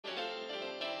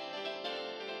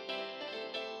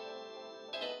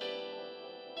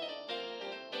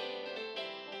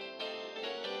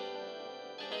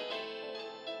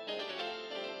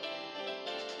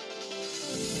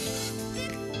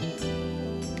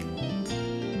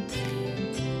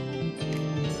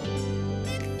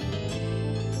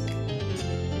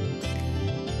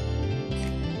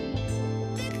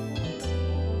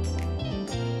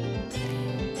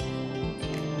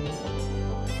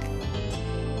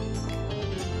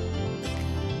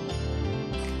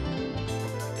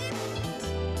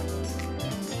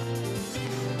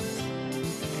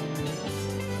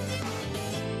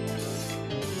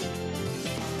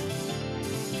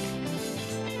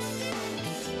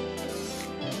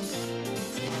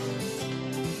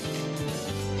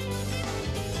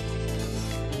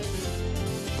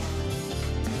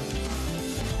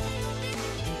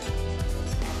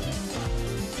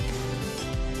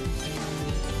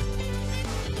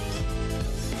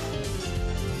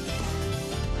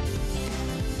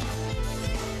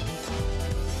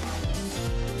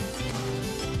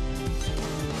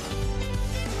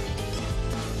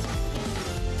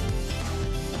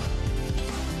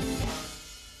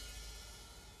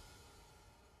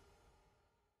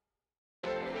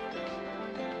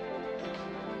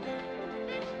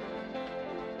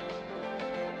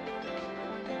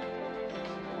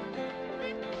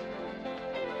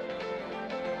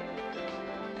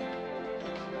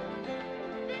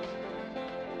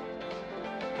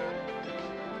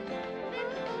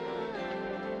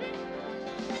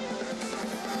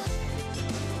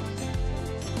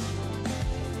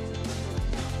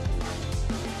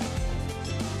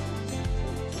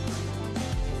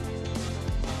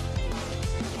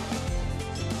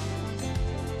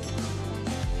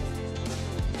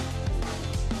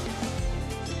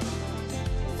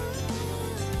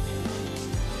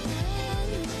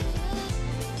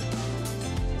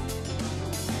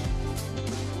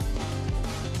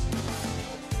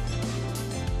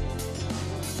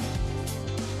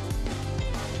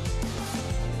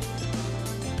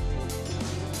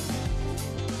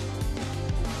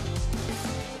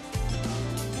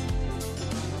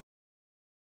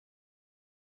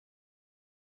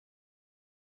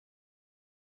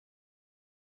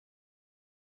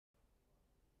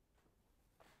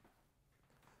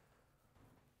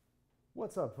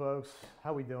What's up, folks?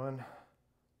 How we doing?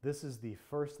 This is the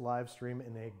first live stream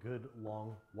in a good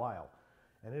long while,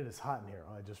 and it is hot in here.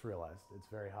 I just realized it's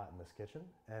very hot in this kitchen,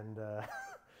 and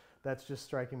that's just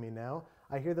striking me now.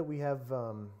 I hear that we have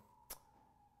some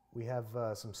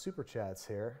super chats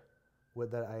here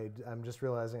with that I'm just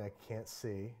realizing I can't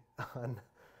see on.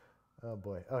 Oh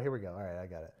boy! Oh, here we go. All right, I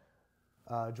got it.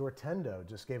 Jortendo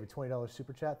just gave a $20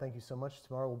 super chat. Thank you so much.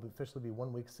 Tomorrow will officially be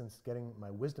 1 week since getting my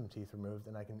wisdom teeth removed,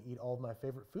 and I can eat all of my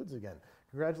favorite foods again.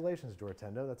 Congratulations,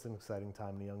 Jortendo. That's an exciting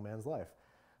time in a young man's life.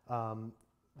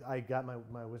 I got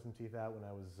my wisdom teeth out when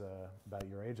I was about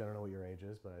your age. I don't know what your age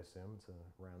is, but I assume it's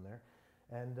around there.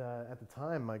 And at the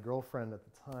time, my girlfriend at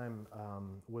the time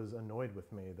was annoyed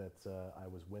with me that I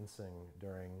was wincing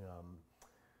during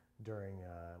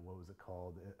what was it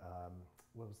called?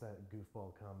 What was that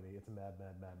goofball comedy? It's a mad,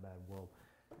 mad, mad, mad world.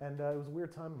 And it was a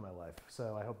weird time in my life.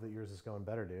 So I hope that yours is going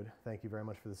better, dude. Thank you very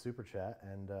much for the super chat,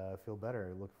 and feel better.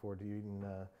 I look forward to you eating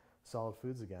solid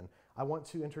foods again. I want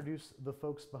to introduce the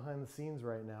folks behind the scenes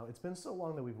right now. It's been so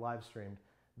long that we've live streamed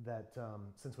that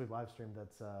since we've live streamed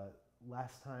that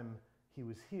last time he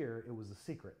was here, it was a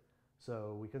secret.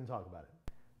 So we couldn't talk about it.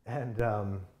 And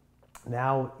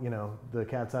now, you know, the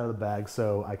cat's out of the bag,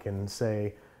 so I can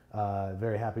say,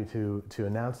 very happy to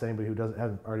announce to anybody who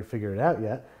hasn't already figured it out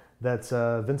yet that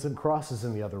Vincent Cross is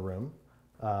in the other room,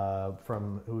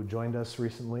 who joined us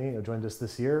recently, or joined us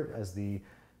this year as the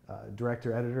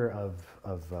director editor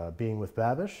of Being with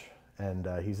Babish, and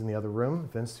he's in the other room.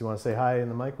 Vince, do you want to say hi in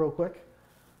the mic real quick?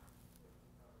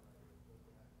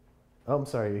 Oh, I'm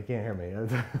sorry, you can't hear me.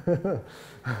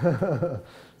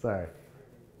 Sorry.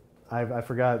 I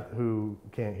forgot who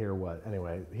can't hear what.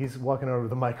 Anyway, he's walking over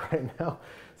the mic right now.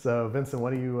 So, Vincent,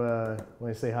 why don't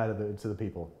you say hi to the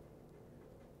people?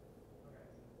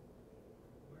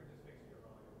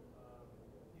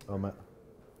 Oh my.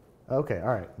 Okay, all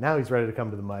right. Now he's ready to come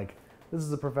to the mic. This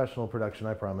is a professional production,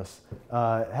 I promise.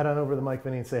 Head on over to the mic,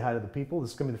 Vinny, and say hi to the people. This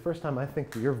is going to be the first time I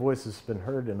think that your voice has been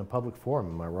heard in a public forum.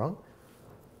 Am I wrong?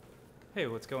 Hey,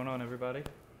 what's going on, everybody?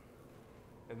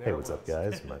 Hey, what's up,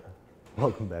 guys?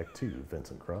 Welcome back to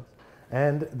Vincent Cross.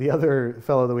 And the other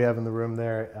fellow that we have in the room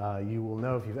there, you will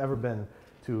know if you've ever been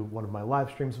to one of my live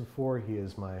streams before. He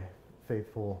is my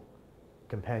faithful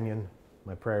companion,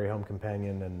 my prairie home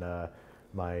companion, and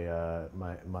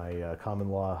my common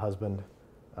law husband,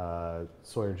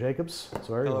 Sawyer Jacobs.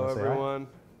 Sawyer, hello, you want to say everyone. Hi?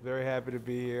 Very happy to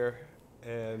be here,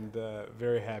 and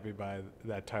very happy by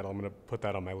that title. I'm going to put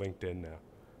that on my LinkedIn now.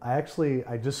 I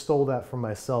just stole that from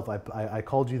myself. I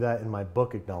called you that in my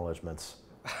book acknowledgments.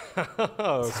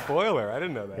 Oh, spoiler! I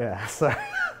didn't know that. Yeah, sorry.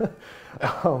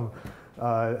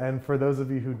 And for those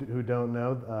of you who don't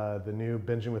know, the new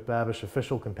Binging with Babish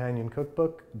official companion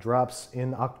cookbook drops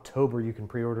in October. You can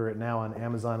pre-order it now on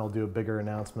Amazon. I'll do a bigger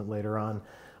announcement later on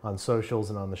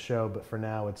socials and on the show, but for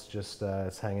now it's just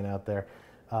it's hanging out there.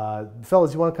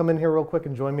 Fellas, you want to come in here real quick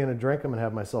and join me in a drink? I'm going to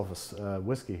have myself a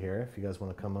whiskey here if you guys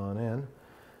want to come on in.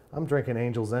 I'm drinking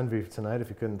Angel's Envy tonight, if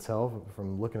you couldn't tell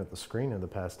from looking at the screen in the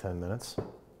past 10 minutes.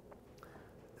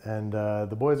 And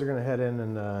the boys are going to head in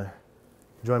and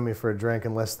join me for a drink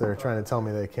unless they're trying to tell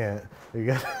me they can't. You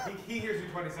got he hears you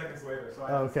 20 seconds later, so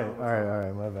I okay, all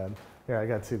right, my bad. Here, I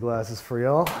got 2 glasses for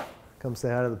y'all. Come say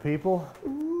hi to the people.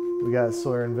 We got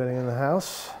Sawyer and Vinny in the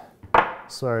house.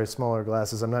 Sorry, smaller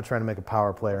glasses. I'm not trying to make a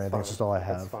power play or anything. It's just all I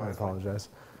have. I apologize.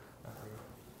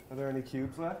 Are there any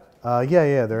cubes left?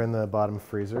 Yeah, they're in the bottom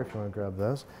freezer if you want to grab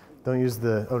those. Don't use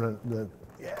the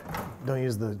don't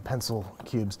use the pencil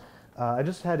cubes. I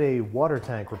just had a water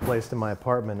tank replaced in my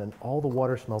apartment, and all the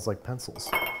water smells like pencils,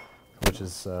 which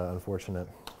is unfortunate.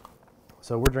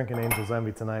 So we're drinking Angel's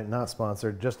Envy tonight. Not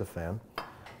sponsored, just a fan.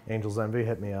 Angel's Envy,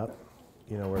 hit me up.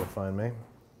 You know where to find me.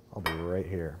 I'll be right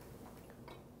here.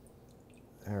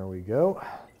 There we go.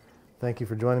 Thank you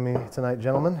for joining me tonight,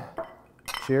 gentlemen.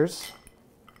 Cheers.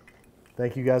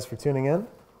 Thank you guys for tuning in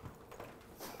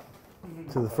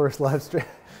to the first live stream.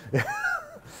 A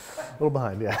little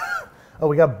behind, yeah. Oh,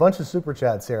 we got a bunch of super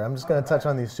chats here. I'm just going to touch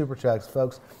on these super chats,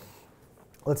 folks.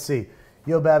 Let's see.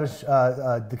 Yo Babish,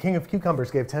 the King of Cucumbers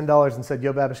gave $10 and said,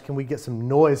 "Yo Babish, can we get some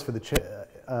noise for the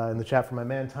in the chat for my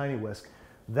man Tiny Whisk?"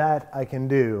 That I can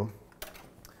do.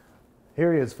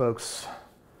 Here he is, folks,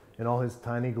 in all his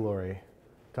tiny glory.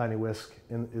 Tiny Whisk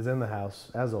is in the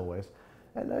house as always.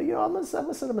 And you know, I'm gonna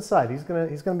set him aside. He's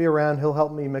gonna be around. He'll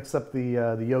help me mix up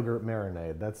the yogurt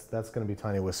marinade. That's gonna be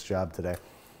Tiny Whisk's job today.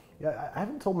 Yeah, I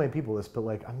haven't told many people this, but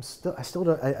like I still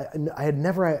don't. I had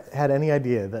never had any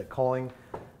idea that calling,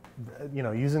 you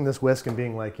know, using this whisk and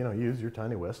being like, you know, use your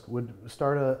Tiny Whisk would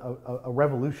start a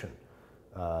revolution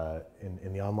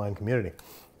in the online community.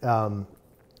 And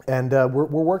And we're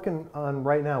working on,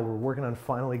 right now, we're working on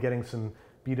finally getting some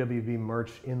BWB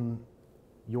merch in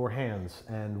your hands.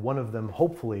 And one of them,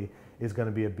 hopefully, is going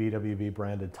to be a BWB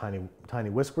branded tiny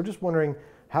whisk. We're just wondering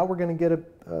how we're going to get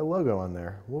a logo on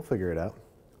there. We'll figure it out.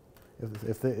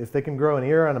 If they can grow an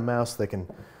ear on a mouse, they can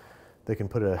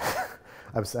put a.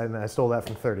 I stole that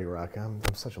from 30 Rock. I'm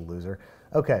such a loser.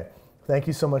 Okay, thank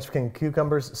you so much, King of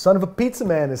Cucumbers. Son of a Pizza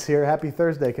Man is here. Happy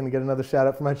Thursday. Can I get another shout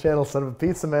out for my channel? Son of a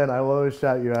Pizza Man. I will always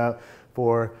shout you out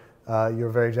for your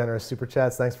very generous super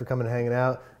chats. Thanks for coming and hanging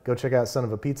out. Go check out Son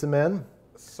of a Pizza Man.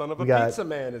 Son of a Pizza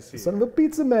Man is here. Son of a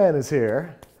Pizza Man is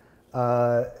here.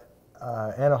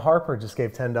 Anna Harper just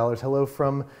gave $10. Hello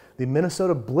from the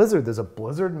Minnesota Blizzard. There's a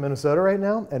blizzard in Minnesota right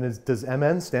now. And does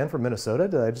MN stand for Minnesota?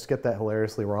 Did I just get that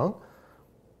hilariously wrong?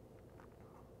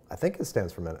 I think it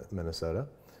stands for Minnesota.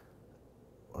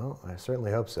 Well, I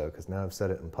certainly hope so, because now I've said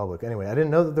it in public. Anyway, I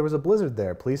didn't know that there was a blizzard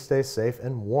there. Please stay safe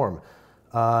and warm.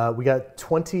 We got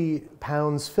 20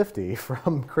 pounds 50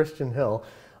 from Christian Hill.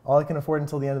 All I can afford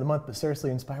until the end of the month, but seriously,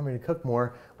 inspire me to cook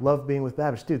more. Love being with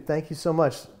Babish. Dude, thank you so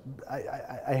much.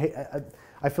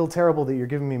 I feel terrible that you're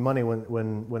giving me money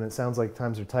when it sounds like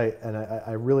times are tight, and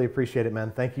I really appreciate it,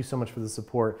 man. Thank you so much for the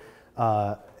support.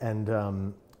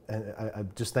 And I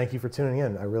just thank you for tuning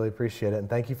in. I really appreciate it. And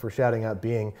thank you for shouting out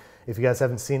Being. If you guys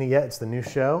haven't seen it yet, it's the new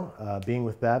show, Being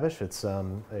with Babish. It's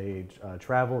a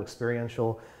travel,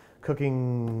 experiential,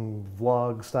 cooking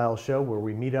vlog style show where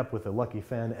we meet up with a lucky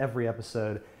fan every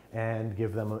episode and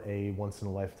give them a once in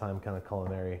a lifetime kind of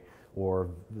culinary or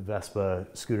Vespa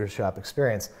scooter shop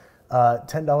experience.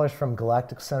 $10 from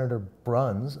Galactic Senator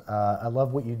Bruns. I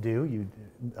love what you do.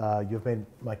 You've made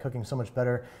my cooking so much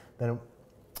better than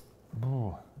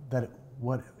what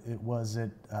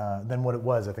it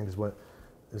was, I think is what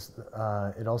is.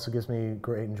 It also gives me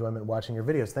great enjoyment watching your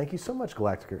videos. Thank you so much,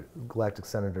 Galactic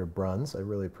Senator Bruns. I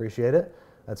really appreciate it.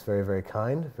 That's very, very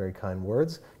kind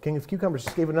words. King of Cucumbers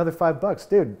just gave another $5.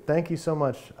 Dude, thank you so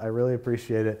much. I really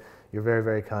appreciate it. You're very,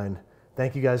 very kind.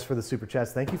 Thank you guys for the super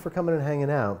chats. Thank you for coming and hanging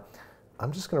out.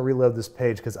 I'm just gonna reload this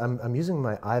page because I'm using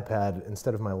my iPad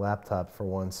instead of my laptop for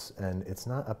once, and it's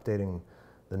not updating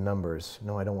the numbers.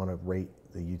 No, I don't want to rate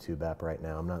the YouTube app right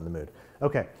now. I'm not in the mood.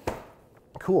 Okay,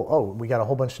 cool. Oh, we got a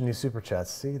whole bunch of new super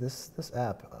chats. See, this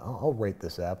app, I'll rate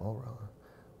this app.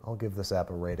 I'll give this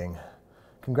app a rating.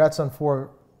 Congrats on 4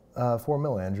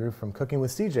 mil, Andrew, from Cooking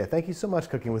with CJ. Thank you so much,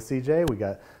 Cooking with CJ. We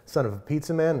got Son of a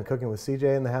Pizza Man and Cooking with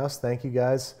CJ in the house. Thank you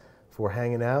guys for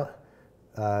hanging out.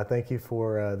 Thank you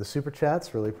for the super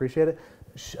chats. Really appreciate it.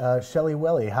 Shelly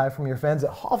Welly, hi from your fans at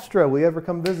Hofstra. Will you ever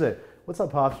come visit? What's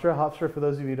up, Hofstra? Hofstra, for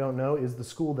those of you who don't know, is the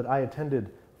school that I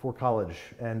attended for college.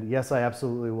 And yes, I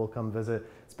absolutely will come visit.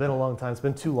 It's been a long time. It's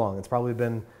been too long. It's probably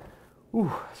been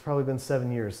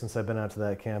 7 years since I've been out to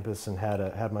that campus and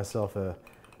had myself a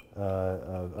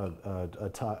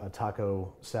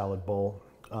taco salad bowl.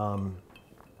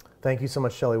 Thank you so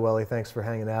much, Shelly Welly. Thanks for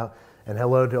hanging out. And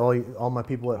hello to all my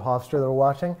people at Hofstra that are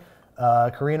watching.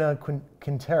 Karina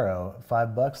Quintero,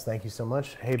 $5. Thank you so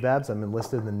much. Hey Babs, I'm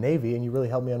enlisted in the Navy and you really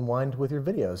helped me unwind with your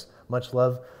videos. Much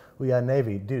love. We got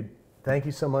Navy. Dude, thank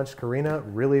you so much, Karina.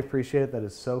 Really appreciate it. That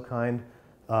is so kind.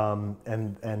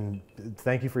 And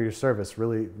thank you for your service.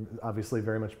 Really, obviously,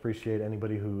 very much appreciate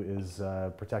anybody who is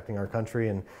protecting our country.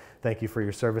 And thank you for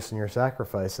your service and your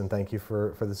sacrifice. And thank you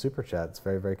for the super chat. It's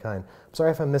very, very kind. I'm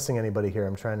sorry if I'm missing anybody here.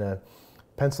 I'm trying to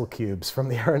pencil cubes from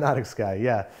the aeronautics guy.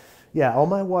 Yeah, all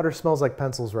my water smells like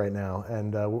pencils right now.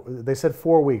 And they said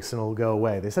 4 weeks and it'll go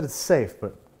away. They said it's safe,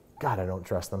 but God, I don't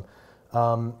trust them.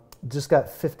 Just got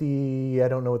 50, I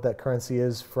don't know what that currency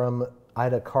is, from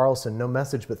Ida Carlson. No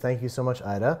message, but thank you so much,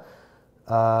 Ida.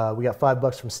 We got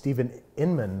 $5 from Stephen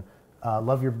Inman.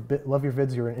 Love your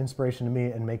vids. You're an inspiration to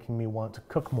me and making me want to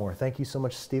cook more. Thank you so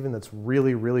much, Stephen. That's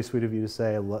really, really sweet of you to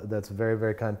say. That's a very,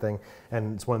 very kind thing.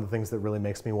 And it's one of the things that really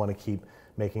makes me want to keep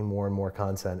making more and more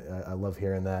content. I love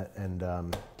hearing that,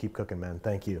 and keep cooking, man.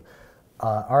 Thank you.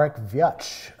 Arik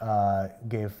Vyach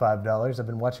gave $5. I've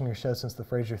been watching your show since the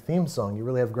Frasier theme song. You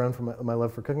really have grown from my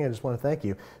love for cooking. I just want to thank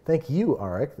you. Thank you,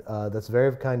 Arik. That's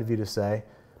very kind of you to say.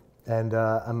 And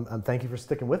I'm thank you for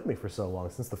sticking with me for so long,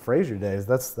 since the Frasier days.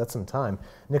 That's some time.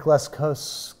 Nicholas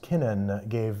Koskinen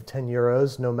gave 10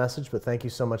 euros. No message, but thank you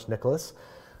so much, Nicholas.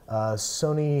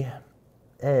 Sony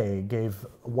A gave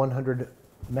 100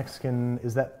 Mexican,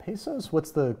 is that pesos?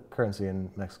 What's the currency in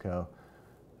Mexico?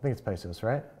 I think it's pesos,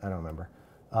 right? I don't remember.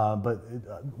 But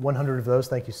 100 of those,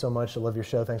 thank you so much. I love your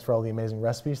show. Thanks for all the amazing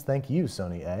recipes. Thank you,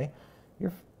 Sony A.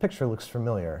 Your picture looks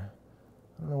familiar.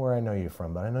 I don't know where I know you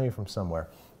from, but I know you from somewhere.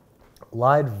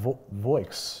 Lied Voix.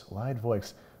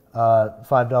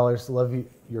 $5. Love you,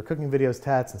 your cooking videos,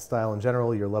 tats, and style in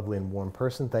general. You're a lovely and warm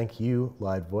person. Thank you,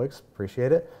 Live Voix.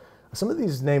 Appreciate it. Some of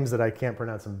these names that I can't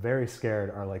pronounce, I'm very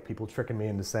scared, are like people tricking me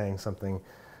into saying something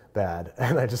bad.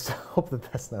 And I just hope that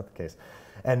that's not the case.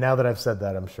 And now that I've said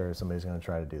that, I'm sure somebody's going to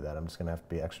try to do that. I'm just going to have to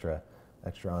be extra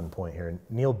on point here.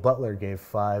 Neil Butler gave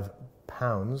 £5,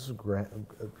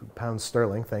 pounds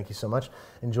sterling. Thank you so much.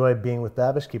 Enjoy being with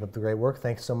Babish. Keep up the great work.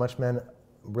 Thanks so much, man.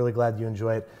 I'm really glad you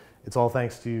enjoy it. It's all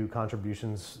thanks to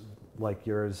contributions like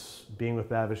yours. Being with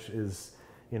Babish is,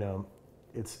 you know,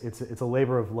 it's a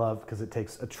labor of love because it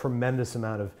takes a tremendous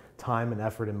amount of time and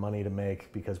effort and money to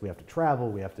make, because we have to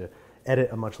travel, we have to edit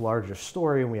a much larger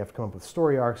story, and we have to come up with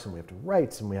story arcs, and we have to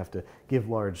write, and we have to give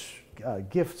large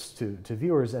gifts to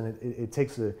viewers, and it's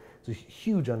a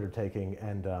huge undertaking,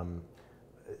 and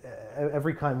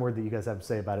every kind word that you guys have to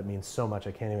say about it means so much.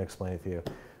 I can't even explain it to you.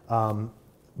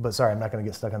 But sorry, I'm not going to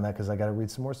get stuck on that because I got to read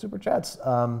some more super chats.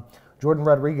 Jordan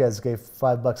Rodriguez gave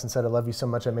 $5 and said, "I love you so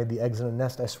much. I made the eggs in a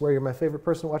nest. I swear you're my favorite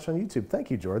person to watch on YouTube." Thank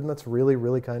you, Jordan. That's really,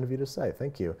 really kind of you to say.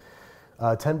 Thank you.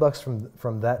 $10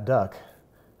 from that duck.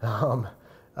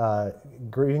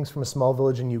 Greetings from a small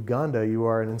village in Uganda. You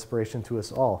are an inspiration to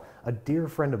us all. A dear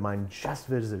friend of mine just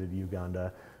visited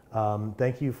Uganda.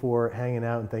 Thank you for hanging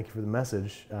out and thank you for the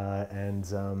message.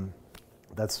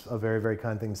 That's a very, very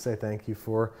kind thing to say. Thank you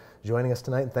for joining us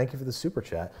tonight, and thank you for the super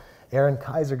chat. Aaron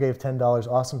Kaiser gave $10.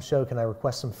 Awesome show. Can I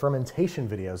request some fermentation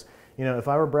videos? You know, if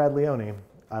I were Brad Leone,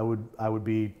 I would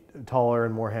be taller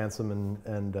and more handsome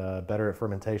and better at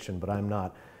fermentation, but I'm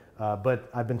not. But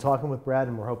I've been talking with Brad,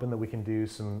 and we're hoping that we can do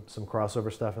some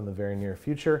crossover stuff in the very near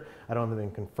future. I don't have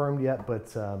anything confirmed yet,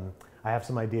 but I have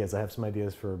some ideas. I have some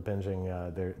ideas for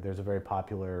binging. There's a very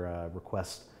popular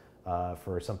request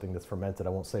for something that's fermented. I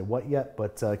won't say what yet,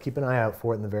 but keep an eye out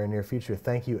for it in the very near future.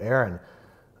 Thank you, Aaron.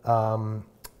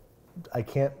 I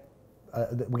can't,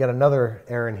 we got another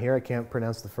Aaron here. I can't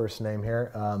pronounce the first name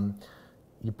here.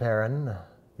 Yuparan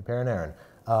Aaron.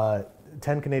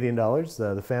 10 Canadian dollars.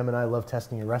 The fam and I love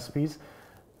testing your recipes.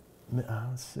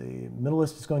 Let's see. Middle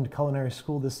East is going to culinary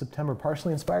school this September,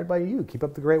 partially inspired by you. Keep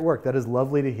up the great work. That is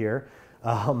lovely to hear.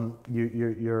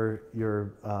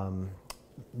 Your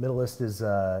Middle East is,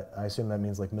 I assume that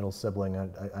means like middle sibling.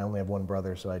 I only have one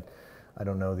brother, so I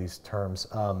don't know these terms.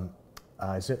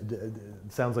 It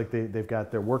sounds like they've got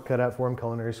their work cut out for them.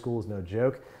 Culinary school is no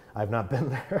joke. I've not been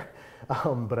there,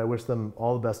 but I wish them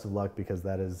all the best of luck, because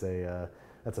that is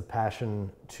that's a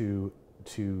passion to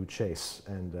chase,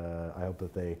 and I hope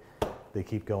that they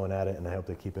keep going at it, and I hope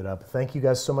they keep it up. Thank you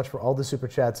guys so much for all the super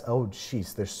chats. Oh,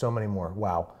 jeez, there's so many more.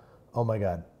 Wow. Oh my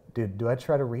God. Dude, do I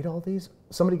try to read all these?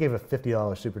 Somebody gave a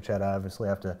 $50 super chat. I obviously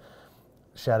have to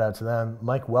shout out to them.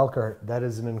 Mike Welker, that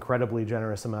is an incredibly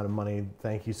generous amount of money.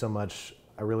 Thank you so much.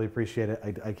 I really appreciate it.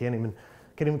 I can't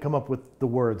even come up with the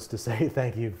words to say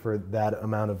thank you for that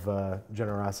amount of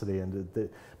generosity.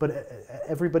 But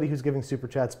everybody who's giving super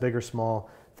chats, big or small,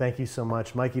 thank you so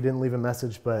much. Mike, you didn't leave a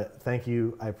message, but thank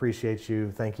you. I appreciate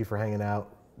you. Thank you for hanging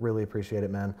out. Really appreciate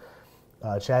it, man.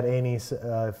 Chad Aney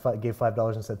gave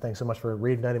 $5 and said, "Thanks so much for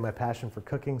reigniting my passion for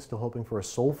cooking. Still hoping for a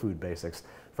soul food basics.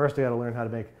 First, I got to learn how to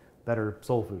make better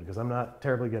soul food, because I'm not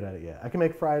terribly good at it yet. I can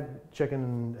make fried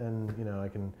chicken and you know, I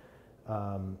can,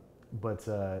 but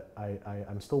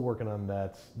I'm still working on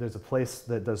that. There's a place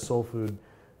that does soul food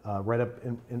right up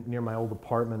near my old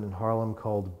apartment in Harlem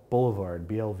called Boulevard,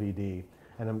 BLVD.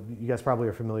 And you guys probably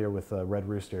are familiar with Red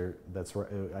Rooster.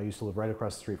 I used to live right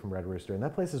across the street from Red Rooster, and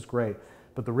that place is great.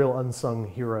 But the real unsung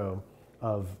hero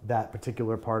of that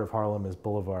particular part of Harlem is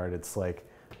Boulevard. It's like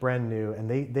brand new, and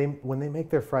when they make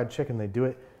their fried chicken, they do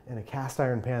it in a cast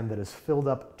iron pan that is filled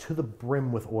up to the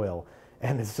brim with oil,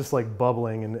 and it's just like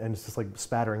bubbling and it's just like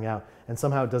spattering out, and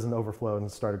somehow it doesn't overflow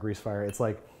and start a grease fire. It's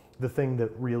like the thing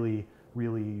that really,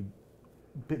 really,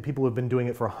 people who have been doing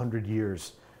it for 100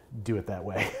 years do it that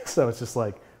way. So it's just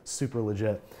like super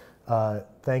legit.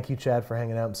 Thank you, Chad, for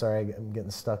hanging out. I'm sorry, I'm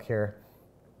getting stuck here.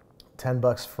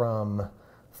 $10 from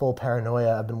Full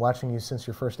Paranoia. I've been watching you since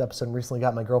your first episode and recently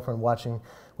got my girlfriend watching.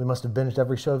 We must have binged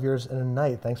every show of yours in a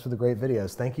night. Thanks for the great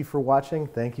videos. Thank you for watching.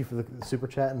 Thank you for the super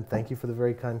chat, and thank you for the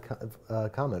very kind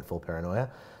comment, Full Paranoia.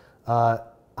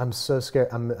 I'm so scared.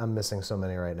 I'm missing so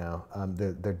many right now.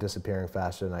 They're disappearing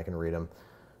faster than I can read them.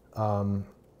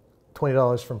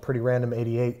 $20 from Pretty Random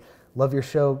 88. Love your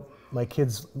show. My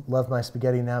kids love my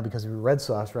spaghetti now because of your red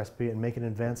sauce recipe, and make it in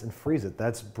advance and freeze it.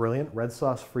 That's brilliant. Red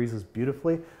sauce freezes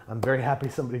beautifully. I'm very happy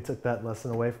somebody took that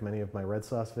lesson away from any of my red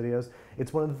sauce videos.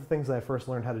 It's one of the things that I first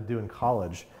learned how to do in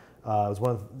college. It was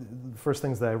one of the first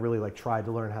things that I really tried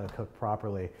to learn how to cook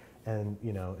properly. And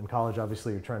you know, in college,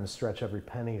 obviously, you're trying to stretch every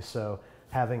penny. So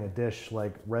having a dish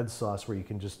like red sauce where you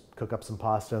can just cook up some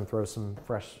pasta and throw some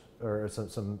fresh or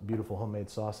some beautiful homemade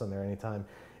sauce on there anytime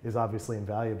is obviously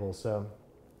invaluable. So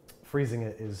freezing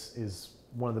it is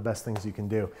one of the best things you can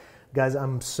do. Guys,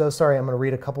 I'm so sorry. I'm going to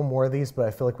read a couple more of these, but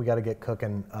I feel like we got to get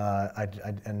cooking.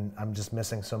 And I'm just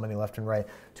missing so many left and right.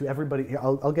 To everybody,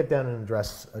 I'll get down and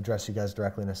address you guys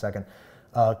directly in a second.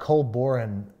 Cole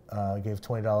Boren gave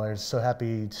 $20. So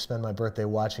happy to spend my birthday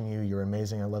watching you. You're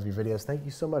amazing. I love your videos. Thank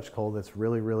you so much, Cole. That's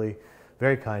really, really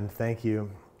very kind. Thank you.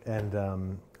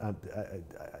 And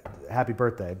happy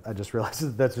birthday. I just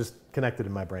realized that's just connected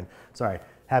in my brain. Sorry.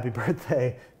 Happy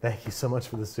birthday. Thank you so much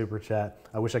for the super chat.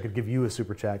 I wish I could give you a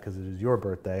super chat because it is your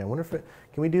birthday. I wonder if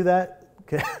can we do that?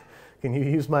 Can you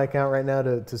use my account right now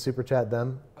to super chat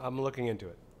them? I'm looking into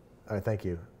it. All right, thank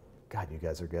you. God, you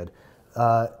guys are good.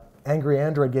 Angry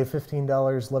Android gave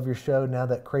 $15. Love your show. Now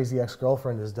that Crazy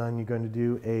Ex-Girlfriend is done, you're going to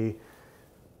do a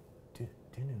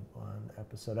one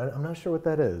episode. I'm not sure what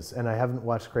that is, and I haven't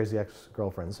watched Crazy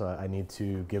Ex-Girlfriend, so I need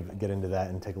to get into that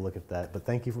and take a look at that. But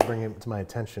thank you for bringing it to my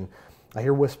attention. I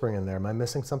hear whispering in there. Am I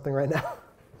missing something right now?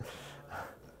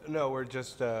 No, we're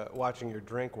just watching your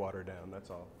drink water down, that's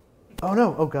all. Oh,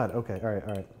 no. Oh, God. Okay. All right.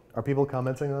 All right. Are people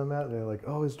commenting on that? They're like,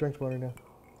 oh, his drink's water down.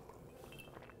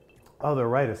 Oh, they're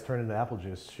right. It's turned into apple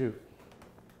juice. Shoot.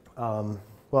 Well,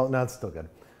 no, it's still good.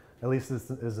 At least this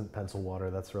isn't pencil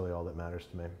water. That's really all that matters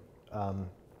to me.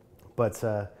 But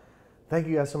thank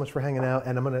you guys so much for hanging out.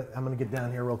 And I'm gonna get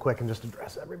down here real quick and just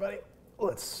address everybody.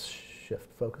 Let's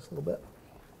shift focus a little bit.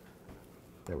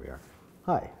 There we are.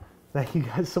 Hi. Thank you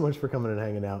guys so much for coming and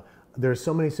hanging out. There's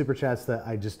so many super chats that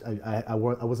I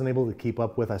wasn't able to keep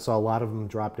up with. I saw a lot of them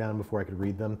drop down before I could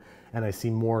read them, and I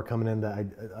see more coming in that I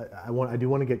do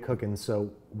want to get cooking. So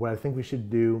what I think we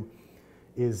should do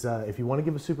is if you want to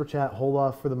give a super chat, hold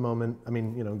off for the moment. I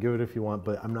mean, you know, give it if you want,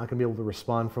 but I'm not going to be able to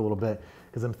respond for a little bit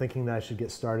because I'm thinking that I should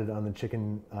get started on the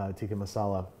chicken tikka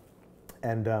masala.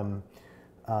 And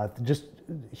just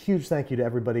huge thank you to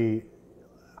everybody.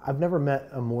 I've never met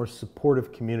a more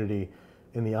supportive community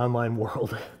in the online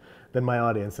world than my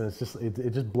audience, and it's just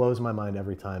it just blows my mind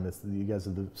every time. You guys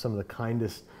are some of the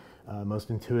kindest, most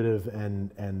intuitive,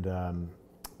 and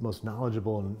most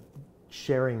knowledgeable, and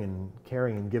sharing and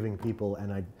caring and giving people.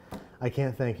 And I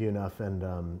can't thank you enough.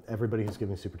 And everybody who's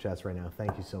giving super chats right now,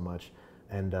 thank you so much.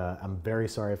 And I'm very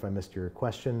sorry if I missed your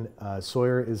question.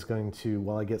 Sawyer is going to,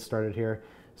 while I get started here,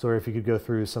 Sawyer, if you could go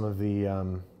through some of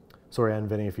the. Sawyer and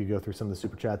Vinny, if you go through some of the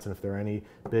super chats, and if there are any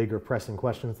big or pressing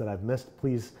questions that I've missed,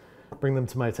 please bring them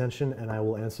to my attention, and I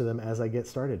will answer them as I get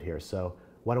started here. So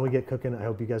why don't we get cooking? I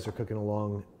hope you guys are cooking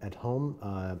along at home.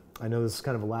 I know this is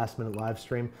kind of a last-minute live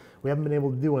stream. We haven't been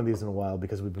able to do one of these in a while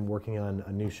because we've been working on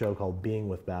a new show called Being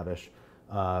with Babish,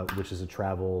 which is a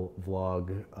travel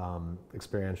vlog,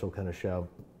 experiential kind of show.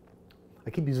 I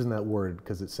keep using that word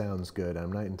because it sounds good.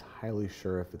 I'm not entirely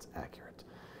sure if it's accurate.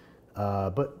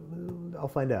 But I'll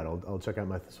find out. I'll check out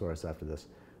my thesaurus after this.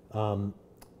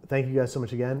 Thank you guys so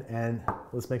much again, and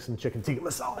let's make some chicken tikka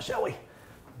masala, shall we?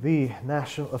 The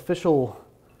national official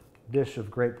dish of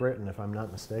Great Britain, if I'm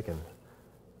not mistaken.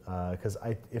 Because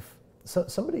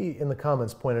somebody in the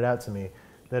comments pointed out to me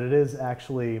that it is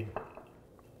actually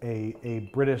a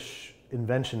British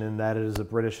invention in that it is a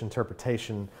British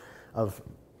interpretation of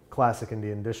classic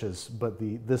Indian dishes, but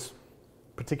this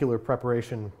particular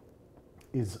preparation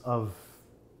is of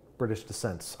British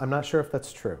descent. I'm not sure if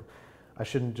that's true. I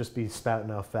shouldn't just be spouting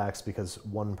out facts because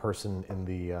one person in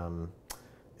the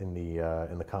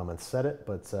comments said it.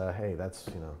 But hey, that's,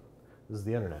 you know, this is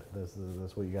the internet.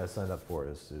 That's what you guys signed up for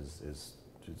is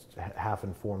just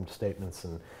half-informed statements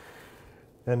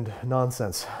and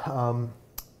nonsense.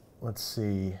 Let's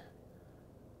see.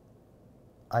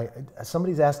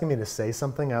 Somebody's asking me to say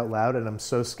something out loud, and I'm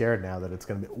so scared now that it's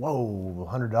going to be whoa,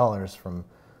 $100 from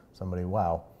somebody.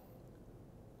 Wow.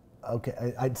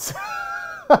 Okay,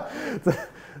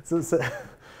 so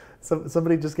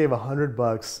somebody just gave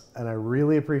 $100, and I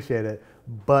really appreciate it.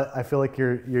 But I feel like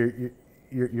your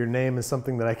name is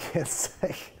something that I can't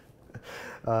say,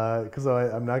 because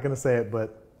I'm not going to say it.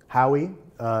 But Howie,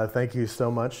 thank you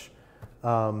so much.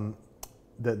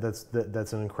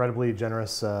 That's an incredibly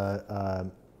generous.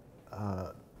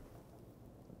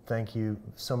 Thank you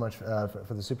so much for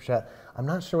the super chat. I'm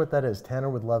not sure what that is. Tanner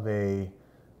would love a.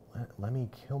 Let me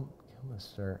kill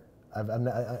Mr.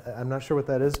 I'm not sure what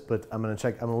that is, but I'm gonna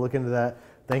check. I'm gonna look into that.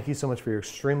 Thank you so much for your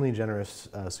extremely generous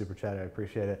super chat. I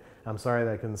appreciate it. I'm sorry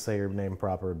that I couldn't say your name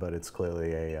proper, but it's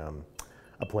clearly a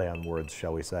play on words,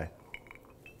 shall we say?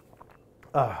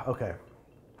 Okay,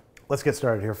 let's get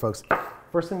started here, folks.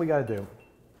 First thing we got to do.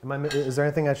 Is there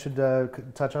anything I should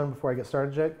touch on before I get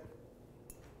started, Jake?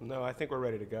 No, I think we're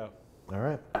ready to go. All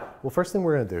right. Well, first thing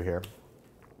we're going to do here,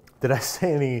 did I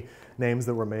say any names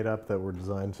that were made up that were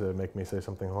designed to make me say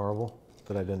something horrible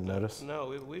that I didn't notice?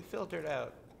 No, we filtered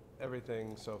out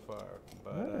everything so far,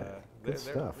 but good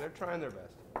stuff. they're trying their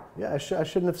best. Yeah, I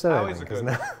shouldn't have said Howie's anything. a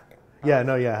good 'cause yeah,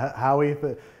 no, yeah, Howie.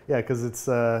 Yeah, because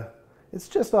it's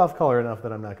just off color enough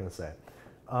that I'm not going to say it.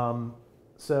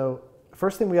 So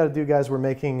first thing we got to do, guys, we're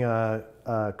making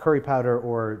curry powder,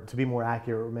 or to be more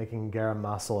accurate, we're making garam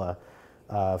masala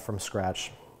from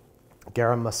scratch.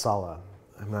 Garam masala.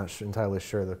 I'm not entirely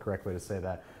sure the correct way to say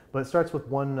that. But it starts with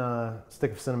one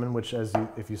stick of cinnamon, which,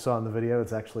 if you saw in the video,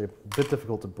 it's actually a bit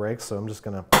difficult to break. So I'm just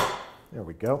going to, there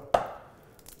we go.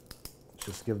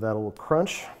 Just give that a little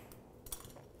crunch.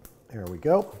 There we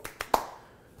go.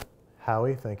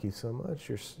 Howie, thank you so much.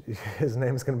 His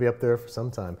name is going to be up there for some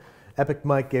time. Epic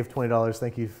Mike gave $20.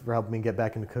 Thank you for helping me get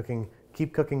back into cooking.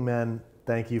 Keep cooking, men.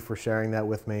 Thank you for sharing that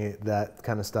with me. That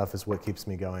kind of stuff is what keeps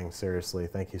me going, seriously.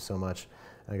 Thank you so much.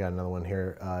 I got another one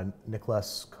here.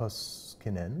 Niklas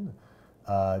Koskinen.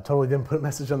 Totally didn't put a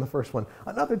message on the first one.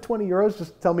 Another 20 euros,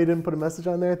 just tell me you didn't put a message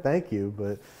on there. Thank you,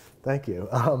 but thank you.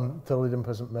 Totally didn't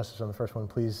put a message on the first one.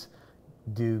 Please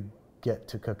do get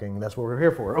to cooking. That's what we're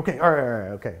here for. Okay, all right,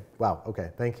 okay. Wow, okay,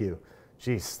 thank you.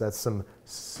 Jeez, that's some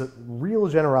real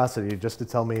generosity just to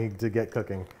tell me to get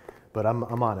cooking, but I'm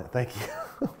on it, thank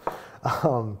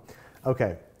you.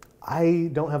 Okay, I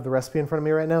don't have the recipe in front of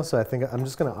me right now, so I think I'm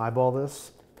just gonna eyeball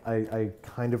this. I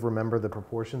kind of remember the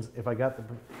proportions. If I got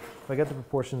the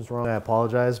proportions wrong, I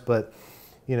apologize, but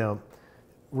you know,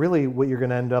 really what you're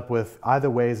gonna end up with either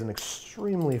way is an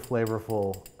extremely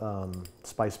flavorful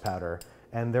spice powder,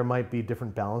 and there might be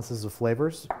different balances of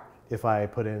flavors. If I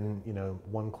put in, you know,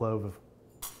 one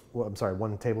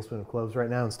tablespoon of cloves right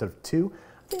now instead of 2.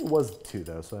 I think it was 2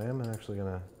 though, so I am actually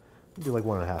gonna do like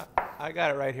 1.5. I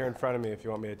got it right here in front of me if you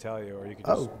want me to tell you, or you could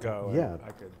just go. Yeah,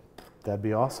 I could. That'd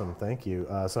be awesome. Thank you.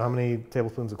 So how many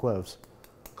tablespoons of cloves?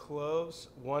 Cloves,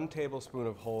 1 tablespoon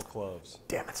of whole cloves.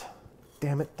 Damn it.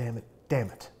 Damn it, damn it,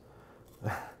 damn it.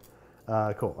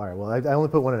 Cool. All right, well, I only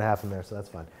put 1.5 in there, so that's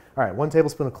fine. All right, 1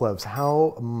 tablespoon of cloves.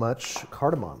 How much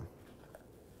cardamom?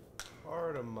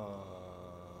 Cardamom.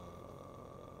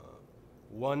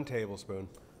 1 tablespoon.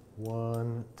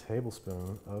 1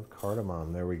 tablespoon of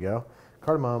cardamom. There we go.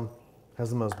 Cardamom has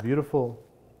the most beautiful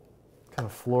kind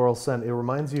of floral scent. It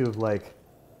reminds you of, like,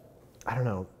 I don't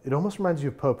know, it almost reminds you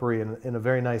of potpourri in a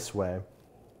very nice way.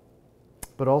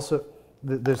 But also,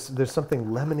 there's something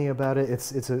lemony about it.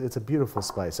 It's a beautiful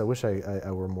spice. I wish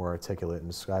I were more articulate in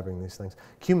describing these things.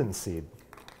 Cumin seed.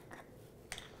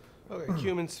 Okay,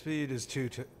 cumin seed is 2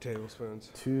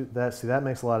 tablespoons. That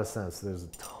makes a lot of sense. There's a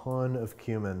ton of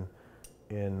cumin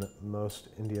in most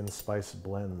Indian spice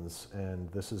blends, and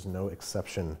this is no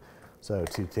exception. So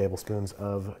 2 tablespoons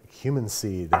of cumin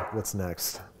seed. What's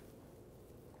next?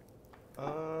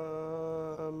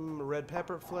 Red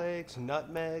pepper flakes,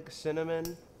 nutmeg,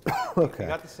 cinnamon. Okay. You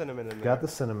got the cinnamon in there. Got the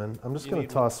cinnamon. I'm just going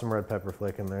to toss some red pepper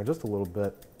flake in there, just a little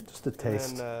bit, just a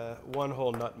taste. And 1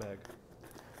 whole nutmeg.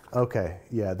 Okay,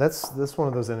 yeah, that's one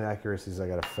of those inaccuracies I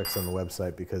got to fix on the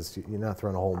website, because you're not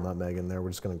throwing a whole nutmeg in there. We're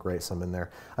just going to grate some in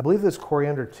there. I believe there's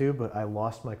coriander too, but I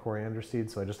lost my coriander seed,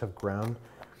 so I just have ground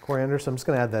coriander, so I'm just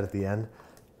going to add that at the end.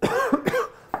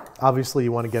 Obviously,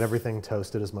 you want to get everything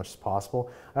toasted as much as possible.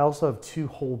 I also have 2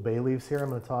 whole bay leaves here I'm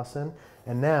going to toss in.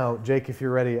 And now, Jake, if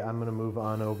you're ready, I'm going to move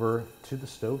on over to the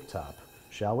stovetop.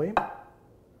 Shall we?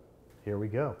 Here we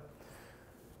go.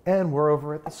 And we're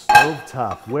over at the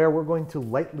stovetop, where we're going to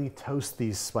lightly toast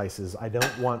these spices. I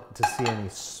don't want to see any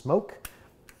smoke.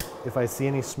 If I see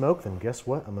any smoke, then guess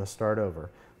what? I'm going to start over.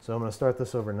 So I'm going to start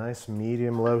this over nice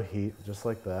medium-low heat, just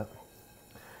like that.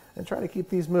 And try to keep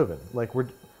these moving.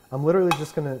 I'm literally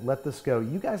just going to let this go.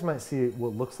 You guys might see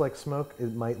what looks like smoke.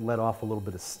 It might let off a little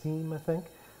bit of steam, I think.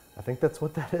 I think that's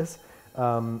what that is.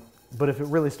 But if it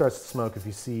really starts to smoke, if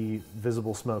you see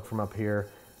visible smoke from up here,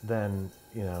 then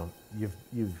you know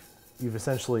you've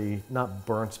essentially not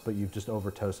burnt, but you've just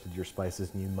over toasted your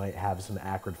spices, and you might have some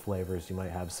acrid flavors. You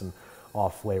might have some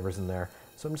off flavors in there.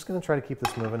 So I'm just going to try to keep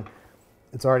this moving.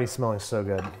 It's already smelling so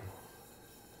good.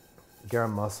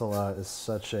 Garam masala is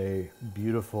such a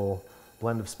beautiful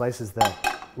blend of spices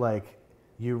that, like,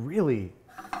 you really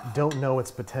don't know its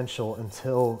potential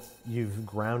until you've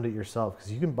ground it yourself,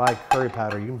 because you can buy curry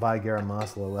powder, you can buy garam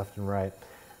masala left and right.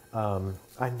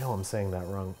 I know I'm saying that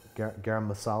wrong. Garam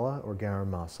masala or garam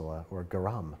masala or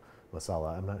garam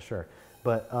masala, I'm not sure.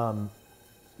 But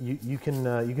you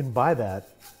can buy that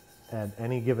at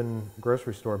any given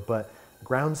grocery store, but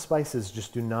ground spices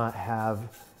just do not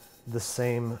have the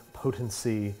same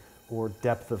potency or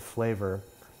depth of flavor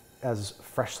as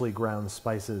freshly ground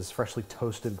spices, freshly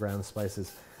toasted ground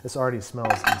spices. This already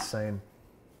smells insane.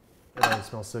 It already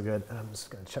smells so good. And I'm just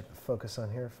gonna check the focus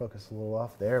on here. Focus a little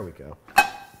off. There we go.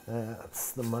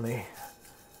 That's the money.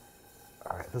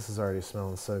 All right, this is already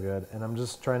smelling so good. And I'm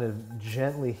just trying to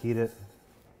gently heat it.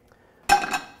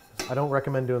 I don't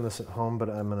recommend doing this at home, but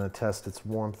I'm gonna test its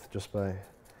warmth just by,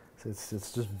 it's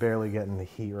just barely getting the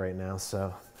heat right now.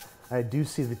 So I do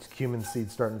see the cumin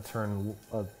seed starting to turn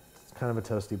kind of a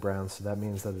toasty brown, so that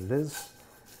means that it's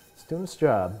doing its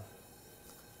job.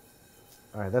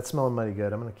 All right, that's smelling mighty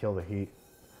good. I'm gonna kill the heat.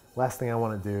 Last thing I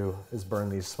wanna do is burn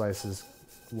these spices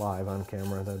live on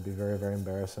camera. That'd be very, very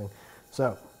embarrassing.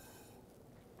 So,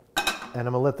 and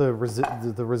I'm gonna let the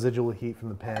residual heat from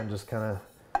the pan just kind of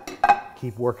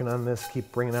keep working on this,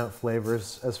 keep bringing out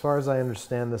flavors. As far as I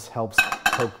understand, this helps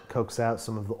coax out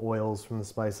some of the oils from the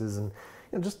spices, and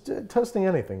just toasting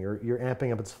anything, you're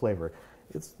amping up its flavor.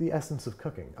 It's the essence of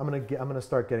cooking. I'm gonna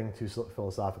start getting too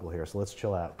philosophical here, so let's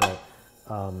chill out. But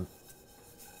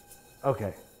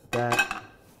okay,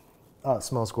 oh, it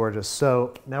smells gorgeous.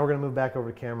 So now we're gonna move back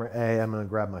over to camera A. I'm gonna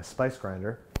grab my spice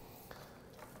grinder.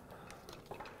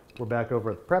 We're back over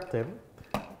at the prep table.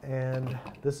 And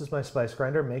this is my spice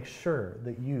grinder. Make sure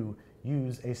that you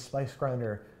use a spice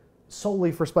grinder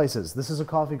solely for spices. This is a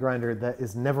coffee grinder that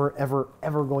is never, ever,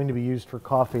 ever going to be used for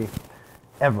coffee,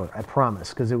 ever, I promise,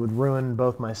 because it would ruin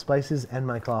both my spices and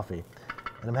my coffee.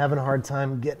 And I'm having a hard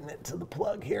time getting it to the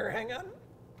plug here. Hang on.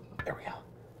 There we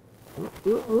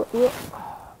go.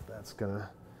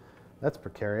 That's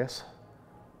precarious.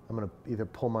 I'm gonna either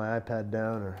pull my iPad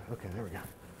down or, okay, there we go.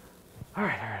 All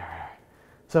right.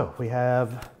 So we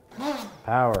have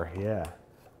power, yeah.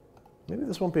 Maybe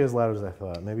this won't be as loud as I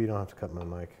thought. Maybe you don't have to cut my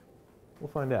mic. We'll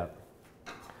find out.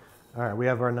 All right, we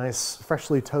have our nice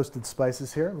freshly toasted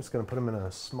spices here. I'm just gonna put them in a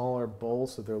smaller bowl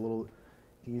so they're a little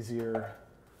easier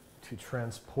to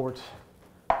transport,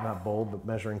 not bowl, but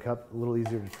measuring cup, a little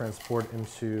easier to transport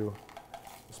into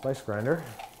the spice grinder.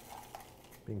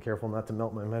 Being careful not to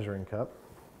melt my measuring cup.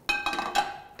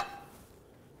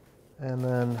 And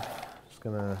then just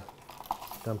gonna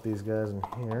dump these guys in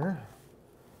here.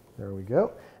 There we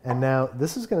go. And now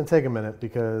this is going to take a minute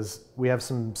because we have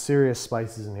some serious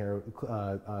spices in here.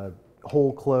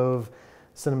 Whole clove,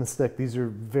 cinnamon stick. These are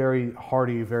very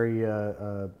hearty, very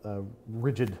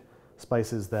rigid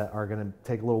spices that are going to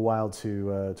take a little while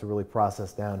to really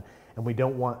process down. And we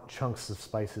don't want chunks of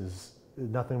spices.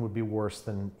 Nothing would be worse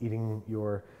than eating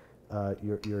your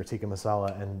tikka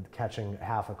masala and catching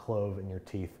half a clove in your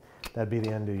teeth. That'd be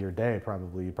the end of your day,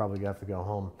 probably. You'd probably have to go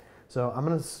home. So I'm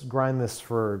gonna grind this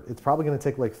for, it's probably gonna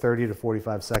take like 30 to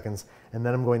 45 seconds, and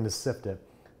then I'm going to sift it.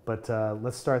 But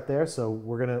let's start there. So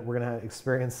we're gonna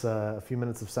experience a few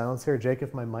minutes of silence here. Jake,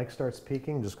 if my mic starts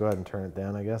peaking, just go ahead and turn it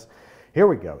down, I guess. Here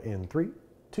we go, in 3,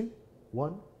 2,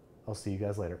 1. I'll see you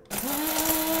guys later.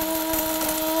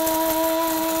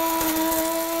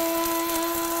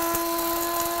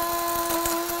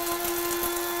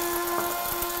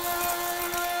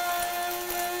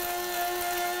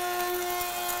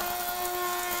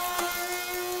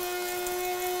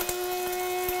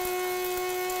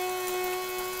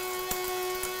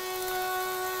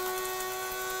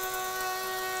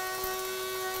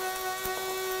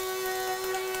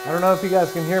 I don't know if you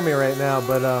guys can hear me right now,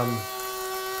 but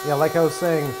yeah, like I was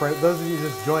saying, for those of you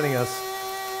just joining us,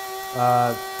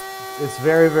 it's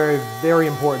very, very, very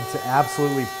important to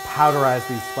absolutely powderize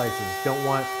these spices. Don't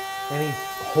want any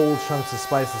whole chunks of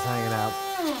spices hanging out.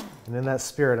 And in that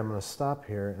spirit, I'm going to stop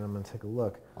here and I'm going to take a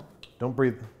look. Don't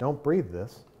breathe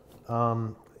this. Yeah,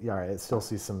 all right, I still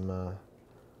see some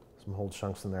whole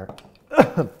chunks in there.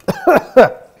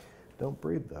 Don't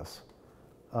breathe this.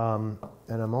 And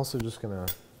I'm also just going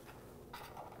to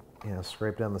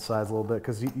scrape down the sides a little bit,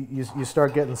 because you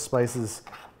start getting spices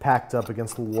packed up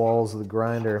against the walls of the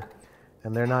grinder,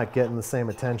 and they're not getting the same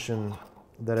attention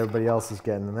that everybody else is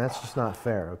getting, and that's just not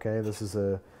fair. Okay, this is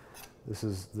a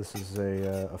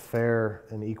fair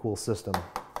and equal system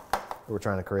that we're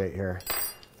trying to create here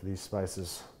for these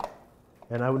spices.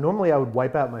 And normally I would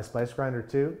wipe out my spice grinder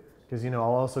too, because I'll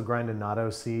also grind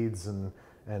annatto seeds and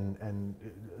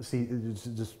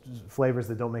just flavors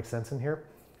that don't make sense in here.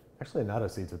 Actually, annatto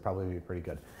seeds would probably be pretty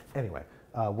good. Anyway,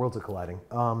 worlds are colliding.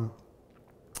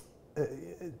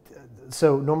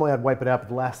 So normally I'd wipe it out, but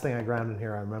the last thing I ground in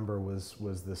here I remember was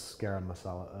this garam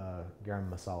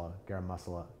masala.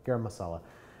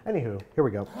 Anywho, here we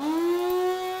go.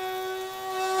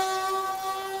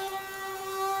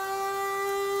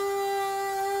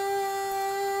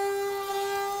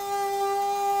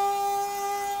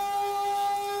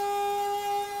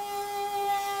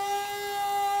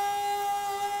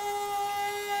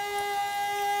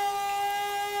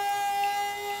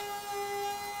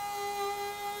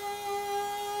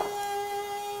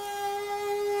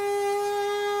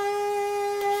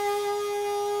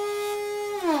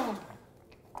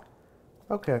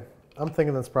 Okay, I'm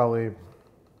thinking that's probably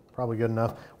good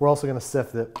enough. We're also going to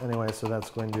sift it anyway, so that's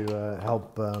going to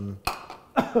help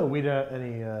weed out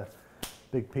any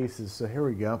big pieces. So here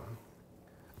we go.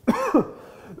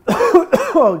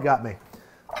 Oh, it got me.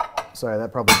 Sorry,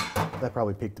 that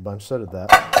probably peaked a bunch. So did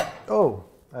that. Oh,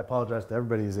 I apologize to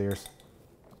everybody's ears.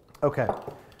 Okay,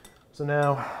 so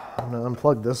now I'm going to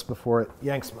unplug this before it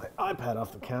yanks my iPad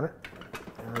off the counter.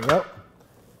 There we go.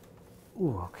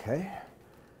 Ooh, okay.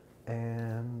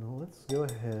 And let's go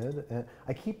ahead. And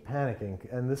I keep panicking,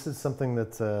 and this is something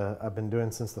that I've been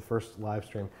doing since the first live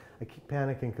stream. I keep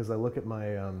panicking because I look at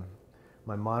my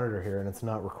my monitor here and it's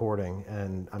not recording,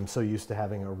 and I'm so used to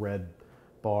having a red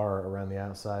bar around the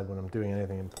outside when I'm doing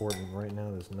anything important. Right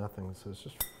now there's nothing, so it's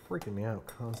just freaking me out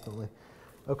constantly.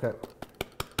 Okay.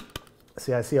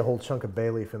 See, I see a whole chunk of bay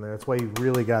leaf in there. That's why you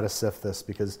really got to sift this,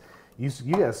 because you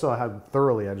guys saw how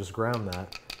thoroughly I just ground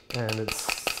that, and it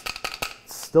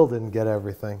still didn't get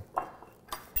everything.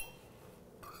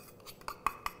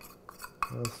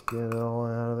 Let's get it all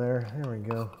out of there. There we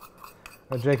go.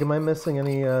 Jake, am I missing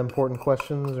any important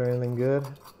questions or anything good?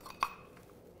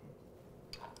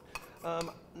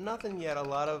 Nothing yet. A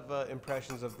lot of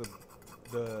impressions of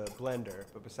the blender,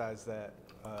 but besides that,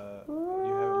 you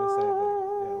haven't missed anything.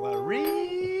 Yeah, a lot of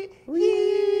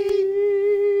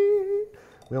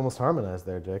We almost harmonized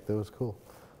there, Jake. That was cool.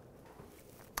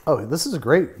 Oh, this is a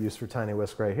great use for Tiny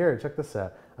Whisk right here. Check this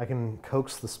out. I can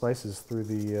coax the spices through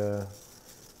the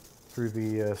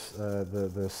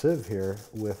sieve here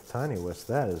with Tiny Whisk.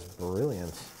 That is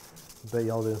brilliant. Bet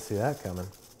y'all didn't see that coming.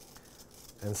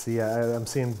 And see, I'm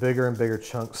seeing bigger and bigger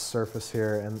chunks surface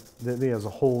here, and there's a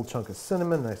whole chunk of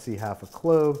cinnamon, and I see half a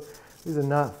clove. These are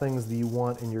not things that you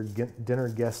want in your dinner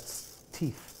guests'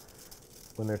 teeth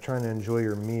when they're trying to enjoy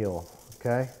your meal,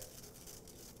 okay?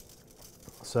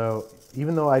 So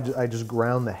even though I just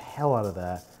ground the hell out of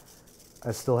that,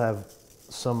 I still have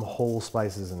some whole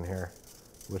spices in here,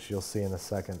 which you'll see in a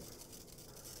second.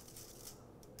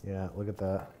 Yeah, look at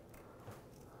that.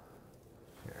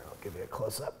 Here, I'll give you a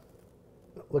close-up.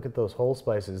 Look at those whole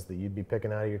spices that you'd be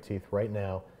picking out of your teeth right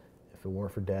now if it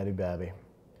weren't for Daddy Babby.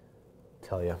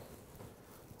 Tell you.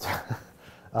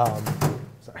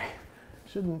 Sorry,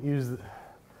 shouldn't use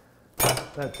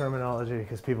that terminology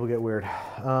because people get weird.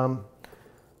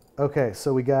 Okay,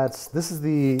 so we got, this is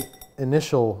the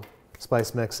initial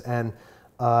spice mix, and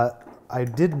I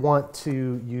did want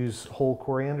to use whole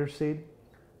coriander seed,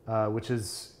 which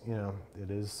is, you know,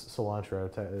 it is cilantro,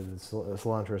 it's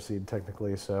cilantro seed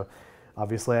technically, so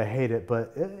obviously I hate it,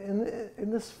 but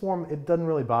in this form it doesn't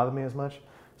really bother me as much,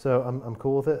 so I'm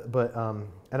cool with it. But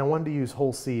and I wanted to use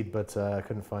whole seed, but I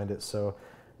couldn't find it, so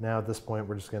now at this point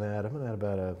we're just gonna add, I'm gonna add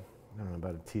about a, I don't know,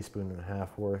 about a teaspoon and a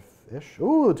half worth-ish.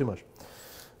 Ooh, too much.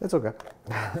 It's okay.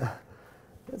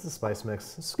 It's a spice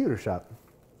mix. It's a scooter shop.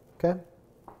 Okay?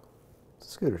 It's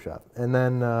a scooter shop. And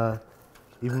then,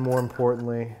 even more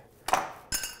importantly,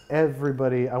 I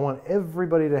want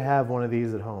everybody to have one of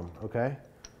these at home, okay?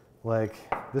 Like,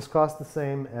 this costs the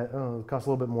same, it costs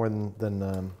a little bit more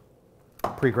than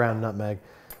pre-ground nutmeg,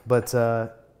 but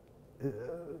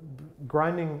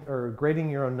grinding or grating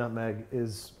your own nutmeg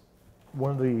is one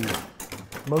of the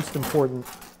most important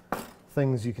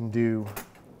things you can do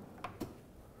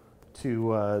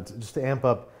to just to amp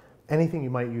up anything you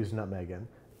might use nutmeg in.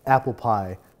 Apple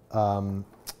pie,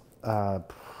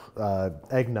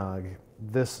 eggnog,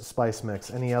 this spice mix,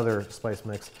 any other spice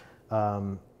mix.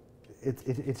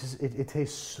 It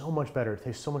tastes so much better. It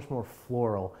tastes so much more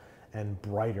floral and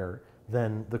brighter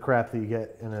than the crap that you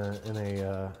get in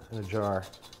a jar.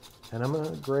 And I'm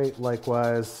gonna grate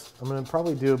likewise. I'm gonna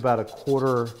probably do about a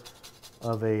quarter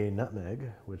of a nutmeg,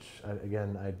 which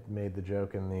again I made the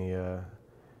joke in the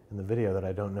video that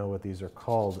I don't know what these are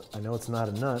called. I know it's not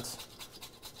a nut.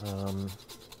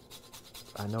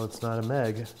 I know it's not a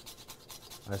meg.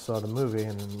 I saw the movie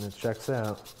and it checks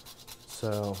out.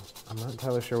 So I'm not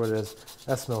entirely sure what it is.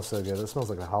 That smells so good. It smells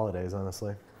like the holidays,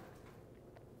 honestly.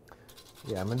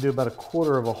 Yeah, I'm gonna do about a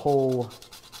quarter of a whole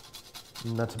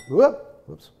nut.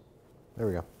 Whoops. There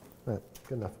we go. All right,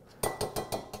 good enough.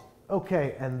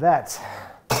 Okay, and that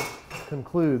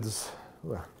concludes,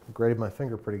 I grated my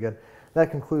finger pretty good. That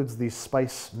concludes the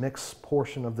spice mix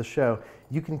portion of the show.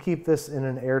 You can keep this in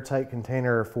an airtight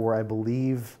container for, I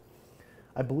believe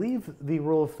the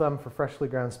rule of thumb for freshly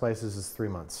ground spices is 3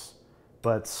 months.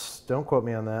 But don't quote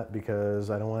me on that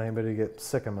because I don't want anybody to get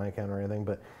sick on my account or anything.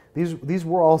 But these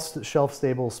were all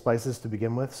shelf-stable spices to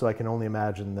begin with, so I can only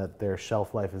imagine that their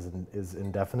shelf life is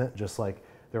indefinite, just like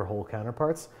their whole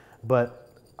counterparts. But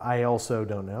I also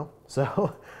don't know.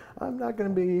 So I'm not going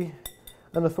to be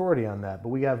an authority on that. But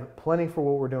we have plenty for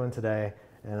what we're doing today,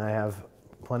 and I have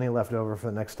plenty left over for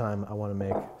the next time I want to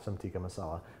make some tikka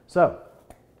masala. So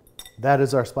that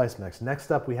is our spice mix.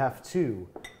 Next up, we have to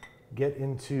get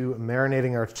into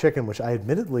marinating our chicken, which I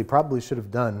admittedly probably should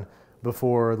have done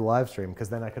before the live stream, because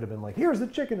then I could have been like, here's the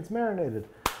chicken, it's marinated.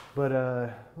 But,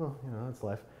 well, you know, that's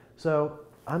life. So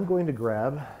I'm going to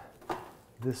grab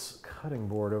this cutting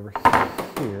board over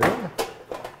here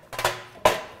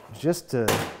just to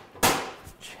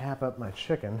chop up my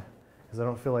chicken, because I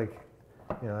don't feel like,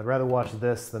 you know, I'd rather watch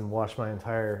this than wash my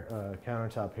entire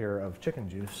countertop here of chicken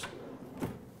juice.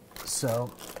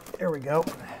 So there we go.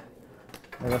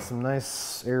 I got some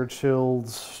nice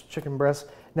air-chilled chicken breasts.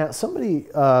 Now, somebody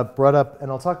brought up, and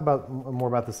I'll talk about more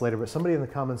about this later, but somebody in the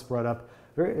comments brought up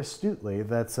very astutely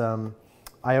that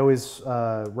I always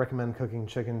recommend cooking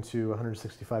chicken to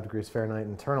 165 degrees Fahrenheit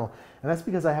internal, and that's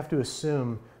because I have to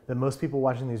assume that most people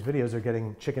watching these videos are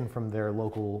getting chicken from their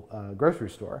local grocery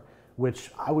store,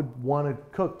 which I would want to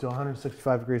cook to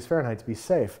 165 degrees Fahrenheit to be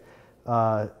safe.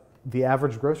 The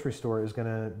average grocery store is going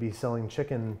to be selling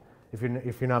chicken, if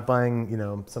you're not buying, you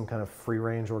know, some kind of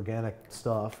free-range organic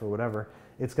stuff or whatever,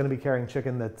 it's going to be carrying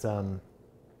chicken that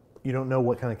you don't know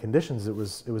what kind of conditions it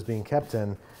was being kept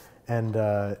in, and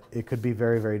it could be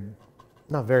very,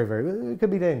 not very, it could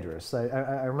be dangerous.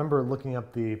 I remember looking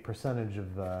up the percentage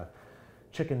of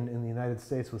chicken in the United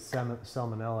States with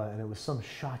salmonella, and it was some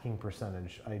shocking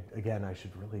percentage. Again, I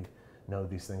should really know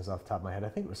these things off the top of my head. I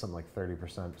think it was something like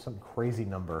 30%, some crazy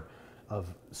number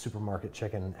of supermarket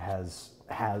chicken has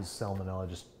salmonella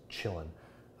just chilling.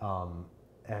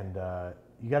 And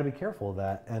you got to be careful of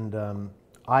that. And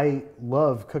I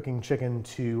love cooking chicken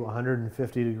to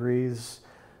 150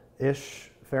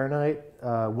 degrees-ish Fahrenheit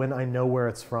when I know where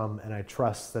it's from and I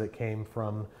trust that it came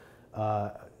from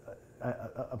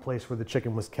a place where the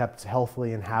chicken was kept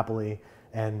healthily and happily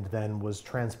and then was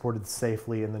transported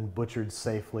safely and then butchered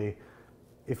safely.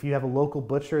 If you have a local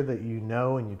butcher that you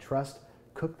know and you trust,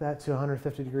 cook that to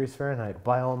 150 degrees Fahrenheit,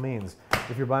 by all means.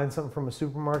 If you're buying something from a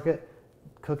supermarket,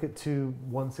 cook it to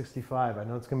 165. I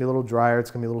know it's gonna be a little drier,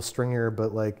 it's gonna be a little stringier,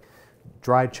 but like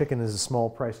dried chicken is a small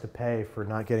price to pay for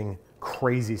not getting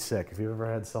crazy sick. If you've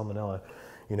ever had salmonella,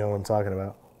 you know what I'm talking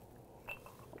about.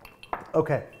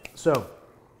 Okay, so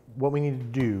what we need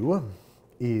to do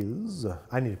is,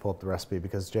 I need to pull up the recipe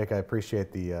because Jake, I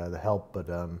appreciate the help, but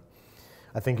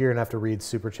I think you're gonna have to read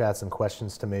super chats and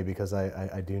questions to me because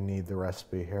I do need the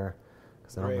recipe here.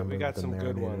 I don't remember we got what the some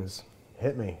good marinade ones. is.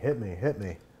 Hit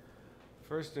me.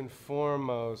 First and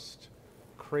foremost,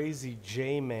 Crazy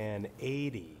J-Man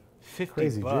 80, 50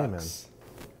 Crazy bucks.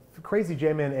 Crazy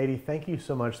J-Man 80, thank you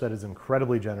so much. That is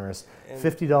incredibly generous. And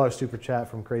 $50 super chat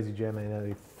from Crazy J-Man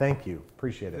 80. Thank you.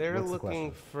 Appreciate it. They're What's the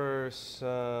looking question? for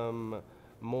some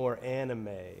more anime.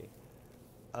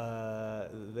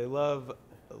 They love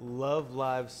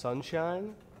Live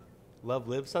Sunshine. Love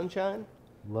Live Sunshine.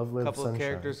 Love Live Couple Sunshine. of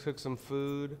characters cook some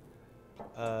food.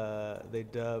 They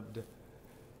dubbed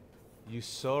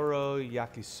Yusoro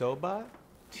Yakisoba,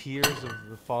 Tears of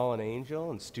the Fallen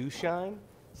Angel, and Stew Shine.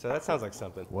 So that sounds like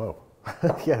something. Whoa.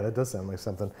 Yeah, that does sound like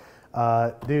something.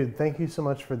 Dude, thank you so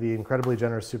much for the incredibly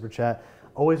generous super chat.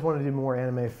 Always want to do more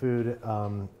anime food.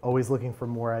 Always looking for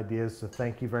more ideas, so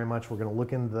thank you very much. We're going to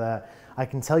look into that. I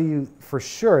can tell you for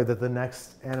sure that the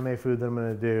next anime food that I'm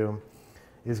going to do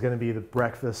is going to be the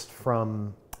breakfast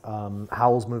from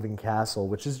Howl's Moving Castle,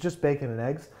 which is just bacon and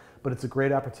eggs, but it's a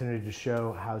great opportunity to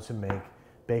show how to make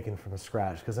bacon from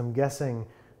scratch. Because I'm guessing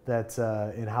that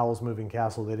in Howl's Moving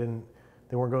Castle,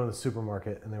 they weren't going to the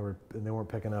supermarket and they weren't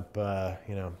picking up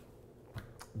you know,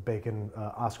 bacon,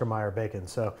 Oscar Mayer bacon.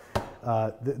 So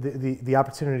the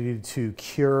opportunity to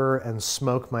cure and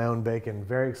smoke my own bacon,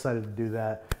 very excited to do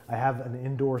that. I have an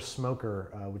indoor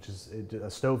smoker, which is a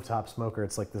stovetop smoker.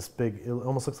 It's like this big, it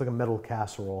almost looks like a metal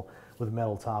casserole with a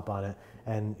metal top on it.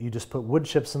 And you just put wood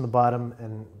chips in the bottom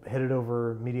and hit it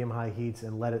over medium-high heats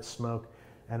and let it smoke.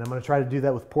 And I'm gonna try to do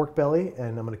that with pork belly,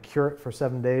 and I'm gonna cure it for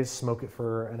 7 days, smoke it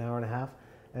for an hour and a half,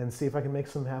 and see if I can make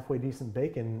some halfway decent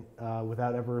bacon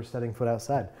without ever setting foot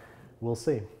outside. We'll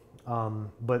see.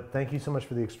 But thank you so much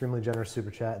for the extremely generous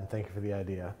super chat, and thank you for the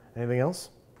idea. Anything else?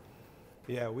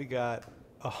 Yeah, we got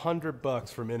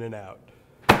 $100 from In-N-Out.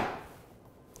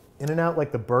 In-N-Out,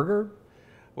 like the burger?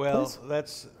 Well, Please?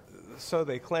 that's so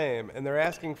they claim, and they're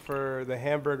asking for the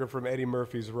hamburger from Eddie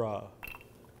Murphy's Raw.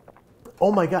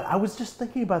 Oh my God, I was just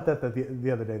thinking about that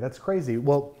the other day. That's crazy.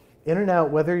 Well,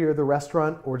 In-N-Out, whether you're the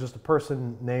restaurant or just a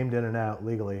person named In-N-Out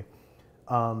legally,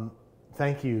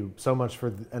 thank you so much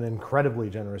for an incredibly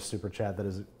generous super chat that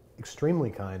is extremely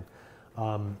kind.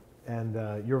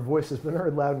 And your voice has been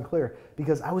heard loud and clear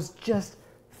because I was just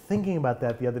thinking about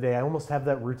that the other day. I almost have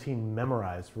that routine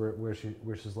memorized where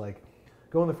she's like,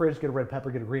 go in the fridge, get a red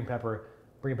pepper, get a green pepper,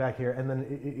 bring it back here. And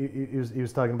then he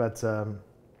was talking about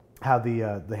how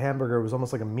the hamburger was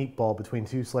almost like a meatball between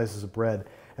two slices of bread,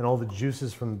 and all the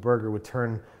juices from the burger would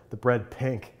turn the bread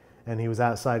pink. And he was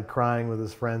outside crying with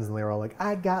his friends, and they were all like,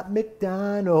 "I got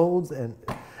McDonald's," and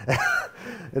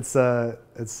it's a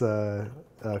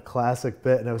classic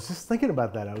bit. And I was just thinking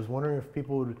about that. I was wondering if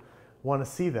people would want to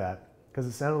see that because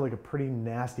it sounded like a pretty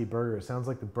nasty burger. It sounds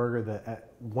like the burger that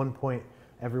at one point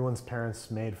everyone's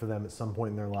parents made for them at some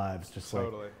point in their lives, just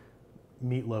Totally. like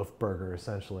meatloaf burger,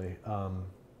 essentially.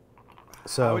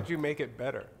 So how would you make it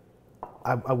better?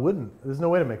 I wouldn't. There's no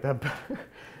way to make that better.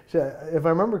 If I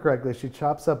remember correctly, she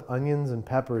chops up onions and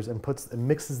peppers and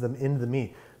mixes them into the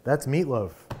meat. That's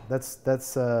meatloaf.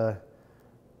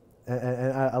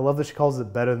 And I love that she calls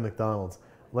it better than McDonald's.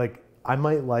 Like, I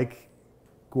might like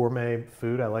gourmet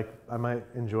food. I might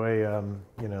enjoy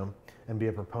and be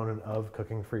a proponent of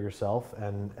cooking for yourself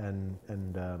and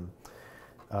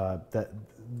that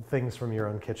things from your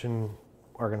own kitchen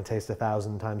are going to taste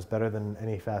 1,000 times better than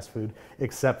any fast food,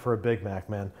 except for a Big Mac,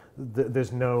 man.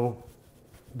 There's no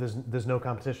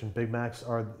competition. Big Macs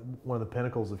are one of the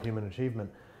pinnacles of human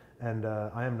achievement. And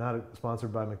I am not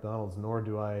sponsored by McDonald's, nor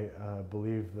do I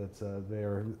believe that they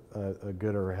are a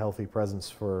good or a healthy presence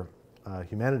for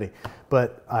humanity.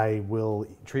 But I will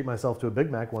treat myself to a Big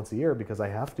Mac once a year because I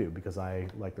have to, because I,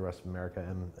 like the rest of America,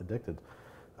 am addicted.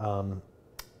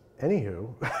 Anywho,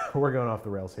 we're going off the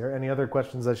rails here. Any other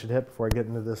questions I should hit before I get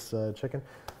into this chicken?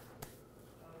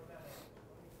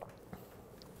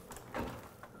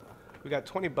 We got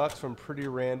 $20 from Pretty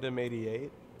Random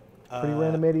 88. Pretty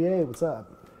Random 88, what's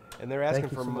up? And they're asking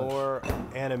for so much. more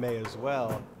anime as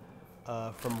well,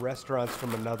 from restaurants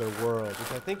from another world,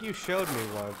 which I think you showed me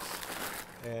once,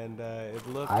 and it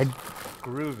looked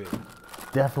groovy.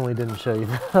 Definitely didn't show you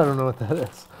that. I don't know what that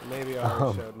is. Maybe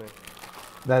Ari showed me.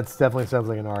 That definitely sounds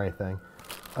like an Ari thing.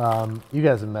 You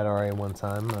guys have met Ari one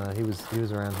time. He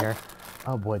was around here.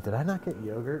 Oh boy, did I not get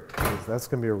yogurt? 'Cause that's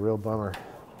gonna be a real bummer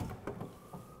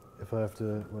if I have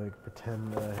to like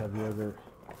pretend that I have yogurt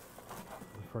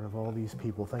in front of all these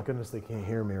people. Thank goodness they can't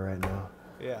hear me right now.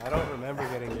 Yeah, I don't remember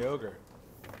getting yogurt.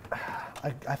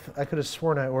 I could have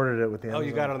sworn I ordered it with the Amazon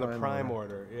You got it on the Prime Prime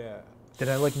order, yeah. Did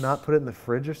I like not put it in the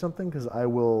fridge or something? Because I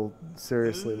will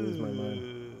seriously lose my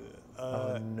mind.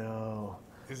 Oh no.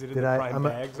 Is it in the Prime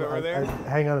bags over there?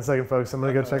 Hang on a second, folks. I'm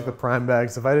going to go check the Prime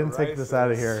bags. If I didn't take this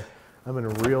out of here, I'm in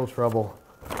real trouble.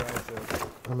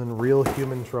 I'm in real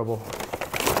human trouble.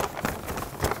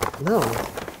 No,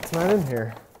 it's not in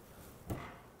here.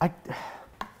 I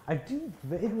do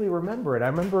vaguely remember it. I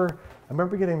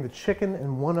remember getting the chicken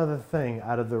and one other thing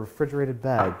out of the refrigerated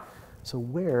bag. So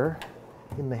where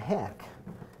in the heck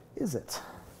is it?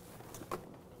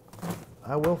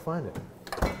 I will find it.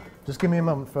 Just give me a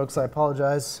moment, folks. I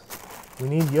apologize. We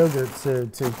need yogurt to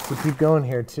keep going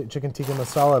here. Chicken tikka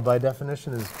masala, by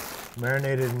definition, is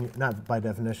marinated not by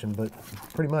definition, but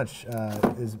pretty much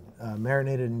is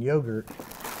marinated in yogurt.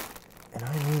 And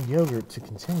I need yogurt to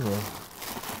continue.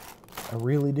 I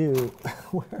really do.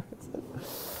 Where is it?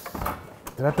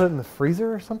 Did I put it in the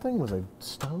freezer or something? Was I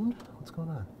stoned? What's going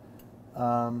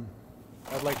on?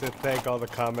 I'd like to thank all the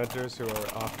commenters who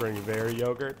are offering their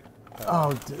yogurt.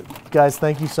 Guys,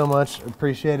 thank you so much.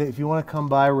 Appreciate it. If you want to come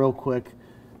by real quick,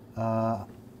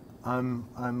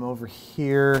 I'm over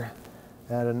here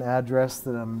at an address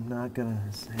that I'm not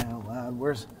gonna say out loud.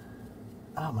 Where's?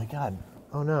 Oh my God!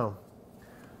 Oh no,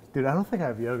 dude, I don't think I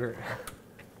have yogurt.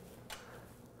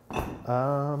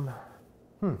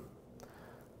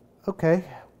 Okay,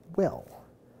 well,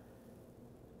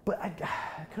 but I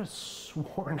could have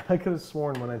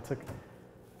sworn when I took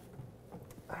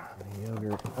the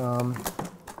yogurt.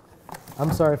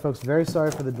 I'm sorry, folks. Very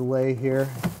sorry for the delay here.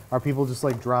 Are people just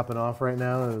like dropping off right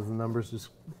now? Is the numbers just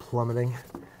plummeting?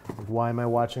 Like, why am I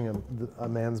watching a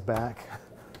man's back?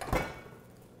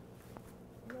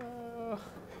 No.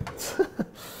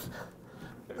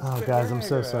 Oh, guys, I'm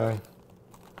so sorry.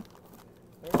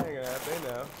 They're hanging out. They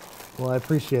know. Well, I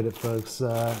appreciate it, folks.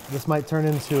 This might turn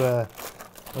into a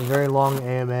very long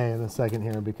AMA in a second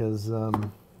here because,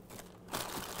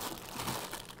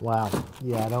 wow,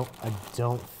 yeah, I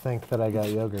don't think that I got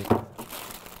yogurt,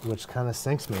 which kind of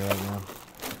sinks me right now.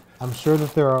 I'm sure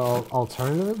that there are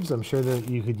alternatives. I'm sure that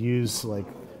you could use like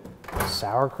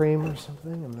sour cream or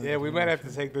something. Yeah, we might have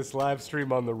to take this live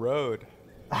stream on the road.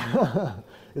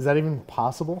 Is that even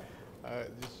possible?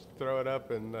 Just throw it up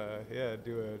and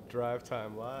do a drive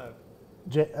time live.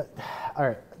 All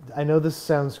right. I know this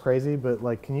sounds crazy, but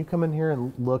like, can you come in here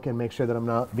and look and make sure that I'm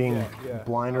not being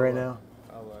blind right now?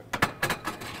 I'll look.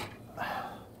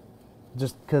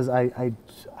 Just because I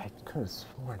could have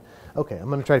sworn. Okay, I'm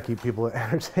gonna try to keep people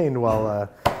entertained while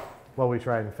we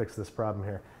try and fix this problem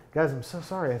here. Guys, I'm so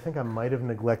sorry. I think I might have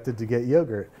neglected to get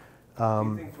yogurt. Do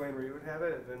you think Dwayne Reed would have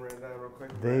it? Then run it down real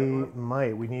quick. They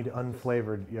might. We need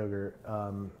unflavored yogurt.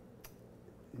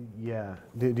 Yeah.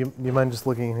 Do you mind just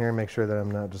looking in here and make sure that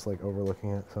I'm not just like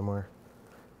overlooking it somewhere?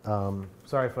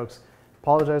 Sorry, folks.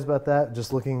 Apologize about that.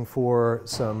 Just looking for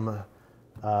some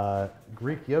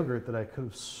Greek yogurt that I could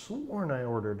have sworn I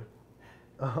ordered.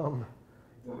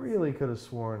 Really could have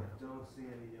sworn. Don't see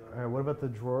any yogurt. All right. What about the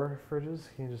drawer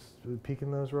fridges? Can you just peek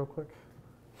in those real quick?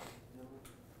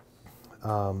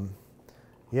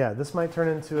 Yeah, this might turn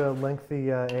into a lengthy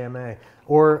AMA.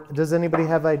 Or does anybody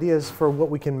have ideas for what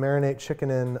we can marinate chicken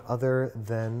in other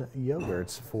than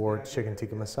yogurts for chicken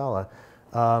tikka masala?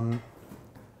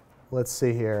 Let's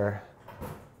see here.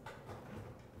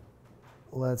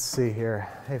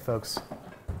 Hey, folks.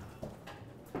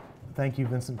 Thank you,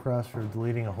 Vincent Cross, for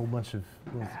deleting a whole bunch of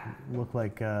look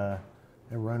like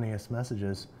erroneous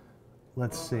messages.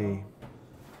 Let's see.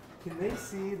 Can they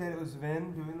see that it was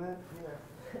Vin doing that? Yeah.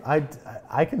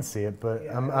 I can see it, but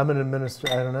I'm an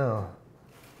administrator. I don't know.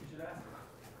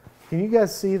 Can you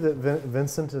guys see that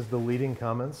Vincent is deleting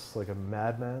comments like a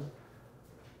madman?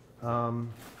 All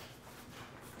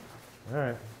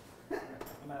right.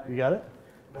 You got it?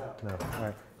 No.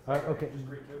 All right. Okay.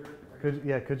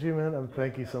 Could you, man?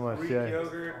 Thank you so much. Greek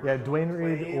yogurt. Yeah, Dwayne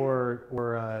Reed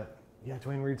or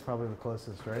Dwayne Reed's probably the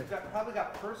closest, right? They've probably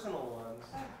got personal ones,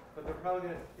 but they're probably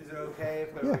gonna. Is it okay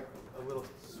if they're like a little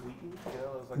sweetened? You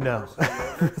know, it's like No.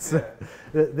 personal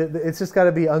yogurt? It's just got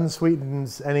to be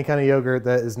unsweetened, any kind of yogurt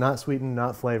that is not sweetened,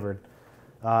 not flavored.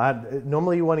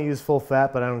 Normally you want to use full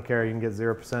fat, but I don't care. You can get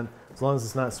 0%. As long as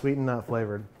it's not sweetened, not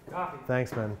flavored. Coffee.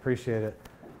 Thanks, man. Appreciate it.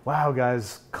 Wow,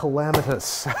 guys.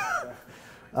 Calamitous.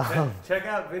 Check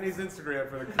out Vinny's Instagram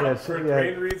for the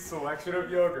Dwayne Reed's selection of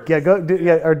yogurt. Yeah,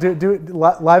 do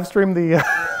live stream the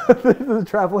the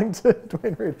traveling to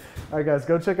Dwayne Reed. All right, guys,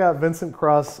 go check out Vincent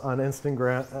Cross on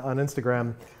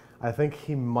Instagram. I think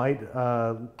he might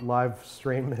live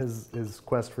stream his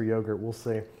quest for yogurt. We'll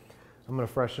see. I'm going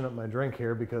to freshen up my drink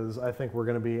here because I think we're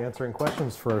going to be answering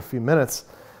questions for a few minutes.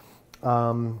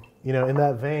 In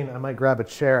that vein, I might grab a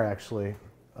chair actually.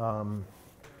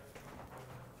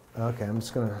 Okay, I'm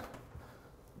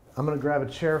gonna grab a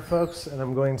chair, folks, and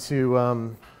I'm gonna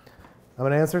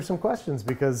answer some questions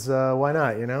because why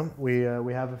not? You know, we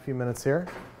have a few minutes here.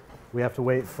 We have to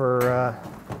wait for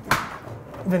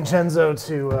Vincenzo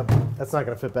to. That's not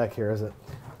gonna fit back here, is it?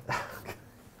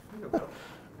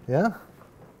 Yeah.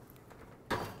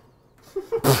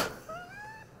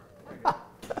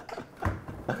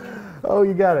 Oh,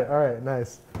 you got it. All right,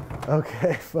 nice.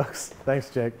 Okay, folks. Thanks,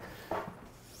 Jake.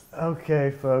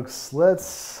 Okay, folks,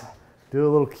 let's do a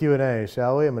little Q&A,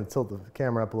 shall we? I'm going to tilt the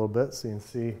camera up a little bit so you can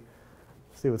see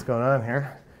what's going on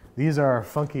here. These are our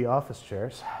funky office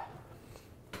chairs.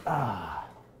 That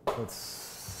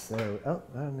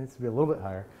needs to be a little bit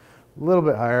higher. A little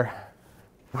bit higher.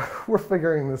 We're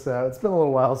figuring this out. It's been a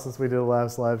little while since we did the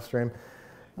last live stream.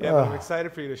 Yeah, but I'm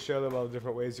excited for you to show them all the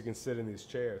different ways you can sit in these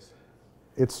chairs.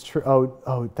 It's true.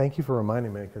 Oh, thank you for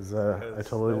reminding me because I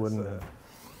totally wouldn't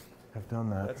have done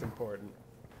that. That's important.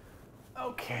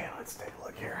 Okay, let's take a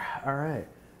look here. All right,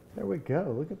 there we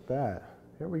go. Look at that.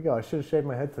 Here we go. I should have shaved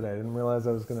my head today. I didn't realize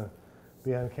I was going to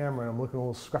be on camera, and I'm looking a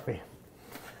little scruffy.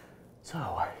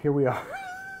 So here we are.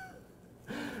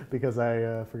 Because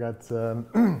I forgot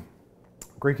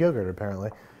Greek yogurt,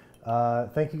 apparently.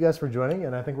 Thank you guys for joining,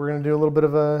 and I think we're going to do a little bit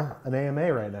of an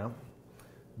AMA right now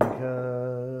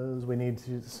because we need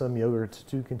some yogurt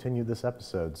to continue this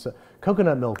episode. So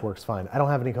coconut milk works fine. I don't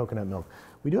have any coconut milk.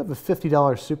 We do have a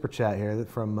 $50 super chat here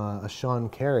from a Sean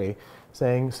Carey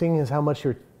saying, seeing as how much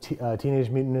your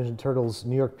Teenage Mutant Ninja Turtles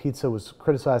New York pizza was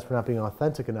criticized for not being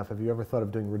authentic enough, have you ever thought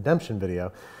of doing a redemption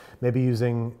video? Maybe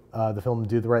using the film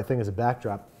Do the Right Thing as a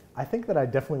backdrop. I think that I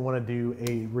definitely want to do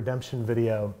a redemption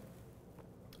video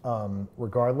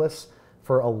regardless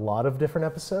for a lot of different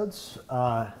episodes.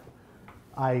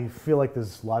 I feel like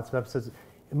there's lots of episodes.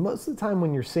 Most of the time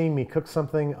when you're seeing me cook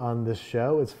something on this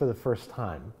show, it's for the first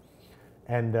time.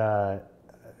 And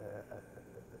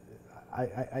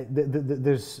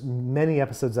there's many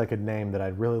episodes I could name that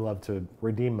I'd really love to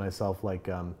redeem myself, like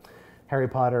Harry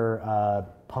Potter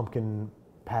pumpkin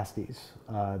pasties.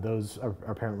 Those are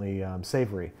apparently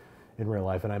savory in real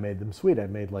life, and I made them sweet. I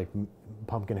made like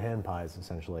pumpkin hand pies,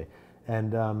 essentially.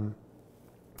 And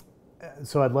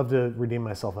so I'd love to redeem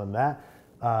myself on that.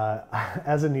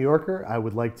 As a New Yorker, I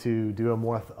would like to do a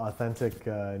more authentic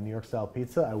New York style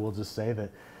pizza. I will just say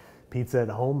that pizza at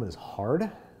home is hard.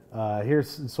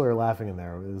 Here's Sawyer laughing in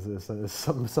there. Is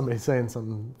somebody saying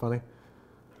something funny?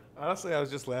 Honestly, I was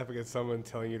just laughing at someone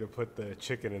telling you to put the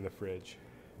chicken in the fridge.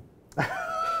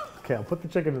 Okay, I'll put the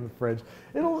chicken in the fridge.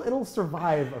 It'll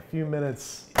survive a few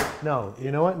minutes. No,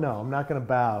 you know what? No, I'm not going to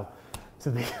bow to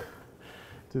the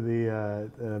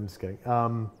I'm just kidding.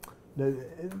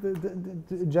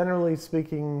 Generally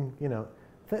speaking, you know,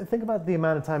 think about the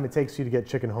amount of time it takes you to get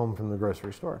chicken home from the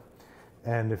grocery store.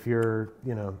 And if you're,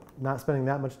 you know, not spending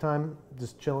that much time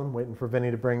just chilling, waiting for Vinny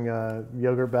to bring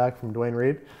yogurt back from Dwayne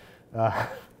Reed,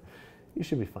 you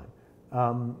should be fine.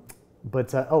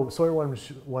 Sawyer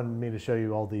wanted me to show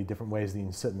you all the different ways that you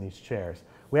can sit in these chairs.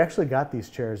 We actually got these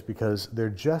chairs because they're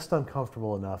just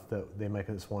uncomfortable enough that they make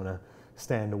us want to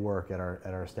stand to work at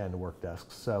our stand to work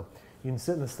desks. So you can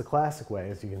sit in this the classic way,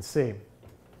 as you can see.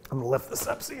 I'm going to lift this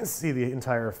up so you can see the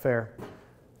entire affair.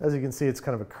 As you can see, it's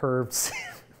kind of a curved seat.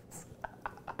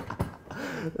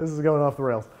 This is going off the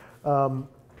rails.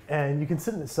 And you can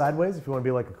sit in it sideways if you want to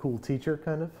be like a cool teacher,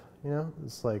 kind of, you know?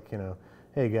 It's like, you know,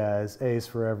 hey guys, A's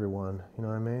for everyone, you know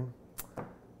what I mean?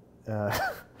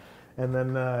 And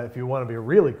then if you want to be a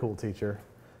really cool teacher,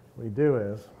 what you do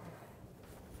is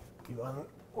you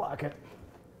unlock it.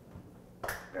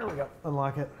 There we go.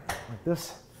 Unlock it like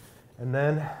this. And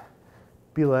then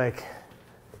be like,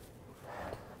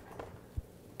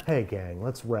 hey gang,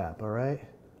 let's rap, all right?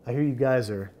 I hear you guys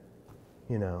are,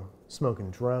 you know, smoking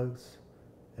drugs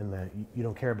and that you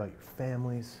don't care about your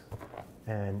families.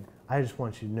 And I just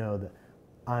want you to know that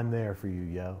I'm there for you,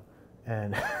 yo.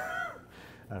 And I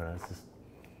don't know, it's just...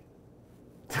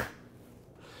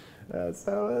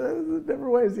 so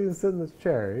different ways you can sit in this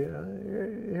chair. You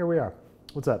know, here we are.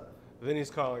 What's up?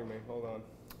 Vinny's calling me. Hold on.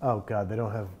 Oh God, they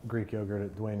don't have Greek yogurt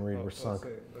at Dwayne Reed. We're sunk.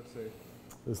 Let's see.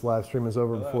 This live stream is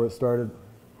over before it started.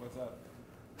 What's up?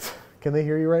 Can they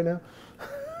hear you right now?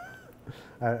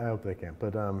 I hope they can.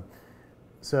 But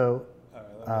so. All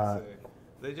right, let me see.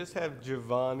 They just have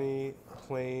Giovanni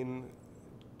plain,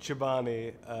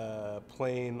 Chobani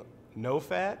plain, no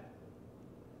fat.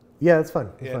 Yeah, it's fine.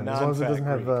 It's Yeah, fine. As long as it doesn't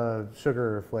non-fat have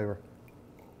sugar or flavor.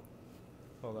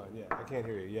 Hold on. Yeah, I can't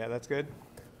hear you. Yeah, that's good.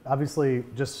 Obviously,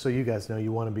 just so you guys know,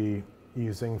 you want to be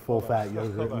using full fat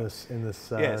yogurt Hold in on. this.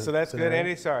 Yeah, so that's scenario. good,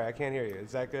 Andy. Sorry, I can't hear you.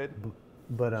 Is that good?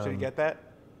 But Should you get that?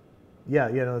 Yeah,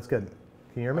 no, that's good.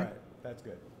 Can you hear me? All right, that's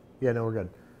good. Yeah, no, we're good.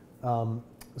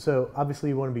 So obviously,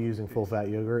 you want to be using full fat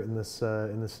yogurt in this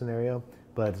scenario.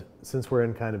 But since we're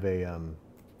in kind of a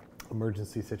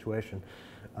emergency situation,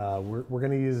 we're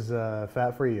going to use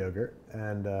fat-free yogurt,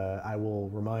 and I will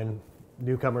remind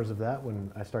newcomers of that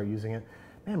when I start using it.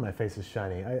 Man, my face is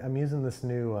shiny. I'm using this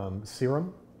new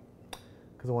serum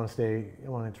because I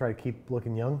want to try to keep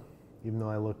looking young, even though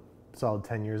I look solid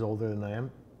 10 years older than I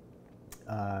am.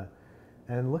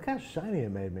 And look how shiny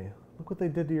it made me. Look what they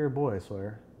did to your boy,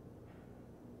 Sawyer.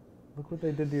 Look what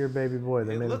they did to your baby boy.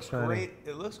 They made him shiny. Great.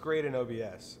 It looks great in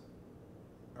OBS.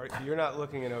 You're not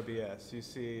looking in OBS. You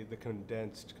see the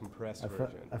condensed, compressed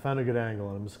version. I found a good angle,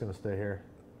 and I'm just going to stay here.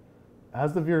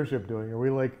 How's the viewership doing? Are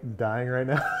we like dying right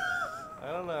now?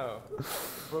 I don't know.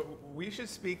 But we should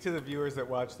speak to the viewers that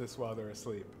watch this while they're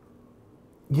asleep.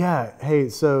 Yeah. Hey,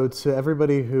 so to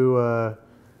everybody who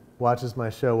watches my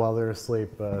show while they're asleep,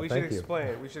 We thank you.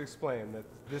 should explain that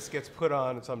this gets put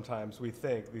on sometimes. We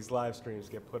think these live streams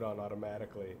get put on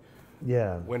automatically.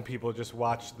 Yeah. When people just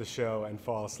watch the show and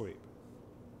fall asleep.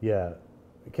 Yeah.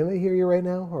 Can they hear you right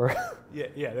now? Or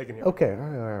Yeah, they can hear. Okay. All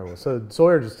right. Well, so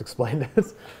Sawyer just explained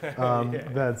it.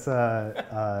 That's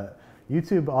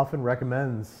YouTube often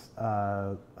recommends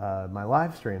my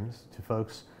live streams to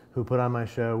folks who put on my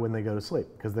show when they go to sleep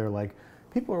because they're like,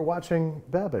 people are watching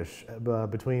Babish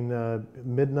between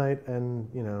midnight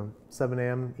and 7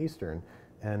 a.m. Eastern,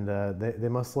 and they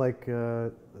must like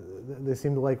they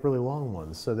seem to like really long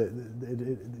ones. So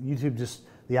YouTube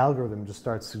the algorithm just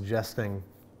starts suggesting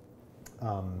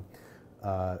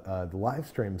the live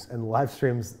streams, and the live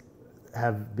streams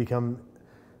have become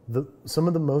some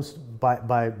of the most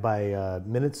by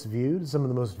minutes viewed, some of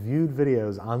the most viewed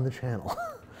videos on the channel,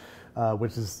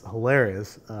 which is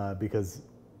hilarious because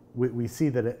we see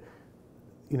that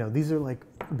these are like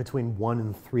between 1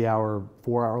 and 3 hour,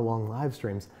 4 hour long live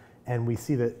streams, and we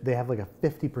see that they have like a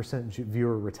 50%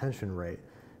 viewer retention rate,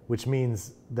 which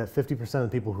means that 50% of the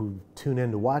people who tune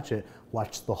in to watch it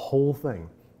watch the whole thing,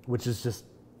 which is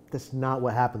that's not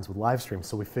what happens with live streams.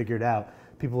 So we figured out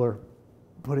people are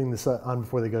putting this on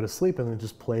before they go to sleep, and it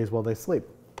just plays while they sleep.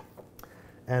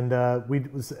 And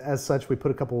as such, we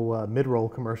put a couple mid-roll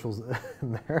commercials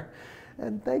in there.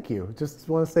 And thank you. Just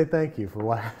want to say thank you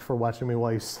for watching me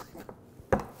while you sleep.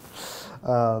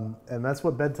 And that's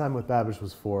what Bedtime with Babish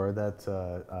was for.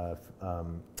 That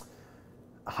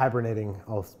hibernating,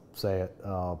 I'll say it,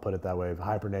 I'll put it that way,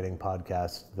 hibernating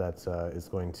podcast that is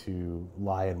going to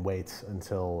lie in wait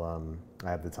until I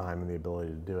have the time and the ability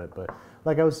to do it. But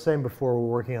like I was saying before, we're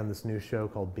working on this new show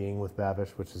called Being with Babish,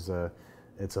 which is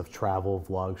it's a travel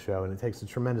vlog show, and it takes a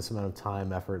tremendous amount of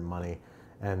time, effort, and money.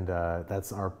 And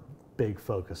that's our big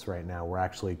focus right now. We're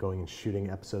actually going and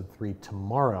shooting episode 3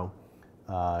 tomorrow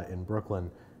in Brooklyn,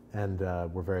 and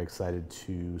we're very excited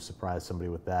to surprise somebody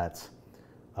with that.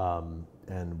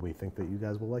 And we think that you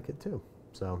guys will like it too.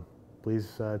 So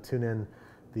please tune in.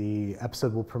 The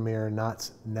episode will premiere not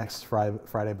next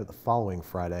Friday, but the following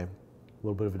Friday. A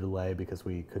little bit of a delay because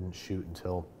we couldn't shoot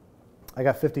until... I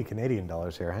got 50 Canadian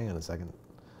dollars here. Hang on a second.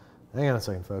 Hang on a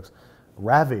second, folks.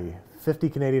 Ravi, 50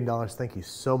 Canadian dollars. Thank you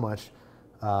so much.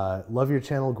 Love your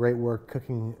channel. Great work.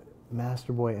 Cooking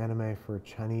Master Boy anime for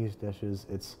Chinese dishes.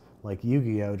 It's like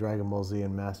Yu-Gi-Oh!, Dragon Ball Z,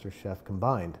 and Master Chef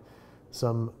combined.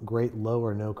 Some great low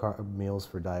or no carb meals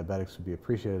for diabetics would be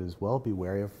appreciated as well. Be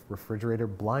wary of refrigerator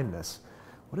blindness.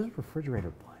 What is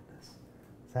refrigerator blindness?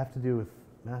 Does that have to do with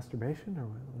masturbation, or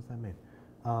what does that mean?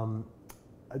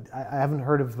 I haven't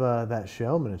heard of that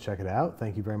show. I'm going to check it out.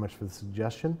 Thank you very much for the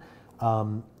suggestion.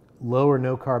 Low or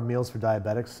no carb meals for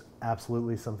diabetics,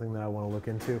 absolutely something that I want to look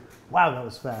into. Wow, that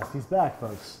was fast. He's back,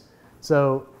 folks.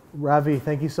 So, Ravi,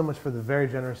 thank you so much for the very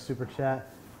generous super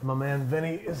chat. My man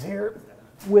Vinny is here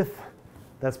with...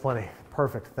 That's plenty.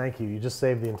 Perfect. Thank you. You just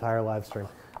saved the entire live stream.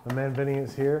 My man Vinny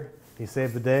is here. He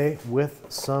saved the day with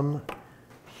some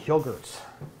yogurt.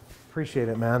 Appreciate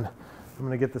it, man. I'm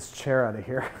going to get this chair out of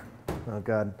here. Oh,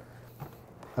 God.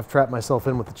 I've trapped myself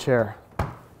in with the chair.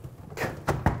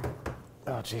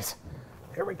 Oh, jeez.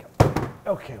 Here we go.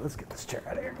 Okay, let's get this chair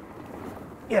out of here.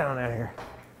 Get on out of here.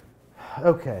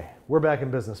 Okay, we're back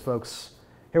in business, folks.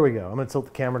 Here we go. I'm going to tilt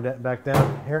the camera back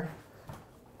down here.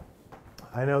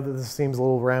 I know that this seems a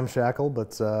little ramshackle,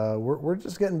 but we're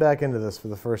just getting back into this for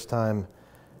the first time,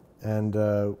 and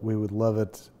we would love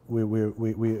it.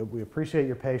 We appreciate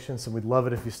your patience, and we'd love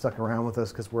it if you stuck around with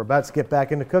us because we're about to get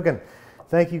back into cooking.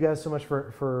 Thank you guys so much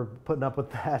for putting up with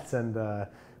that, and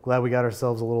glad we got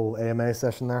ourselves a little AMA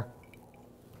session there,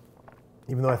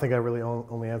 even though I think I really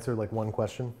only answered like one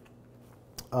question.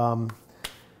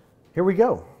 Here we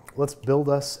go. Let's build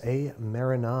us a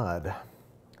marinade.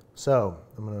 So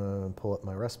I'm going to pull up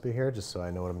my recipe here just so I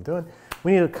know what I'm doing.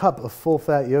 We need a cup of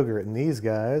full-fat yogurt, and these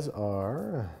guys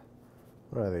are,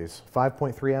 what are these,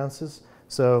 5.3 ounces?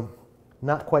 So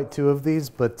not quite 2 of these,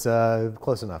 but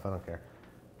close enough. I don't care.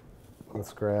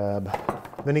 Let's grab...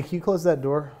 Vinny, can you close that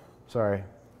door? Sorry.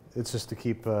 It's just to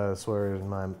keep Sawyer and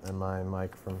my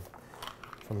mic from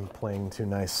playing too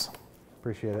nice.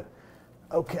 Appreciate it.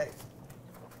 Okay.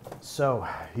 So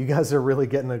you guys are really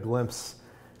getting a glimpse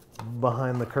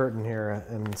behind the curtain here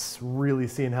and really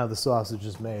seeing how the sausage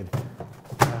is made.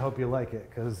 I hope you like it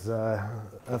because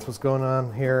that's what's going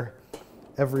on here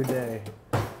every day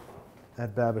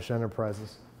at Babish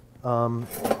Enterprises.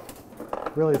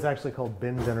 Really, it's actually called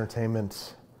Binge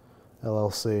Entertainment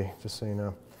LLC, just so you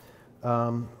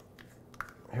know.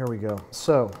 Here we go.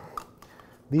 So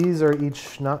these are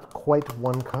each not quite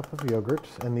 1 cup of yogurt,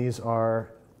 and these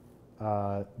are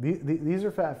these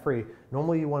are fat-free.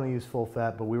 Normally you want to use full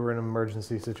fat, but we were in an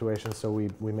emergency situation, so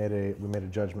we made a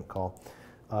judgment call.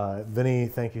 Vinny,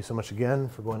 thank you so much again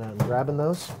for going out and grabbing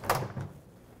those.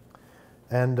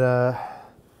 And you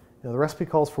know, the recipe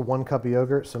calls for 1 cup of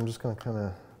yogurt, so I'm just going to kind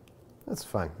of, that's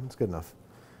fine. That's good enough.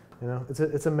 You know, it's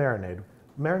a marinade.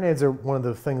 Marinades are one of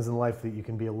the things in life that you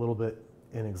can be a little bit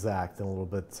inexact and a little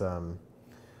bit,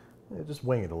 just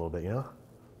wing it a little bit, you know?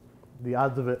 The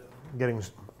odds of it getting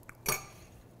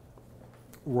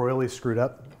royally screwed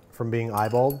up from being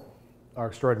eyeballed are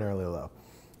extraordinarily low.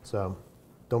 So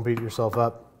don't beat yourself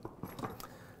up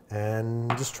and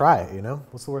just try it, you know?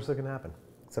 What's the worst that can happen?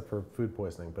 Except for food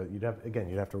poisoning, but you'd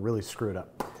have to really screw it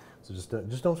up. So just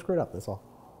don't screw it up, that's all.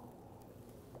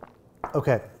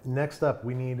 Okay, next up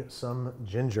we need some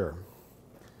ginger.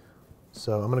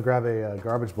 So I'm gonna grab a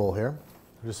garbage bowl here,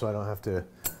 just so I don't have to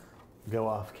go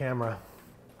off camera.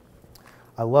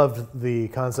 I loved the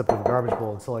concept of a garbage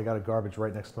bowl until I got a garbage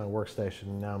right next to my workstation.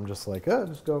 And now I'm just like, oh,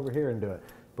 just go over here and do it.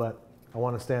 But I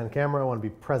want to stay on camera. I want to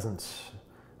be present.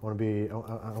 I want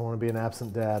to be an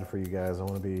absent dad for you guys. I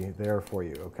want to be there for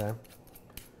you. Okay.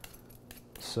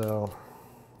 So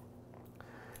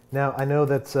now I know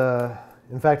that.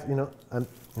 In fact, you know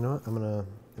what? I'm going to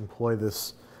employ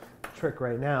this trick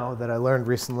right now that I learned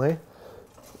recently.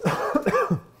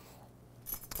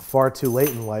 Far too late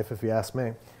in life, if you ask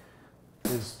me.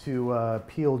 Is to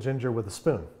peel ginger with a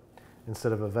spoon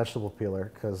instead of a vegetable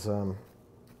peeler because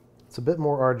it's a bit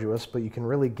more arduous, but you can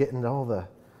really get into all the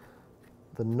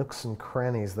nooks and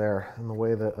crannies there in the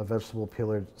way that a vegetable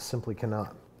peeler simply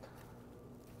cannot.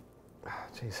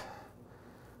 Jeez.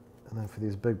 And then for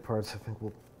these big parts, I think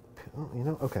we'll,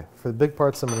 okay. For the big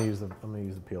parts, I'm gonna use the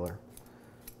peeler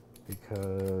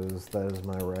because that is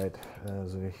my right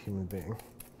as a human being.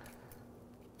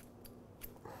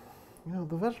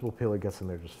 The vegetable peeler gets in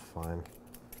there just fine.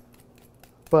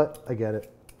 But I get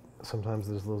it. Sometimes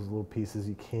there's those little pieces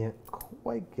you can't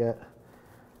quite get.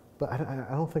 But I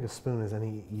don't think a spoon is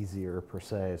any easier per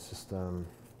se. It's just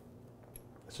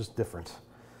different.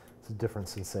 It's a different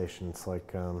sensation. It's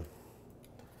like I'm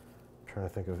trying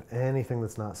to think of anything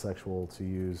that's not sexual to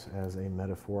use as a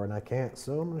metaphor, and I can't.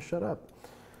 So I'm going to shut up.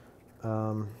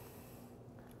 I'm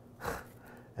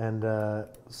going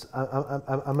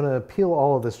to peel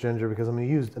all of this ginger because I'm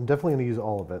definitely going to use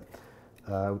all of it.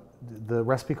 The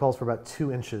recipe calls for about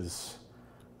 2 inches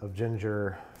of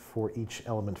ginger for each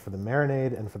element, for the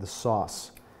marinade and for the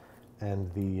sauce.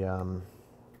 And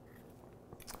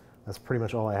that's pretty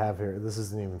much all I have here. This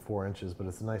isn't even 4 inches, but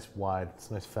it's a nice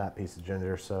fat piece of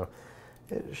ginger, so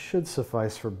it should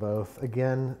suffice for both.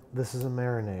 Again, this is a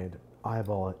marinade.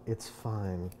 Eyeball it, it's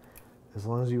fine. As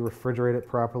long as you refrigerate it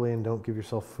properly and don't give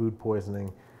yourself food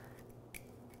poisoning.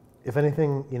 If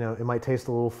anything, it might taste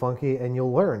a little funky, and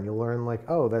you'll learn. You'll learn like,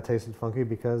 oh, that tasted funky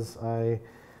because I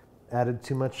added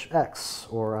too much X,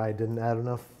 or I didn't add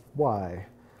enough Y.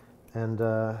 And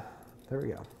there we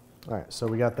go. All right, so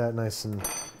we got that nice and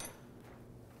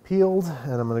peeled,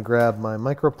 and I'm gonna grab my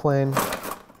microplane.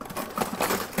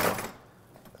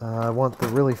 I want the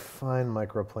really fine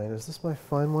microplane. Is this my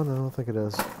fine one? I don't think it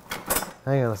is.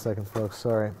 Hang on a second, folks,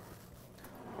 sorry.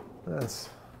 That's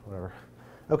whatever.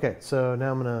 Okay, so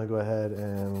now I'm gonna go ahead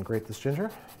and grate this ginger.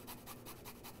 I'm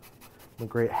gonna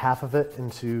grate half of it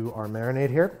into our marinade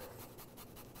here.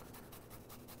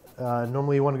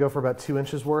 Normally you wanna go for about 2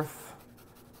 inches worth,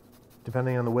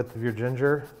 depending on the width of your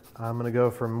ginger. I'm gonna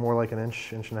go for more like an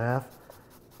inch, inch and a half,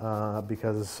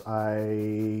 because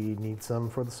I need some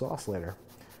for the sauce later.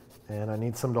 And I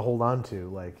need some to hold on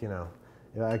to, I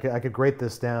could grate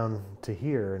this down to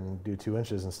here and do 2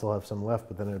 inches and still have some left,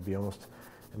 but then it would be almost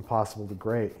impossible to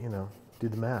grate. Do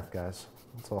the math, guys.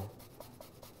 That's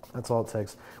all it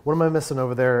takes. What am I missing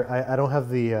over there? I don't have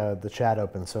the chat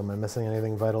open, so am I missing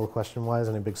anything vital question-wise?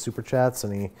 Any big super chats?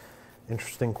 Any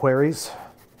interesting queries?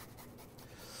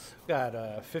 Got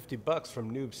 $50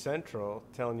 from Noob Central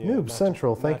telling you. Noob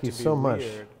Central, thank you so much.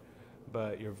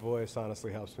 But your voice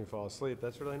honestly helps me fall asleep.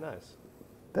 That's really nice.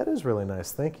 That is really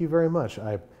nice. Thank you very much.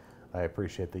 I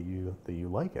appreciate that you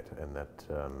like it, and that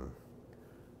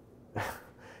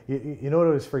you know what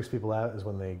always freaks people out is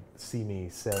when they see me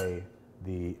say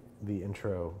the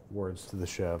intro words to the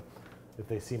show. If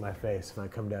they see my face and I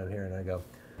come down here and I go,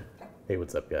 "Hey,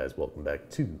 what's up, guys? Welcome back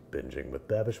to Binging with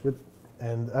Babish."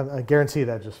 And I guarantee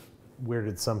that just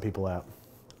weirded some people out,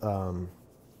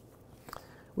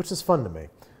 which is fun to me.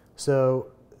 So,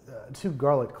 2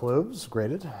 garlic cloves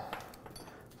grated.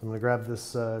 I'm going to grab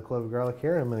this clove of garlic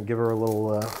here. I'm going to give her a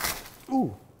little,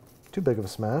 ooh, too big of a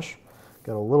smash.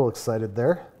 Got a little excited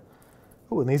there.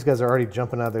 Ooh, and these guys are already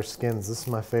jumping out of their skins. This is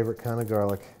my favorite kind of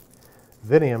garlic.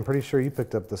 Vinny, I'm pretty sure you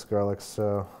picked up this garlic,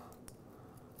 so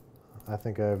I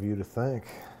think I have you to thank.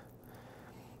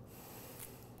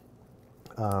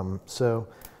 So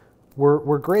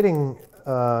we're grating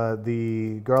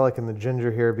the garlic and the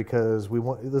ginger here because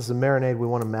this is a marinade. We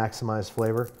want to maximize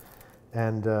flavor,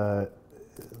 and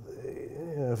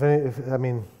if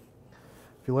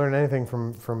you learn anything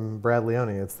from Brad Leone,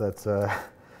 it's that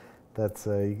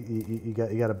you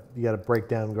got to break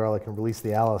down garlic and release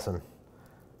the Allison,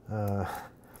 and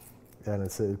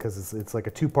it's because it's like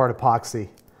a 2-part epoxy.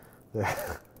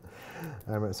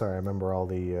 I remember all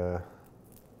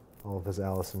of his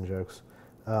Allison jokes.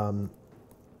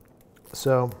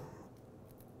 So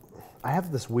I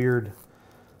have this weird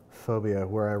phobia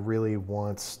where I really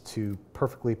want to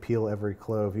perfectly peel every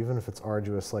clove, even if it's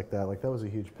arduous like that. Like, that was a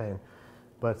huge pain.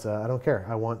 But I don't care.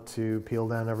 I want to peel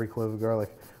down every clove of garlic.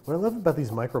 What I love about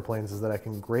these microplanes is that I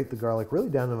can grate the garlic really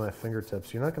down to my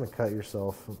fingertips. You're not going to cut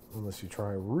yourself unless you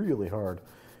try really hard.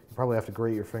 You probably have to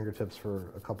grate your fingertips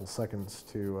for a couple seconds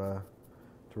to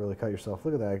really cut yourself.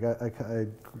 Look at that.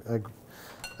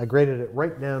 I grated it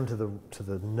right down to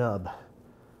the nub,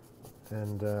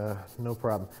 and no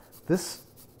problem. This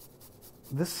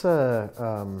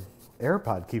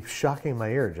AirPod keeps shocking my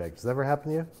ear, Jake. Does that ever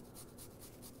happen to you?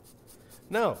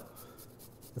 No.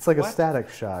 It's like a static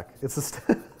shock. It's a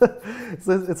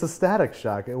static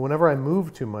shock. And whenever I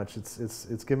move too much,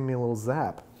 it's giving me a little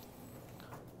zap.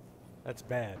 That's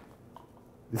bad.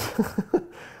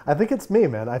 I think it's me,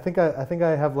 man. I think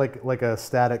I have like a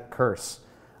static curse.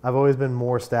 I've always been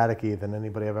more staticky than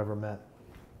anybody I've ever met.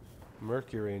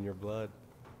 Mercury in your blood.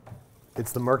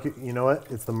 It's the mercury. You know what?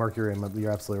 It's the mercury.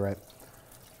 You're absolutely right.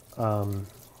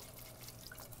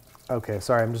 Okay,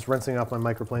 sorry. I'm just rinsing off my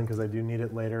microplane because I do need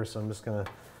it later. So I'm just gonna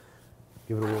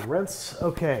give it a little rinse.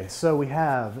 Okay, so we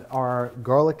have our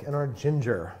garlic and our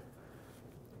ginger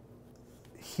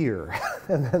here.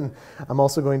 And then I'm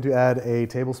also going to add a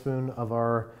tablespoon of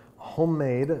our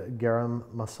homemade garam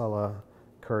masala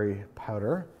curry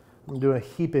powder. I'm doing a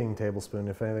heaping tablespoon,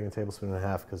 if anything, a tablespoon and a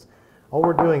half, because all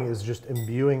we're doing is just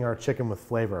imbuing our chicken with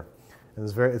flavor. And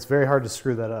it's very hard to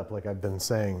screw that up, like I've been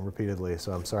saying repeatedly,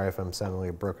 so I'm sorry if I'm sounding like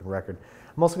a broken record.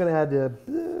 I'm also going to add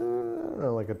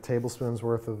like a tablespoon's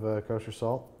worth of kosher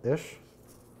salt-ish,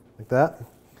 like that.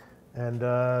 And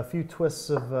a few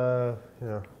twists of,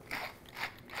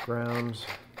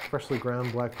 freshly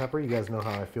ground black pepper. You guys know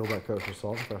how I feel about kosher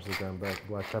salt and freshly ground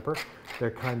black pepper. They're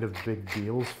kind of big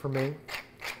deals for me.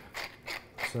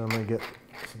 So I'm going to get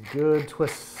some good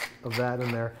twists of that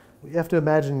in there. You have to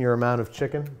imagine your amount of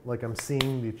chicken. Like I'm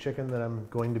seeing the chicken that I'm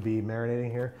going to be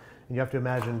marinating here. And you have to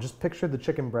imagine, just picture the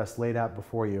chicken breasts laid out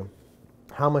before you.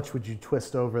 How much would you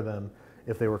twist over them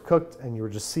if they were cooked and you were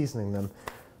just seasoning them?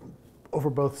 Over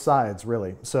both sides,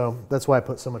 really. So that's why I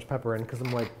put so much pepper in, because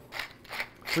I'm like,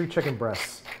 3 chicken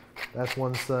breasts. That's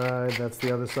one side, that's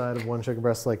the other side of one chicken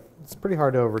breast. Like, it's pretty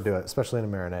hard to overdo it, especially in a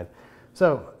marinade.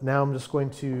 So now I'm just going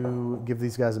to give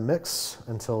these guys a mix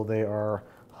until they are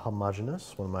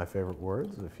homogeneous, one of my favorite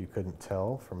words, if you couldn't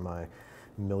tell from my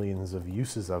millions of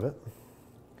uses of it.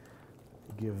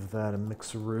 Give that a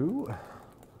mixeroo.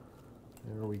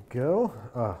 There we go.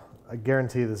 I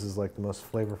guarantee this is like the most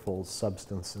flavorful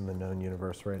substance in the known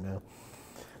universe right now.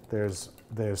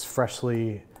 There's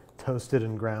freshly toasted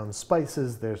and ground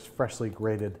spices. There's freshly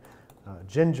grated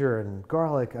ginger and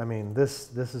garlic. I mean,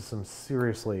 this is some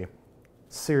seriously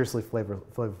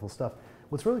flavorful stuff.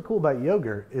 What's really cool about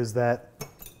yogurt is that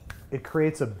it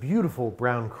creates a beautiful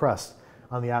brown crust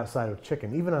on the outside of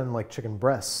chicken, even on like chicken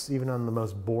breasts, even on the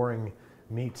most boring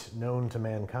meat known to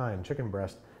mankind, chicken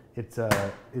breast.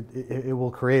 It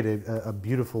will create a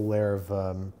beautiful layer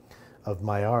of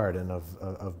maillard and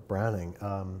of browning.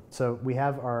 So we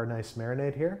have our nice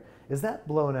marinade here. Is that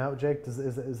blown out, Jake?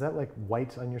 Is that like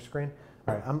white on your screen?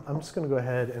 All right, I'm just gonna go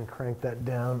ahead and crank that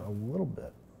down a little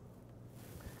bit.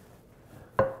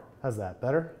 How's that,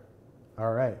 better?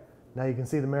 All right, now you can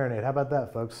see the marinade. How about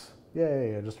that, folks?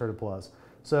 Yay, I just heard applause.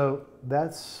 So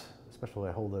that's, especially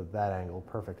I hold it at that angle,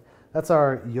 perfect. That's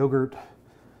our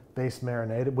yogurt-based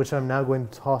marinade, which I'm now going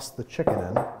to toss the chicken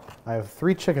in. I have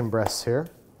 3 chicken breasts here.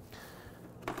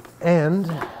 And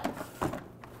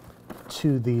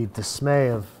to the dismay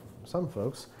of some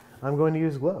folks, I'm going to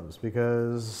use gloves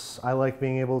because I like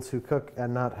being able to cook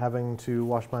and not having to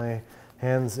wash my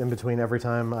hands in between every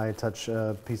time I touch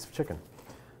a piece of chicken.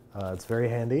 It's very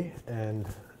handy, and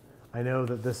I know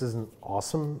that this isn't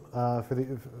awesome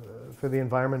for the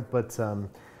environment, but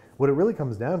what it really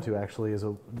comes down to actually is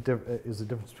a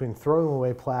difference between throwing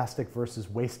away plastic versus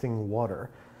wasting water.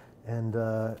 And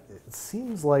it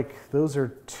seems like those are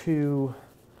 2,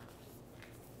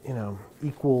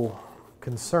 equal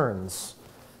concerns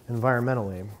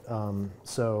environmentally.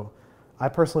 So I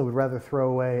personally would rather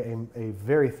throw away a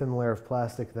very thin layer of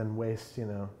plastic than waste,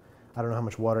 I don't know how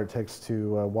much water it takes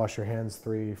to wash your hands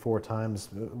 3-4 times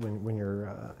when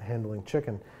you're handling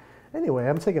chicken. Anyway,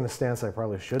 I'm taking a stance I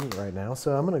probably shouldn't right now,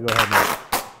 so I'm going to go ahead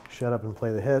and shut up and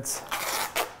play the hits.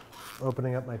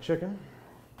 Opening up my chicken,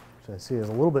 which I see is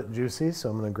a little bit juicy, so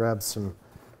I'm going to grab some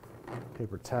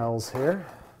paper towels here.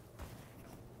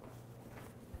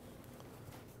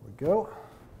 There we go.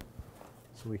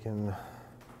 So we can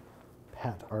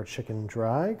pat our chicken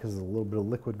dry because there's a little bit of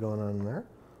liquid going on in there.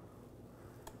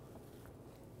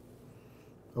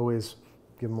 Always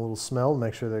give them a little smell,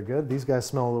 make sure they're good. These guys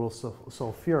smell a little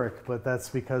sulfuric, but that's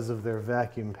because of their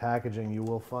vacuum packaging. You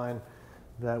will find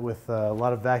that with a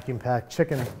lot of vacuum packed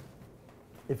chicken,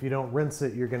 if you don't rinse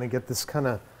it, you're going to get this kind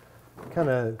of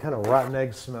rotten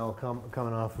egg smell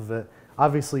coming off of it.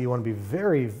 Obviously, you want to be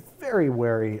very, very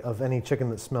wary of any chicken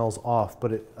that smells off,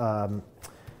 but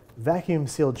vacuum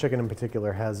sealed chicken in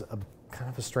particular has a kind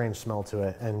of a strange smell to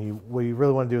it, and what you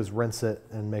really want to do is rinse it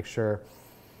and make sure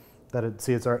that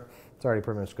it's already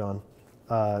pretty much gone.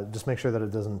 Just make sure that it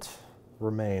doesn't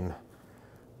remain,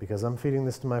 because I'm feeding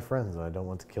this to my friends and I don't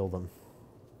want to kill them.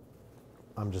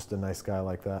 I'm just a nice guy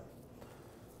like that.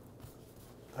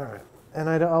 All right, and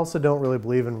I also don't really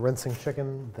believe in rinsing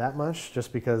chicken that much,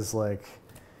 just because like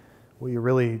what you're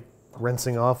really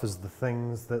rinsing off is the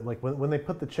things that, like when they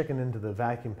put the chicken into the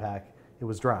vacuum pack, it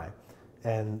was dry.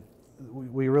 And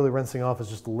what you're really rinsing off is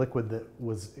just the liquid that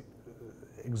was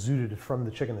exuded from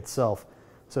the chicken itself.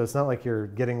 So it's not like you're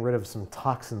getting rid of some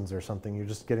toxins or something. You're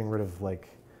just getting rid of, like,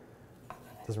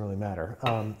 it doesn't really matter.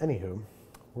 Anywho,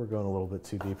 we're going a little bit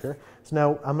too deep here. So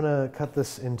now I'm gonna cut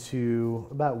this into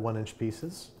about 1-inch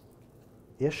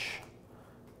pieces-ish.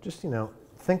 Just, you know,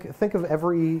 think of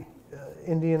every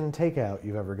Indian takeout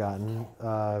you've ever gotten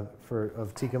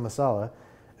of tikka masala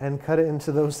and cut it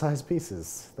into those size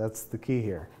pieces. That's the key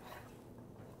here,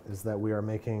 is that we are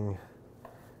making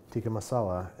tikka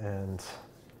masala and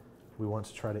we want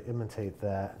to try to imitate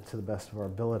that to the best of our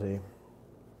ability.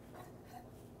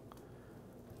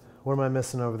 What am I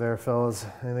missing over there, fellas?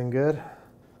 Anything good?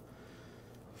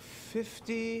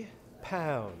 50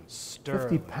 pounds sterling.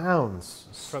 50 pounds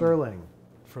sterling.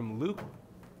 From Luke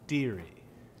Deary.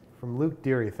 From Luke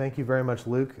Deary. Thank you very much,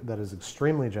 Luke. That is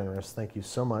extremely generous. Thank you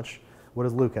so much. What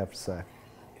does Luke have to say?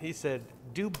 He said,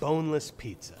 do boneless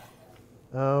pizza.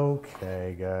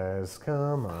 Okay, guys,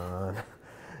 come on.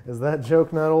 Is that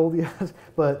joke not old yet?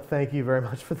 But thank you very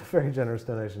much for the very generous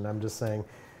donation. I'm just saying,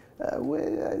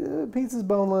 pizza's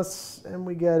boneless, and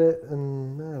we get it,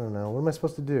 and I don't know. What am I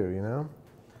supposed to do, you know?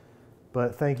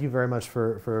 But thank you very much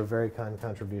for a very kind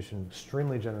contribution,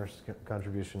 extremely generous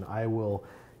contribution. I will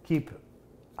keep,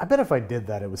 I bet if I did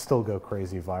that, it would still go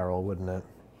crazy viral, wouldn't it?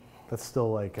 That's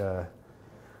still like a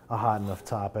hot enough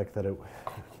topic that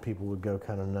people would go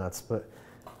kind of nuts. But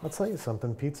I'll tell you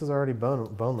something, pizza's already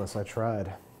boneless. I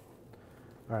tried.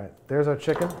 All right, there's our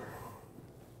chicken,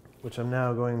 which I'm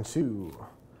now going to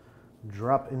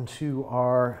drop into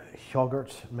our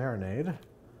yogurt marinade.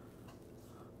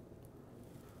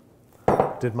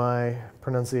 Did my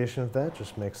pronunciation of that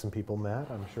just make some people mad?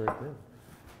 I'm sure it did.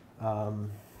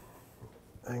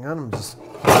 Hang on, I'm just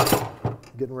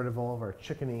getting rid of all of our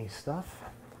chickeny stuff.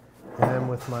 And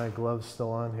with my gloves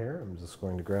still on here, I'm just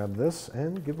going to grab this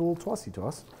and give it a little tossy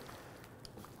toss.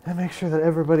 And make sure that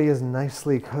everybody is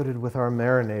nicely coated with our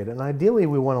marinade. And ideally,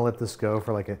 we want to let this go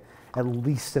for like at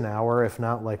least an hour, if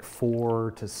not like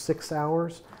 4 to 6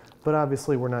 hours. But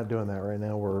obviously, we're not doing that right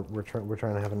now. We're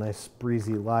trying to have a nice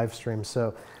breezy live stream.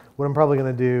 So what I'm probably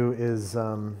going to do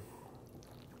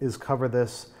is cover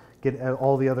this, get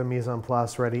all the other mise en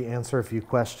place ready, answer a few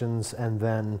questions, and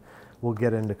then we'll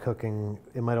get into cooking.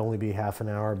 It might only be half an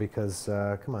hour because,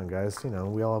 come on, guys, you know,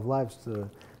 we all have lives to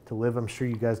live. I'm sure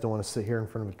you guys don't want to sit here in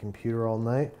front of a computer all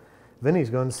night. Vinny's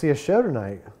going to see a show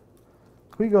tonight.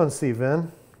 Who are you going to see, Vin?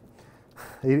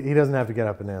 He doesn't have to get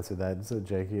up and answer that. So,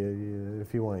 Jake,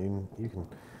 if you want, you can.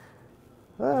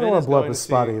 I don't want to blow up his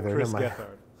spot either. Chris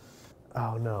Gethard.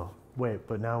 Oh, no. Wait,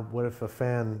 but now what if a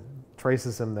fan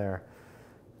traces him there?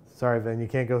 Sorry, Vin, you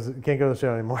can't go to the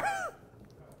show anymore.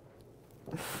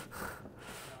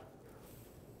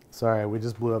 Sorry, we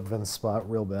just blew up Vin's spot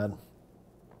real bad.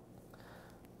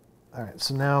 All right,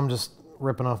 so now I'm just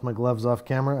ripping off my gloves off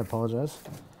camera. I apologize.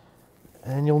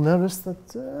 And you'll notice that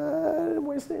I didn't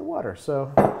waste any water. So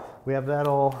we have that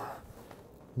all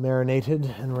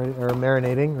marinated and ready, or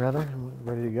marinating rather,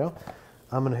 ready to go.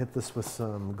 I'm gonna hit this with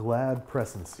some Glad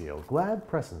Press and Seal. Glad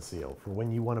Press and Seal for when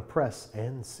you want to press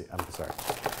and seal. I'm sorry.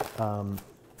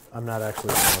 I'm not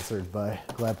actually sponsored by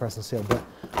Glad Press and Seal, but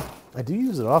I do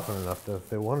use it often enough that if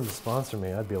they wanted to sponsor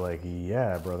me, I'd be like,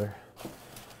 yeah, brother.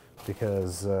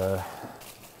 Because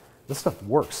this stuff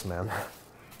works, man.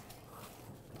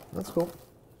 That's cool.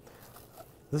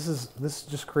 This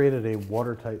just created a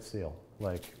watertight seal.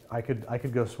 Like I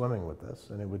could go swimming with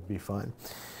this and it would be fine.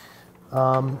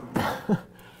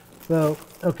 So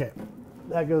okay,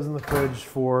 that goes in the fridge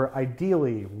for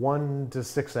ideally 1 to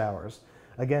 6 hours.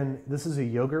 Again, this is a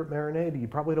yogurt marinade. You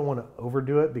probably don't want to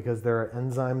overdo it because there are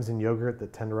enzymes in yogurt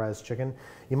that tenderize chicken.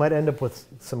 You might end up with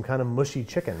some kind of mushy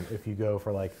chicken if you go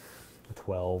for like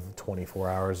 12, 24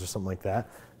 hours or something like that.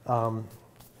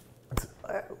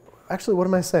 Actually, what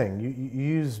am I saying? You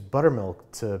use buttermilk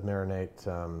to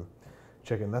marinate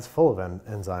chicken. That's full of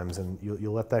enzymes, and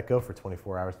you let that go for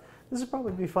 24 hours. This would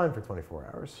probably be fine for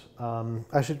 24 hours.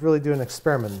 I should really do an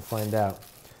experiment and find out,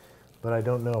 but I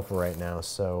don't know for right now.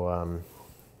 So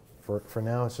for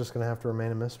now, it's just going to have to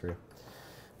remain a mystery.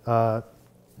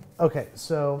 Okay,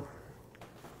 so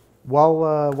while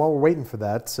we're waiting for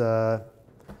that,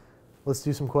 let's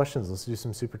do some questions. Let's do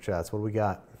some super chats. What do we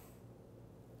got?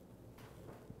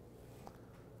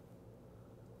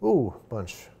 Ooh,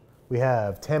 bunch. We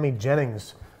have Tammy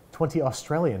Jennings, 20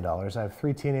 Australian dollars. I have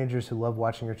 3 teenagers who love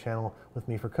watching your channel with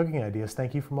me for cooking ideas.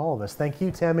 Thank you from all of us. Thank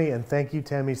you, Tammy, and thank you,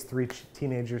 Tammy's 3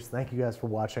 teenagers. Thank you guys for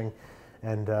watching,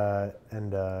 and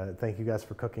thank you guys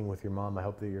for cooking with your mom. I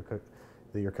hope that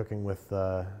you're cooking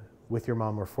with your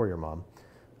mom or for your mom.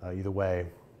 Either way,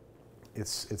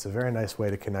 it's a very nice way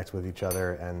to connect with each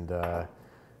other, and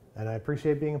I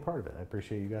appreciate being a part of it. I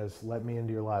appreciate you guys letting me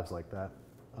into your lives like that.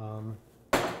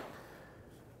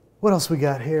 What else we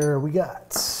got here? We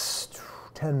got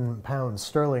 10 pounds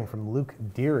sterling from Luke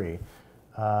Deary.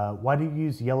 Why do you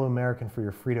use yellow American for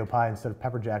your Frito pie instead of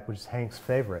pepper jack, which is Hank's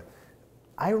favorite?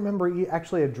 I remember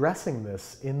actually addressing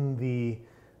this in the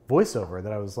voiceover,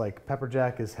 that I was like, pepper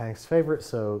jack is Hank's favorite,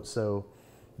 so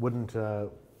wouldn't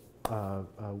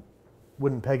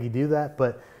Peggy do that?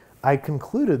 But I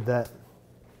concluded that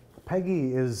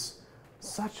Peggy is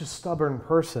such a stubborn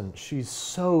person. She's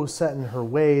so set in her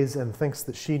ways and thinks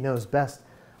that she knows best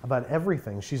about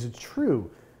everything. She's a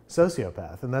true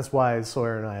sociopath, and that's why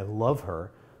Sawyer and I love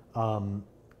her.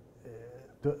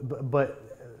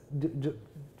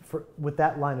 With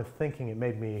that line of thinking, it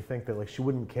made me think that like she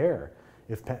wouldn't care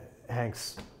if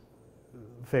Hank's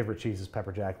favorite cheese is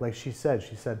pepper jack. Like she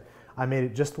said, I made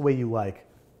it just the way you like.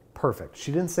 Perfect.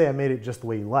 She didn't say I made it just the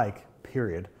way you like,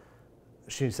 period.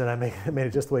 She said I made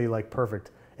it just the way you like,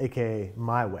 perfect, aka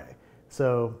my way.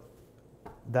 So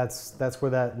that's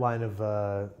where that line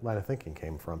of thinking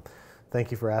came from.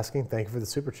 Thank you for asking. Thank you for the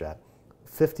super chat.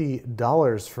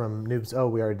 $50 from Noobs. Oh,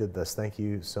 we already did this. Thank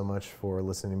you so much for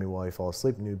listening to me while you fall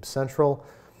asleep, Noob Central.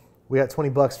 We got 20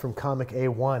 bucks from Comic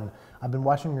A1. I've been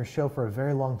watching your show for a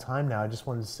very long time now. I just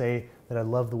wanted to say that I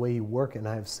love the way you work, and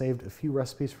I have saved a few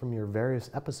recipes from your various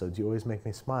episodes. You always make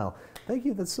me smile. Thank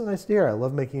you. That's so nice to hear. I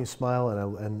love making you smile,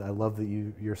 and I love that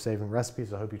you're saving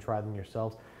recipes. I hope you try them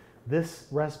yourselves. This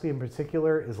recipe in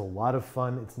particular is a lot of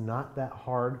fun. It's not that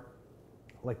hard.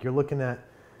 Like you're looking at,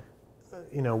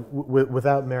 you know,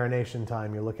 without marination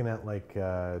time, you're looking at like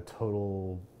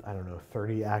total, I don't know,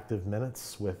 30 active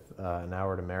minutes with an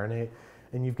hour to marinate.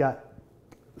 And you've got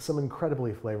some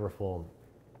incredibly flavorful,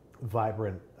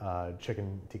 vibrant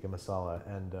chicken tikka masala.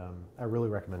 And I really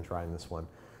recommend trying this one.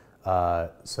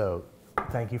 So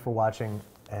thank you for watching,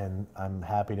 and I'm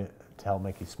happy to help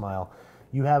make you smile.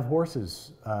 You Have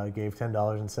Horses gave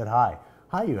 $10 and said hi.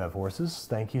 Hi, You Have Horses.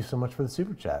 Thank you so much for the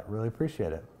super chat. Really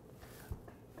appreciate it.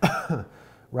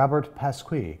 Robert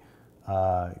Pasqui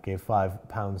gave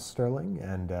 £5 sterling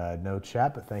and no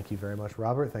chat, but thank you very much,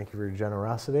 Robert. Thank you for your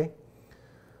generosity.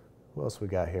 What else we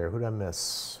got here? Who did I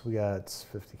miss? We got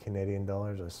 50 Canadian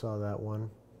dollars. I saw that one.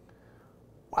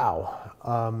 Wow.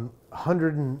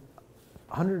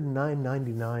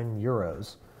 109.99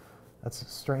 euros. That's a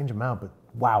strange amount, but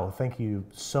wow, thank you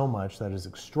so much. That is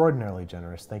extraordinarily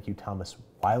generous. Thank you, Thomas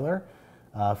Weiler.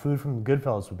 Food from the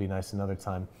Goodfellas would be nice another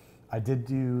time. I did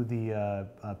do the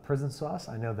prison sauce.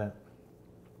 I know that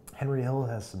Henry Hill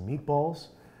has some meatballs,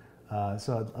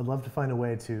 so I'd love to find a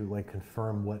way to like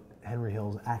confirm what Henry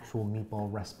Hill's actual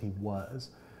meatball recipe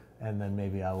was, and then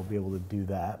maybe I will be able to do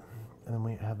that. And then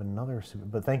we have another super,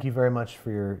 but thank you very much for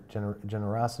your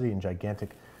generosity and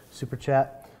gigantic super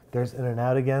chat. There's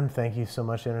In-N-Out again. Thank you so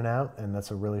much, In-N-Out, and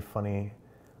that's a really funny.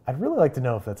 I'd really like to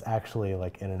know if that's actually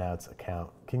like In-N-Out's account.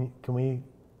 Can we?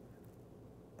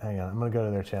 Hang on, I'm gonna go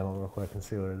to their channel real quick and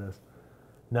see what it is.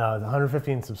 No, it's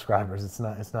 115 subscribers. It's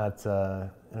not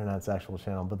In-N-Out's actual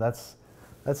channel, but that's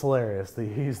hilarious. They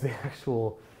use the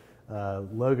actual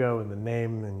logo and the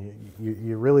name, and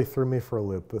you really threw me for a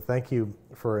loop. But thank you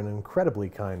for an incredibly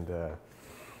kind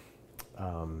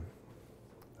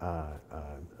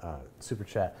super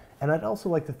chat. And I'd also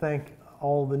like to thank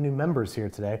all the new members here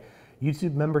today.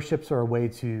 YouTube memberships are a way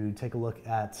to take a look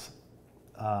at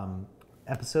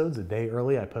episodes a day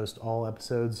early. I post all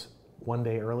episodes one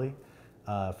day early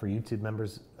for YouTube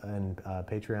members and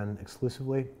Patreon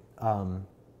exclusively.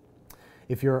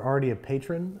 If you're already a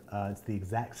patron, it's the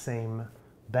exact same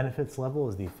benefits level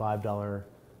as the $5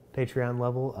 Patreon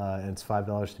level, and it's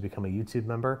 $5 to become a YouTube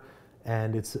member.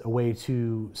 And it's a way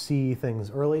to see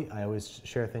things early. I always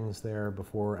share things there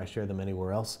before I share them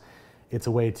anywhere else. It's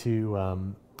a way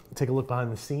to take a look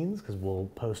behind the scenes, because we'll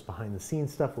post behind the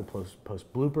scenes stuff. We'll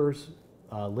post bloopers.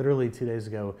 Literally 2 days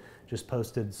ago, just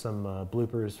posted some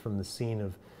bloopers from the scene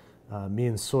of me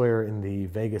and Sawyer in the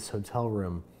Vegas hotel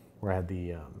room, where I had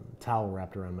the towel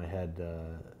wrapped around my head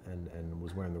and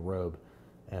was wearing the robe.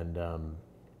 And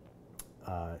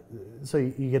so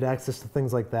you get access to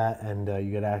things like that, and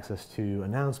you get access to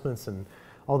announcements and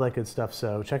all that good stuff.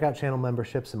 So check out channel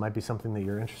memberships. It might be something that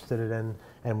you're interested in.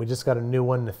 And we just got a new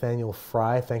one, Nathaniel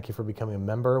Fry. Thank you for becoming a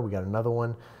member. We got another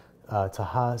one,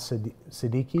 Taha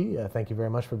Siddiqui. Thank you very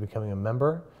much for becoming a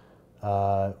member.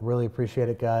 Really appreciate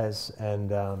it, guys.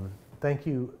 And thank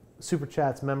you, Super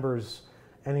Chats members,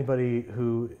 anybody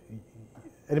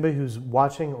who's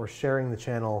watching or sharing the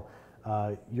channel.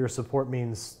 Your support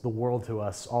means the world to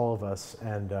us, all of us,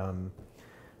 and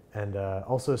And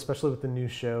also, especially with the new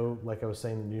show, like I was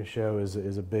saying, the new show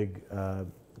is a big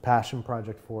passion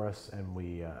project for us, and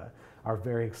we are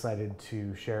very excited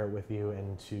to share it with you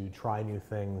and to try new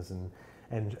things and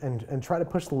try to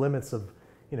push the limits of,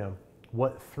 you know,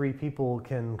 what 3 people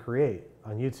can create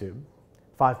on YouTube.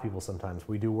 5 people sometimes.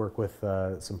 We do work with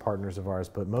some partners of ours,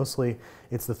 but mostly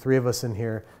it's the 3 of us in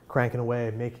here cranking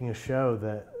away, making a show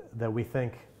that we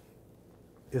think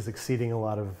is exceeding a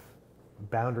lot of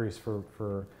boundaries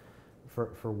for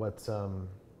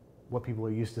what people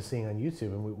are used to seeing on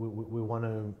YouTube, and we want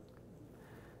to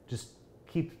just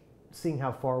keep seeing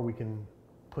how far we can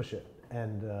push it.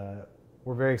 And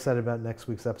we're very excited about next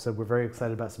week's episode. We're very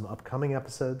excited about some upcoming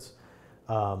episodes,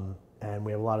 and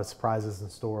we have a lot of surprises in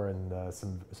store and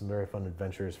some very fun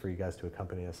adventures for you guys to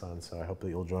accompany us on. So I hope that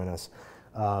you'll join us.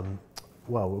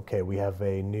 Well, okay, we have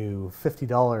a new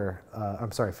 $50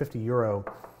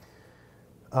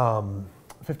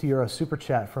 super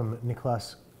chat from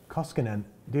Niklas Koskinen.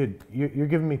 Dude, you're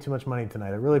giving me too much money tonight.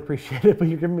 I really appreciate it, but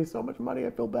you're giving me so much money,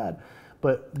 I feel bad.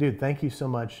 But dude, thank you so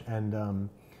much. And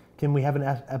can we have an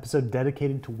episode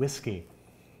dedicated to whiskey?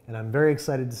 And I'm very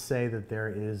excited to say that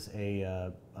there is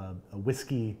a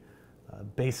whiskey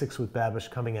basics with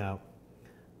Babish coming out.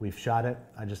 We've shot it.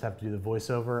 I just have to do the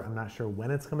voiceover. I'm not sure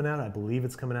when it's coming out. I believe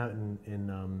it's coming out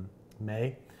in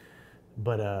May.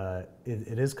 But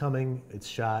it is coming, it's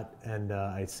shot, and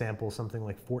I sample something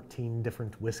like 14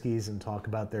 different whiskeys and talk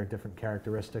about their different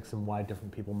characteristics and why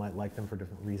different people might like them for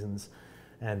different reasons.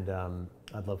 And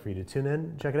I'd love for you to tune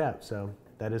in, check it out. So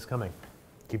that is coming.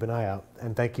 Keep an eye out.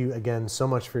 And thank you again so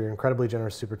much for your incredibly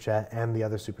generous super chat and the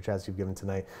other super chats you've given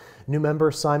tonight. New member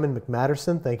Simon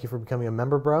McMatterson, thank you for becoming a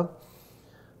member, bro.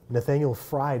 Nathaniel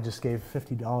Fry just gave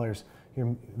 $50.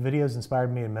 Your videos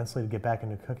inspired me immensely to get back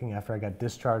into cooking. After I got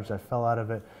discharged, I fell out of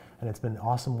it, and it's been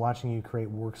awesome watching you create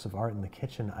works of art in the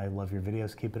kitchen. I love your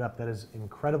videos. Keep it up. That is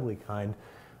incredibly kind.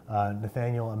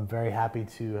 Nathaniel, I'm very happy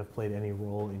to have played any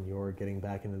role in your getting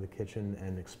back into the kitchen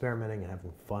and experimenting and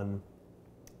having fun.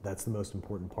 That's the most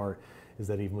important part, is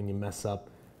that even when you mess up,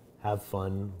 have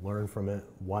fun, learn from it.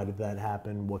 Why did that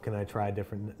happen? What can I try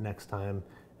different next time?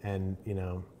 And, you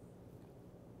know,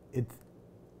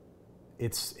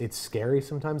 it's scary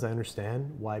sometimes. I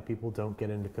understand why people don't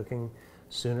get into cooking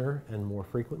sooner and more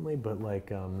frequently, but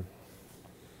like, I'm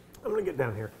gonna get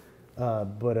down here.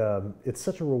 It's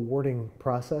such a rewarding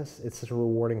process. It's such a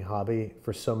rewarding hobby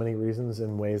for so many reasons,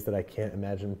 in ways that I can't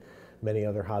imagine many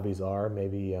other hobbies are.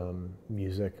 Maybe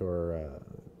music or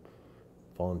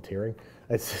volunteering.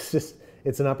 It's just,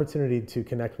 it's an opportunity to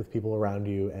connect with people around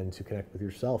you and to connect with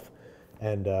yourself.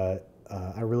 And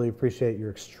I really appreciate your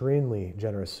extremely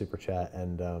generous super chat,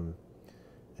 and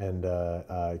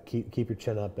keep your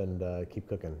chin up and keep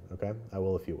cooking, okay? I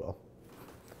will if you will.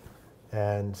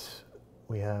 And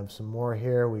we have some more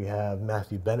here. We have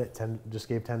Matthew Bennett, just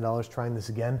gave $10, trying this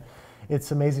again.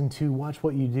 It's amazing to watch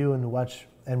what you do and to watch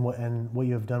and what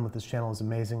you have done with this channel is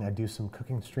amazing. I do some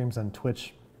cooking streams on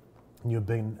Twitch. You've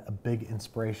been a big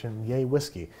inspiration. Yay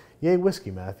whiskey. Yay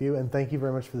whiskey, Matthew. And thank you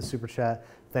very much for the super chat.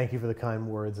 Thank you for the kind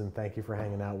words, and thank you for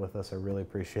hanging out with us. I really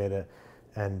appreciate it.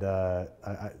 And I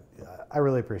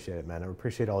really appreciate it, man. I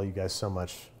appreciate all you guys so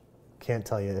much. Can't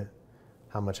tell you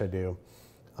how much I do.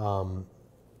 I'm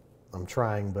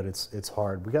trying, but it's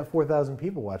hard. We got 4,000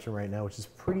 people watching right now, which is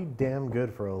pretty damn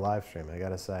good for a live stream, I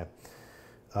gotta say.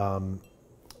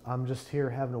 I'm just here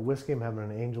having a whiskey. I'm having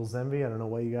an Angel's Envy. I don't know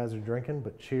what you guys are drinking,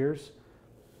 but cheers.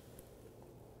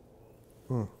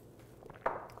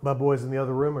 My boys in the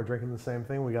other room are drinking the same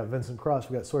thing. We got Vincent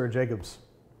Cross. We got Sawyer Jacobs.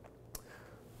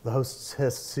 The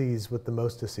hostesses with the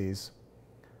mostesses.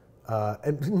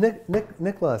 And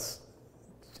Nicholas,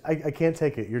 I can't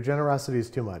take it. Your generosity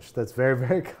is too much. That's very,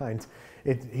 very kind.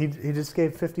 He just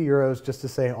gave 50 euros just to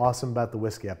say awesome about the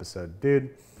whiskey episode.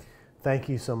 Dude, thank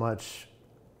you so much.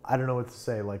 I don't know what to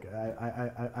say. Like,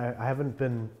 I haven't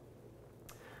been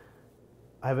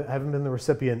the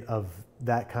recipient of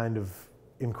that kind of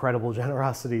incredible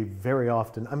generosity very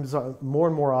often. I'm sorry, more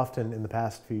and more often in the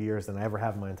past few years than I ever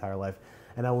have in my entire life.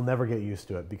 And I will never get used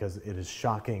to it, because it is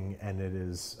shocking, and it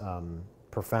is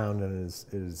profound, and it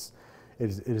is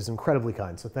incredibly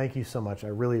kind. So thank you so much. I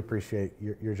really appreciate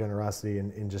your generosity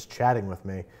in just chatting with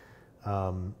me.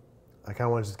 I kind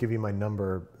of want to just give you my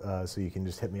number so you can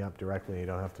just hit me up directly. You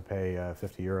don't have to pay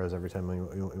 50 euros every time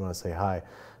you want to say hi.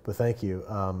 But thank you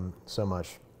so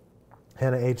much.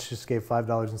 Hannah H. just gave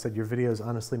 $5 and said, your videos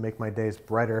honestly make my days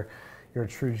brighter. You're a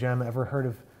true gem. Ever heard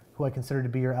of who I consider to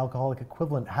be your alcoholic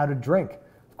equivalent, How to Drink?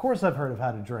 Of course I've heard of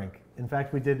How to Drink. In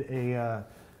fact, we did a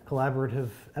collaborative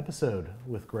episode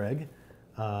with Greg.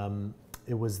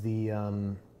 It was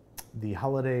the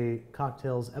holiday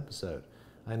cocktails episode.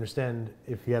 I understand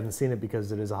if you haven't seen it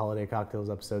because it is a holiday cocktails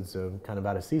episode, so kind of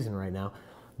out of season right now.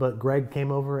 But Greg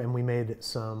came over and we made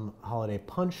some holiday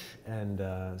punch, and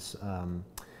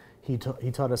he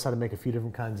taught us how to make a few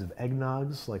different kinds of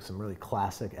eggnogs, like some really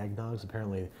classic eggnogs.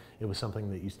 Apparently, it was something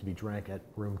that used to be drank at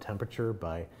room temperature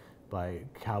by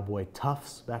cowboy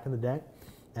toughs back in the day.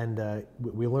 And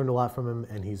we learned a lot from him,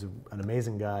 and he's an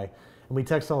amazing guy. And we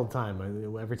text all the time.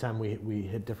 Every time we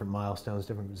hit different milestones,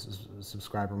 different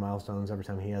subscriber milestones, every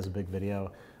time he has a big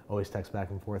video, always text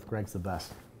back and forth. Greg's the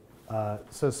best.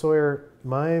 So Sawyer,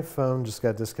 my phone just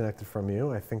got disconnected from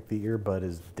you. I think the earbud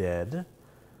is dead.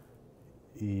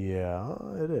 Yeah,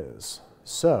 it is.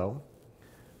 So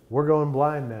we're going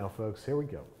blind now, folks. Here we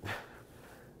go.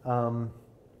 I'm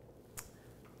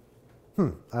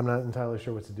not entirely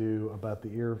sure what to do about the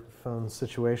earphone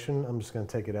situation. I'm just going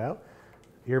to take it out.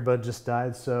 Earbud just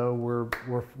died, so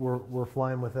we're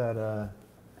flying with that. I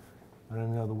don't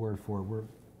even know the word for it.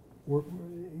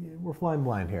 We're flying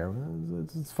blind here.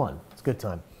 It's fun. It's a good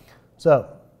time.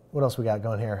 So what else we got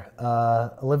going here?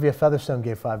 Olivia Featherstone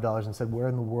gave $5 and said, "Where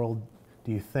in the world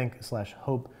do you think /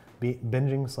 hope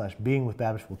binging / being with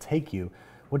Babish will take you?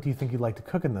 What do you think you'd like to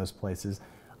cook in those places?"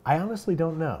 I honestly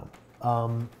don't know.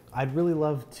 I'd really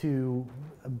love to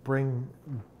bring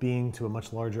Being to a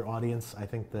much larger audience. I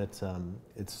think that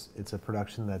it's a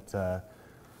production that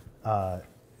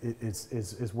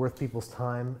is worth people's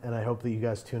time, and I hope that you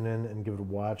guys tune in and give it a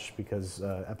watch, because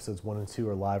episodes 1 and 2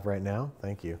 are live right now.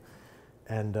 Thank you.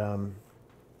 And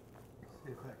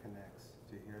see if that connects.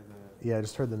 Do you hear the? Yeah, I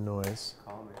just heard the noise.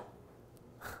 Call me.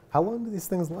 How long do these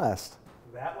things last?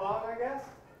 That long, I guess.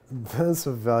 That's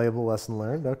a valuable lesson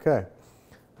learned. Okay.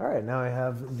 All right, now I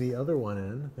have the other one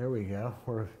in. There we go.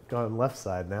 We're going left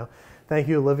side now. Thank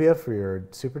you, Olivia, for your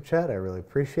super chat. I really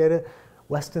appreciate it.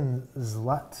 Weston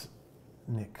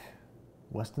Zlotnick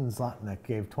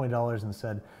gave $20 and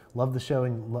said, "Love the show,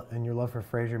 and your love for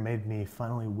Frasier made me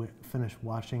finally finish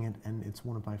watching it, and it's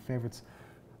one of my favorites.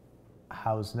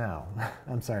 How's now?"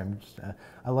 I'm sorry.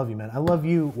 I love you, man. I love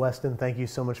you, Weston. Thank you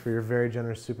so much for your very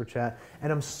generous super chat.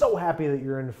 And I'm so happy that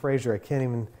you're into Frasier. I can't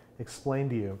even explain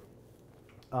to you.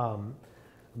 I'm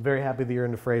very happy that you're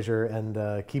into Frasier,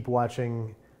 and keep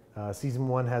watching. Season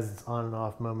 1 has its on and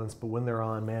off moments, but when they're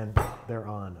on, man, they're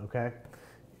on, okay?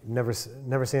 Never seen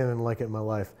anything like it in my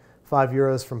life.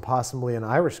 €5 from possibly an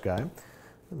Irish guy.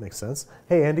 That makes sense.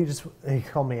 Hey, Andy, he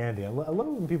called me Andy. I love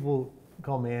when people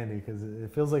call me Andy, because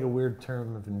it feels like a weird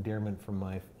term of endearment from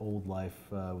my old life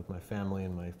with my family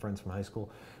and my friends from high school.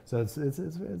 So it's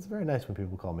very nice when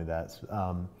people call me that.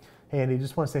 Hey, Andy,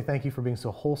 just want to say thank you for being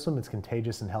so wholesome. It's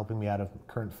contagious and helping me out of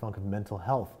current funk of mental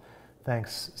health.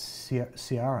 Thanks,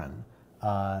 Ciaran.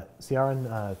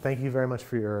 Ciaran, thank you very much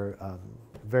for your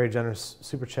very generous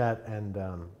super chat. And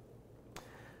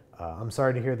I'm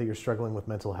sorry to hear that you're struggling with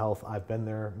mental health. I've been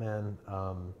there, man.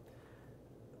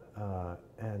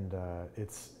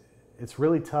 It's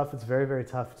really tough. It's very, very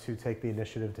tough to take the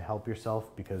initiative to help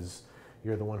yourself, because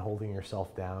you're the one holding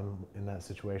yourself down in that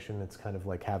situation. It's kind of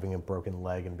like having a broken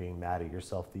leg and being mad at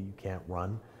yourself that you can't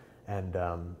run. And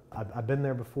I've been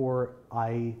there before.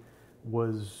 I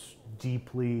was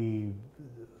deeply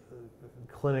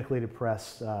clinically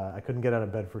depressed. I couldn't get out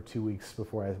of bed for 2 weeks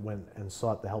before I went and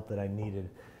sought the help that I needed.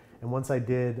 And once I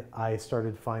did, I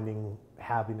started finding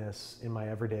happiness in my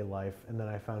everyday life, and then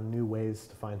I found new ways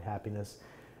to find happiness.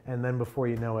 And then before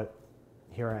you know it,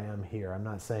 here I am here. I'm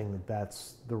not saying that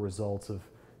that's the results of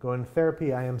going to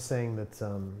therapy. I am saying that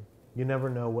you never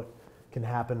know what can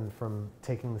happen from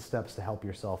taking the steps to help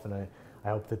yourself. And I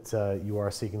hope that you are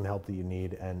seeking the help that you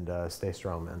need, and stay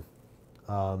strong, man.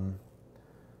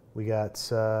 We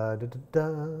got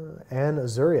Anne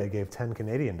Azuria gave 10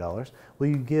 Canadian dollars. Will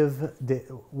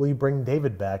you bring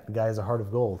David back? The guy has a heart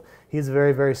of gold. He's a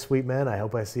very, very sweet man. I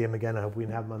hope I see him again. I hope we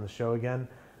can have him on the show again.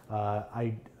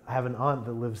 I have an aunt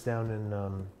that lives down in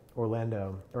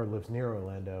Orlando, or lives near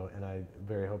Orlando, and I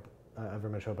very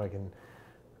much hope I can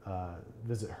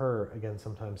visit her again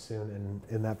sometime soon. And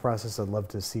in that process, I'd love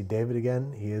to see David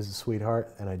again. He is a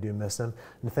sweetheart, and I do miss him.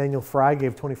 Nathaniel Fry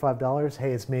gave $25.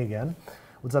 Hey, it's me again.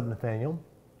 What's up, Nathaniel?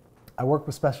 I work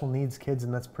with special needs kids,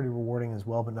 and that's pretty rewarding as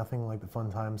well, but nothing like the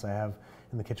fun times I have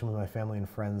in the kitchen with my family and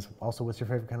friends. Also, what's your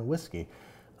favorite kind of whiskey?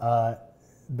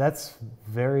 That's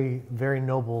very, very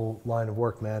noble line of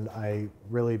work, man. I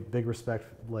really big respect.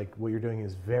 Like, what you're doing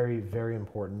is very, very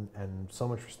important, and so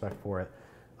much respect for it.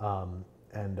 I'm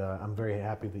very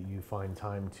happy that you find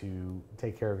time to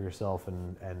take care of yourself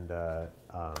and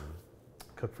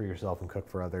cook for yourself and cook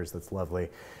for others. That's lovely.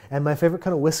 And my favorite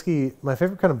kind of whiskey, my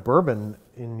favorite kind of bourbon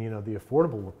in the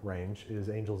affordable range is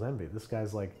Angel's Envy. This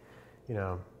guy's like,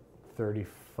 35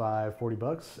 40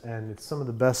 bucks, and it's some of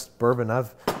the best bourbon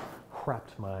I've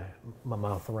wrapped my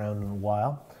mouth around in a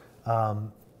while.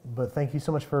 But thank you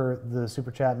so much for the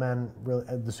super chat, man. Really,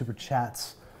 the super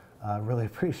chats. Really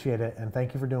appreciate it, and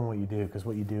thank you for doing what you do, because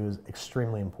what you do is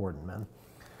extremely important, man.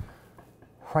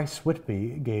 Price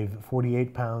Whitby gave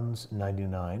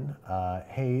 £48.99.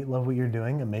 Hey, love what you're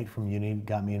doing. A mate from uni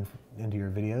got me into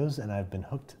your videos, and I've been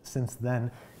hooked since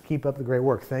then. Keep up the great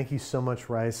work. Thank you so much,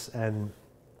 Rice, and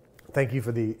thank you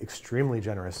for the extremely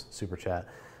generous super chat.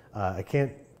 I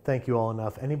can't thank you all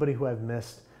enough. Anybody who I've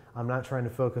missed, I'm not trying to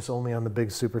focus only on the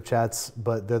big super chats,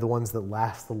 but they're the ones that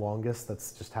last the longest.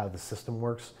 That's just how the system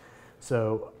works.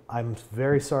 So I'm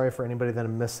very sorry for anybody that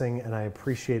I'm missing, and I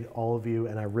appreciate all of you,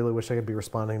 and I really wish I could be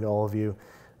responding to all of you.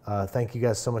 Thank you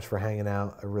guys so much for hanging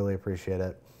out. I really appreciate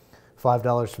it.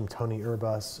 $5 from Tony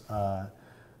Urbas.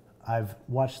 I've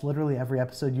watched literally every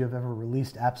episode you have ever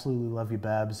released. Absolutely love you,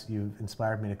 Babs. You've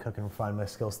inspired me to cook and refine my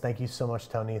skills. Thank you so much,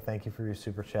 Tony. Thank you for your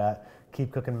super chat.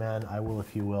 Keep cooking, man. I will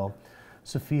if you will.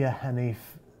 Sophia Hanif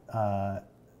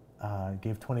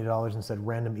gave $20 and said,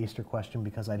 random Easter question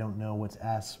because I don't know what's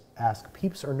ask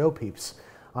peeps or no peeps.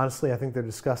 Honestly, I think they're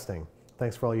disgusting.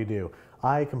 Thanks for all you do.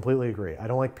 I completely agree. I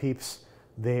don't like peeps.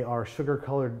 They are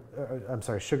sugar-covered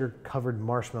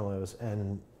marshmallows,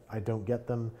 and I don't get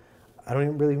them. I don't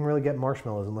even really get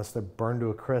marshmallows unless they're burned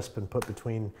to a crisp and put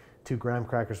between 2 graham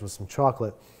crackers with some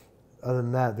chocolate. Other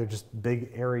than that, they're just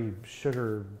big, airy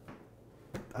sugar.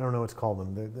 I don't know what to call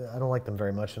them. I don't like them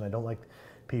very much, and I don't like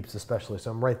peeps especially, so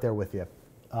I'm right there with you.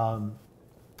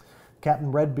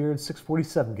 Captain Redbeard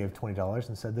 647 gave $20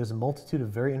 and said, there's a multitude of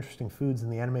very interesting foods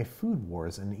in the anime Food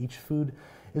Wars, and each food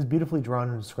is beautifully drawn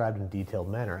and described in a detailed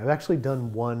manner. I've actually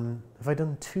done one. Have I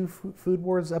done 2 Food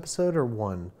Wars episode or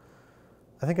 1?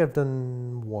 I think I've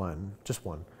done 1, just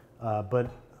 1.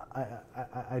 But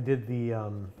I did the,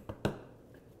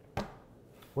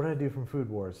 what did I do from Food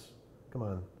Wars? Come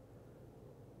on.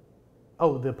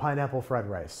 Oh, the pineapple fried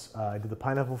rice. I did the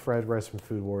pineapple fried rice from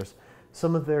Food Wars.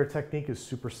 Some of their technique is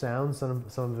super sound. Some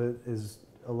of it is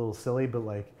a little silly, but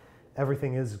like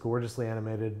everything is gorgeously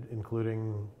animated,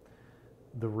 including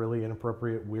the really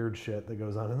inappropriate weird shit that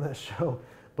goes on in that show.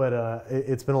 But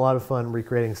it's been a lot of fun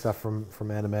recreating stuff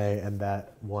from anime, and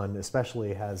that one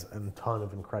especially has a ton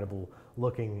of incredible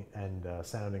looking and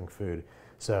sounding food.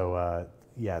 So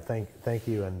yeah, thank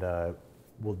you, and I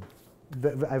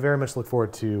very much look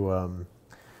forward to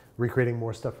recreating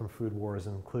more stuff from Food Wars,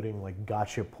 including like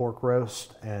gotcha pork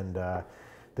roast, and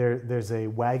there's a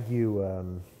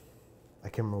Wagyu. I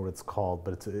can't remember what it's called,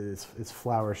 but it's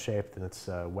flower shaped, and it's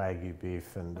Wagyu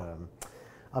beef, and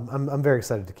I'm very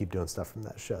excited to keep doing stuff from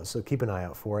that show. So keep an eye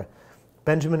out for it.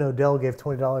 Benjamin Odell gave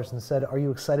 $20 and said, "Are you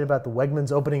excited about the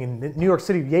Wegmans opening in New York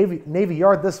City Navy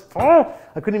Yard this fall?"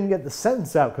 I couldn't even get the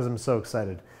sentence out because I'm so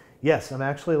excited. Yes, I'm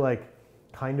actually like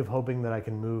kind of hoping that I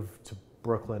can move to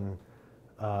Brooklyn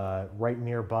right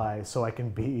nearby so I can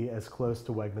be as close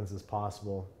to Wegmans as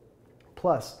possible.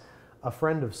 Plus, a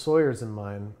friend of Sawyer's and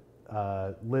mine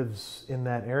lives in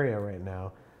that area right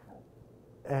now.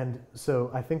 And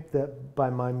so I think that by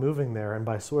my moving there and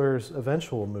by Sawyer's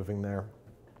eventual moving there,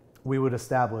 we would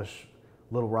establish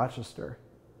Little Rochester,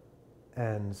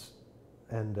 and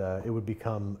it would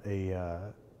become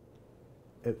a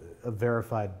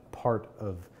verified part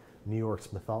of New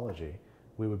York's mythology.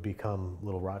 We would become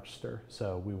Little Rochester.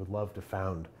 So we would love to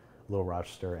found Little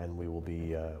Rochester, and we will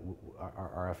be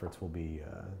our efforts will be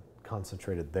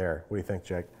concentrated there. What do you think,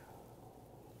 Jake?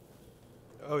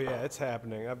 Oh yeah, it's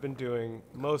happening. I've been doing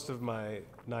most of my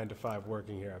 9 to 5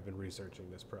 working here. I've been researching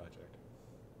this project.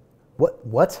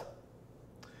 What?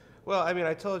 Well, I mean,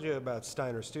 I told you about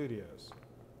Steiner Studios.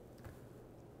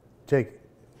 Jake,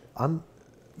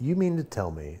 you mean to tell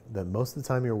me that most of the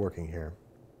time you're working here?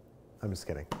 I'm just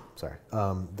kidding. Sorry.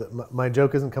 My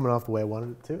joke isn't coming off the way I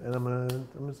wanted it to, and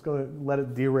I'm just going to let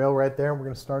it derail right there, and we're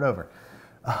going to start over.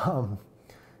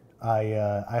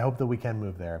 I hope that we can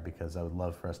move there, because I would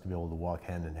love for us to be able to walk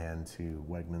hand in hand to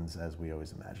Wegmans as we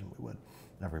always imagined we would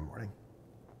every morning.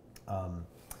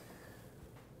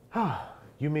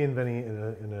 You, me, and Vinny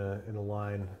in a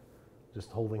line,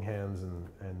 just holding hands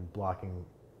and blocking,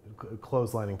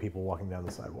 clotheslining people walking down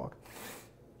the sidewalk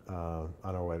on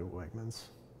our way to Wegmans.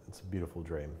 It's a beautiful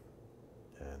dream,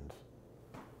 and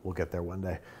we'll get there one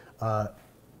day.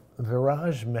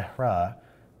 Viraj Mehra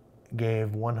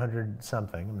gave 100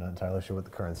 something. I'm not entirely sure what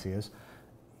the currency is.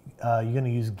 You're going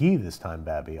to use ghee this time,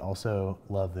 Babby. Also,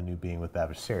 love the new Being with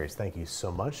Babish series. Thank you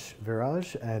so much,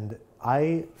 Viraj. And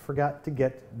I forgot to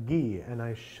get ghee, and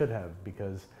I should have,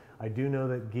 because I do know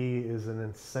that ghee is an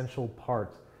essential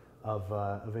part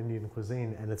of Indian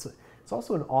cuisine, and it's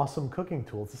also an awesome cooking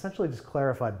tool. It's essentially just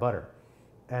clarified butter.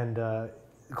 And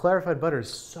clarified butter is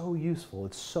so useful.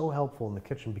 It's so helpful in the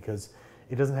kitchen because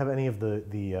it doesn't have any of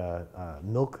the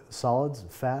milk solids,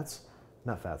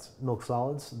 milk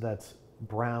solids that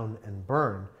brown and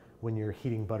burn when you're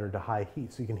heating butter to high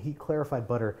heat. So you can heat clarified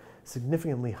butter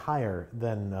significantly higher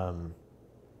than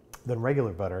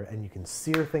regular butter, and you can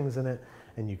sear things in it,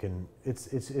 and you can. It's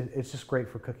just great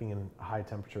for cooking in high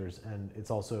temperatures, and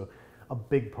it's also a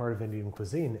big part of Indian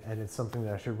cuisine, and it's something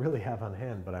that I should really have on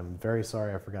hand, but I'm very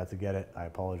sorry I forgot to get it. I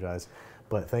apologize,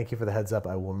 but thank you for the heads up.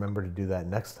 I will remember to do that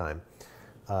next time.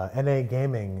 NA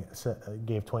Gaming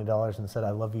gave $20 and said,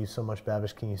 "I love you so much,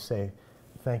 Babish. Can you say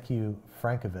thank you,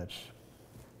 Frankovich?"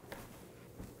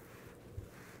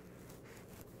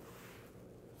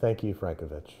 Thank you,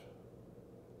 Frankovich.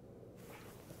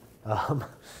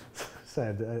 So I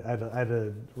had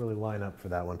to really line up for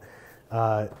that one.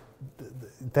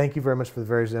 Thank you very much for the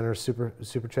very generous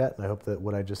super chat, and I hope that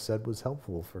what I just said was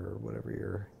helpful for whatever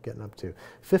you're getting up to.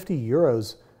 50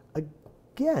 euros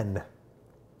again.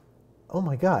 Oh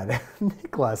my God,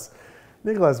 Nicholas,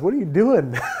 what are you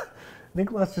doing?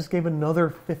 Nicholas just gave another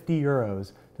 50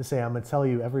 euros to say, "I'm gonna tell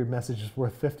you every message is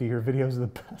worth 50. Your videos are the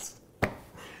best."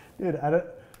 Dude, I don't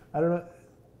know.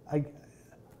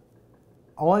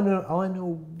 All I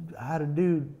know how to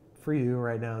do for you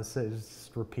right now is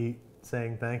just repeat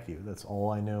saying thank you. That's all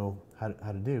I know how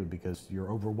to do, because you're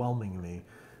overwhelming me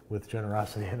with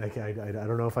generosity, and I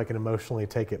don't know if I can emotionally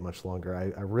take it much longer.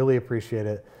 I really appreciate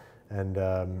it, and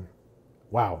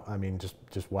wow, I mean,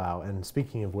 just wow. And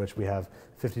speaking of which, we have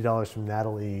 $50 from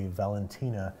Natalie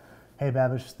Valentina. "Hey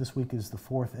Babish, this week is the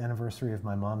 4th anniversary of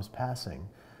my mom's passing.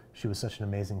 She was such an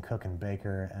amazing cook and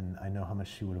baker, and I know how much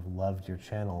she would have loved your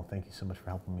channel. Thank you so much for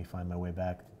helping me find my way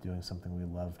back to doing something we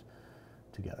loved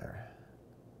together."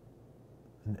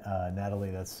 Natalie,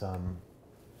 that's I'm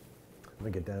gonna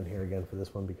get down here again for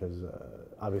this one, because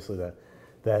obviously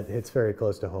that hits very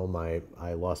close to home. I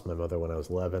lost my mother when I was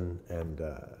 11, and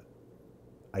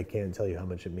I can't tell you how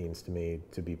much it means to me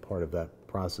to be part of that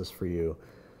process for you.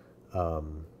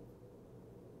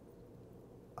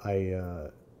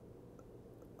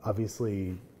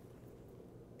 Obviously,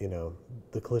 you know,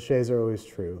 the cliches are always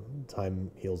true.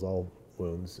 Time heals all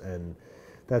wounds, and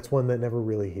that's one that never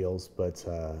really heals. But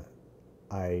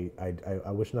I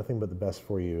wish nothing but the best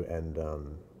for you, and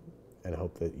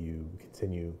hope that you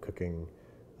continue cooking,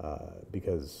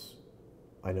 because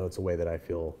I know it's a way that I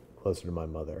feel closer to my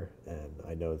mother, and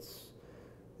I know it's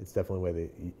definitely a way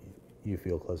that you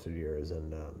feel closer to yours,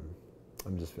 and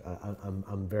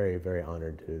I'm very, very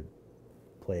honored to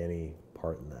play any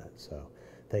part in that. So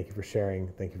thank you for sharing.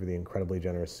 Thank you for the incredibly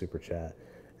generous super chat,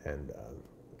 and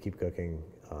keep cooking.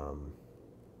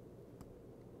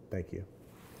 Thank you.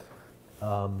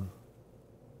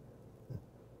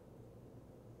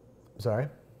 Sorry?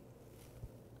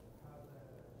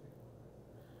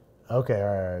 Okay,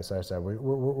 all right, sorry.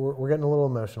 We're getting a little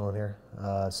emotional in here.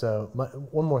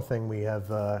 One more thing, we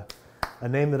have a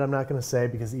name that I'm not going to say,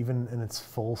 because even in its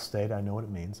full state, I know what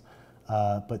it means.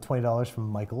 But $20 from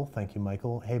Michael. Thank you,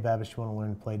 Michael. "Hey, Babish, you want to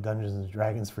learn to play Dungeons and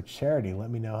Dragons for charity? Let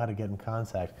me know how to get in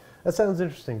contact." That sounds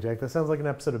interesting, Jake. That sounds like an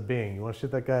episode of Being. You want to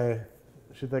shoot that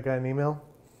guy an email?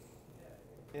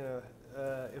 You know,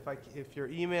 if your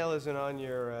email isn't on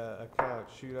your account,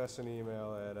 shoot us an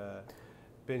email at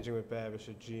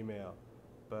bingingwithbabish@gmail.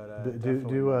 But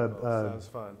sounds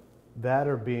fun. That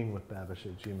or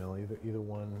beingwithbabish@gmail. Either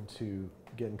one to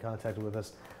get in contact with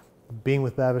us. Being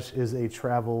with Babish is a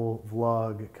travel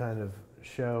vlog kind of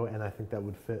show, and I think that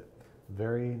would fit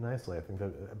very nicely. I think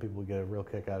that people would get a real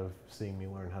kick out of seeing me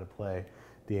learn how to play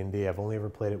D&D. I've only ever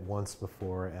played it once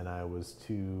before, and I was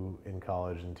too in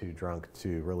college and too drunk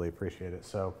to really appreciate it.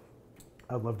 So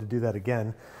I'd love to do that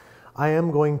again. I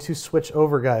am going to switch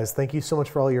over, guys. Thank you so much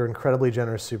for all your incredibly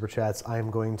generous super chats. I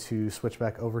am going to switch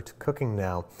back over to cooking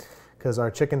now, because our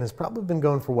chicken has probably been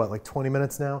going for, what, like 20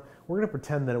 minutes now? We're going to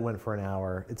pretend that it went for an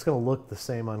hour. It's going to look the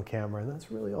same on camera, and that's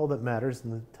really all that matters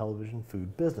in the television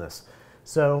food business.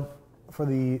 So for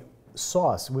the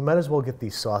sauce, we might as well get the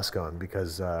sauce going,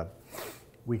 because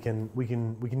we can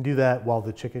do that while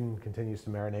the chicken continues to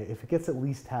marinate. If it gets at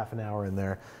least half an hour in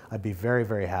there, I'd be very,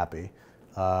 very happy.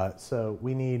 So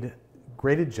we need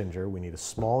grated ginger. We need a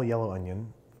small yellow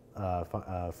onion,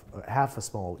 half a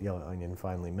small yellow onion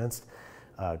finely minced,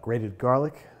 grated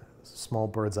garlic, small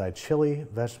bird's eye chili,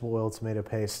 vegetable oil, tomato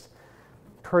paste,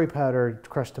 curry powder,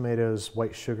 crushed tomatoes,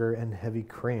 white sugar, and heavy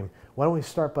cream. Why don't we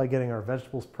start by getting our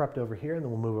vegetables prepped over here, and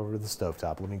then we'll move over to the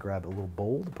stovetop. Let me grab a little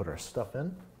bowl to put our stuff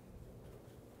in.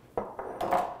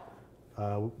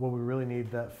 What we really need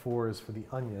that for is for the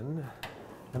onion.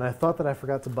 And I thought that I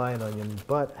forgot to buy an onion,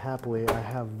 but happily I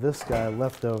have this guy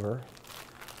left over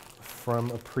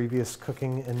from a previous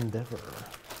cooking endeavor.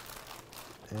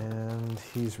 And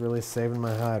he's really saving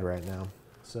my hide right now.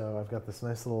 So I've got this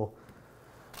nice little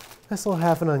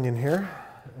half an onion here.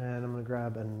 And I'm gonna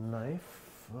grab a knife.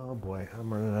 Oh boy,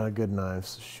 I'm running out of good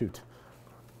knives. Shoot.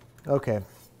 Okay,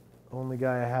 only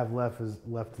guy I have left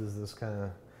is this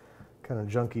kind of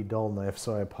junky, dull knife.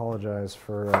 So I apologize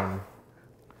for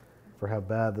how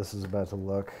bad this is about to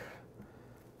look.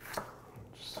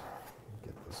 Just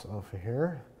get this off of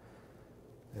here.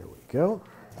 There we go.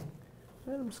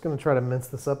 And I'm just gonna try to mince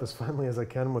this up as finely as I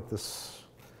can with this.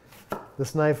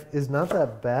 This knife is not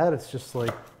that bad. It's just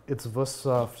like it's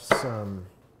Vossoft's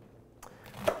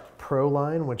Pro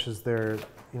line, which is their,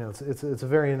 it's a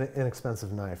very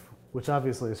inexpensive knife, which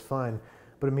obviously is fine,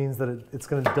 but it means that it's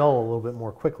going to dull a little bit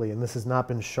more quickly, and this has not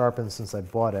been sharpened since I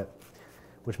bought it,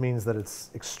 which means that it's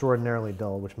extraordinarily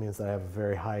dull, which means that I have a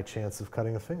very high chance of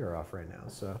cutting a finger off right now.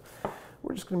 So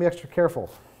we're just going to be extra careful,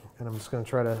 and I'm just going to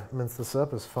try to mince this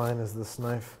up as finely as this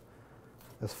knife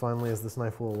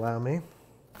will allow me.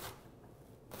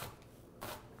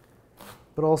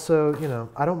 But also,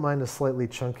 I don't mind a slightly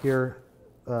chunkier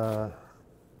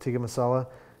Tikka Masala.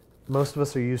 Most of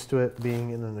us are used to it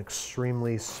being in an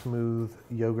extremely smooth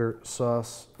yogurt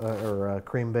sauce or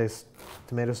cream-based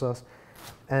tomato sauce,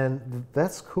 and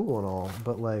that's cool and all.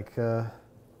 But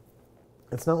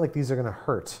it's not like these are going to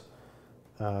hurt.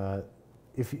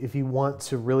 If you want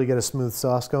to really get a smooth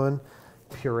sauce going,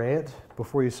 puree it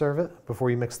before you serve it, before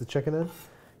you mix the chicken in.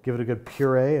 Give it a good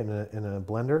puree in a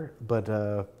blender. But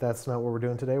that's not what we're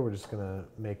doing today. We're just going to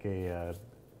make a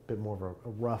bit more of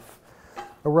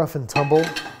a rough and tumble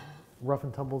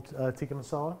Tikka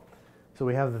Masala. So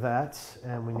we have that,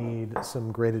 and we need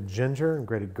some grated ginger and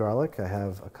grated garlic. I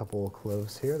have a couple of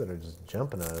cloves here that are just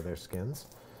jumping out of their skins,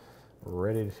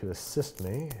 ready to assist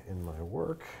me in my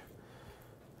work.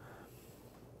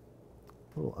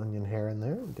 A little onion hair in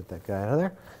there. Get that guy out of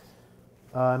there.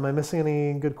 Am I missing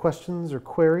any good questions or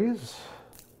queries?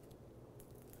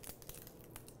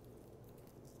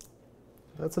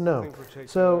 That's a no.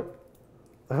 So,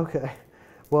 okay.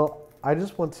 Well, I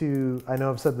just want to, I know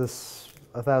I've said this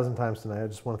 1,000 times tonight. I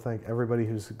just want to thank everybody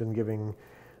who's been giving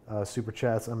super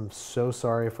chats. I'm so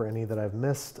sorry for any that I've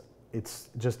missed. It's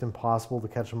just impossible to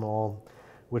catch them all,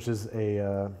 which is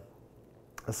a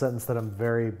sentence that I'm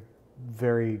very,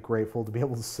 very grateful to be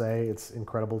able to say. It's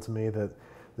incredible to me that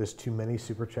there's too many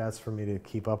super chats for me to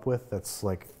keep up with. That's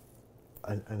like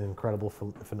an incredible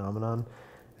phenomenon,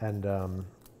 and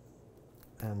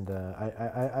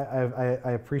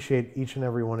I appreciate each and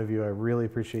every one of you. I really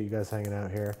appreciate you guys hanging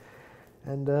out here,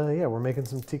 and yeah, we're making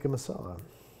some Tikka Masala.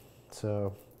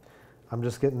 So I'm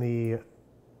just getting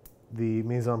the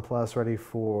mise en place ready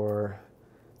for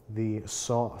the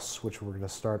sauce, which we're going to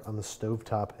start on the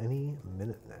stovetop any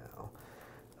minute now.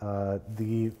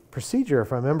 The procedure,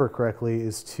 if I remember correctly,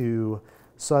 is to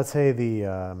saute the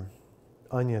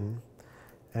onion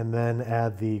and then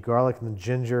add the garlic and the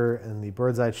ginger and the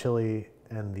bird's eye chili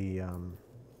and the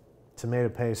tomato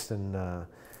paste and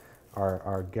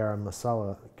our garam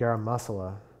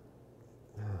masala.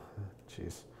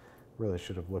 Jeez, really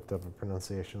should have looked up a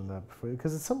pronunciation of that before,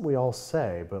 because it's something we all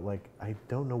say, but I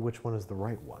don't know which one is the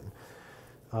right one.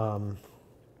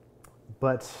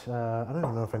 But I don't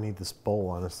even know if I need this bowl,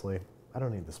 honestly. I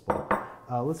don't need this bowl.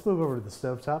 Let's move over to the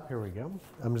stovetop. Here we go.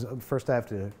 First, I have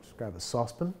to just grab a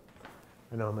saucepan.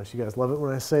 I know how much you guys love it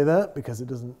when I say that, because it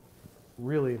doesn't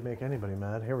really make anybody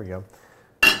mad. Here we go.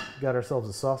 Got ourselves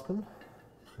a saucepan.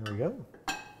 There we go.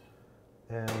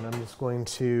 And I'm just going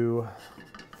to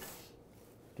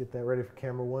get that ready for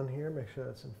camera one here. Make sure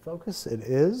that's in focus. It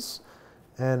is.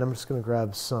 And I'm just going to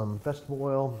grab some vegetable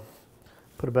oil.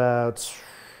 Put about,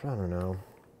 I don't know,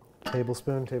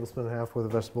 tablespoon and a half worth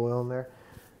of vegetable oil in there.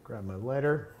 Grab my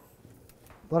lighter.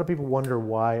 A lot of people wonder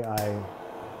why I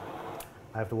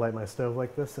have to light my stove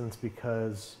like this, and it's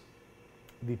because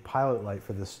the pilot light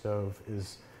for this stove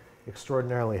is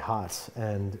extraordinarily hot,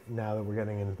 and now that we're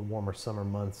getting into the warmer summer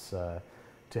months,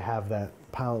 to have that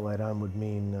pilot light on would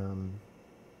mean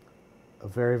a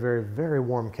very, very, very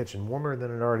warm kitchen, warmer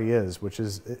than it already is, which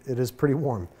is, it is pretty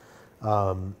warm.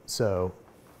 So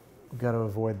got to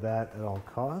avoid that at all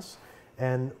costs.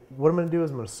 And what I'm going to do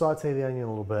is I'm going to saute the onion a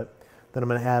little bit. Then I'm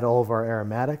going to add all of our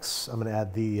aromatics. I'm going to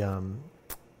add the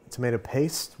tomato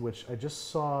paste, which I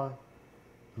just saw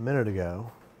a minute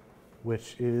ago,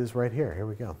 which is right here. Here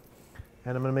we go.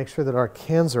 And I'm going to make sure that our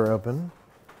cans are open.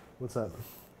 What's up?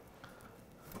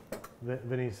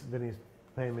 Vinny's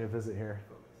paying me a visit here.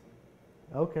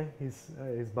 Okay, he's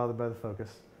bothered by the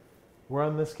focus. We're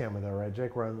on this camera though, right,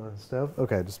 Jake? We're on the stove?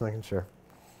 Okay, just making sure.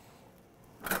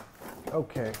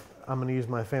 Okay, I'm going to use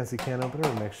my fancy can opener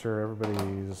to make sure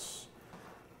everybody's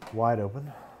wide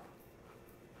open.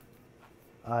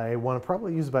 I want to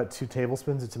probably use about 2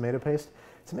 tablespoons of tomato paste.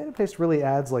 Tomato paste really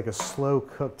adds like a slow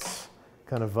cooked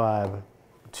kind of vibe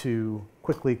to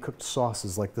quickly cooked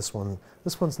sauces like this one.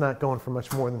 This one's not going for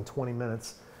much more than 20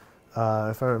 minutes.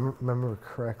 If I remember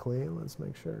correctly, let's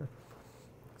make sure.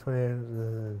 5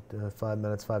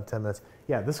 minutes, 10 minutes.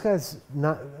 Yeah, this guy's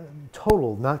not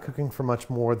not cooking for much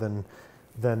more than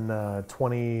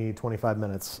 20, 25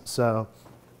 minutes. So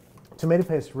tomato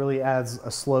paste really adds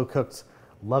a slow cooked,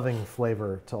 loving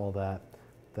flavor to all that.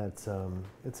 That's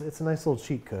it's a nice little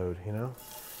cheat code, you know.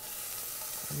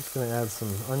 I'm just going to add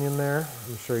some onion there.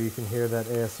 I'm sure you can hear that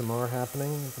ASMR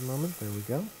happening at the moment. There we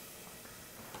go.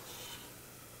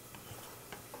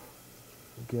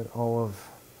 Get all of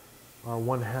our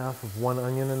 1/2 of 1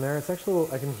 onion in there. It's actually a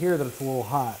little, I can hear that it's a little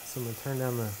hot, so I'm going to turn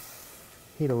down the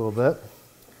heat a little bit.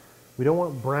 We don't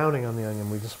want browning on the onion.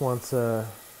 We just want to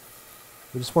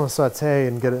saute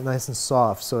and get it nice and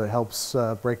soft, so it helps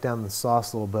break down the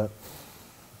sauce a little bit.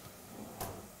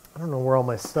 I don't know where all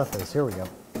my stuff is. Here we go.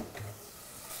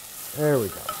 There we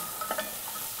go.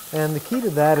 And the key to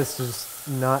that is to just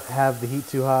not have the heat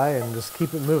too high and just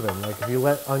keep it moving. Like if you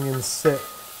let onions sit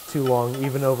too long,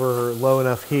 even over low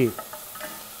enough heat,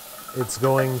 it's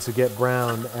going to get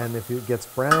brown. And if it gets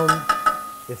brown,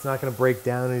 it's not going to break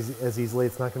down as easily.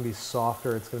 It's not going to be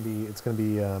softer. It's going to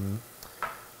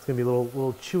be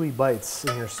little chewy bites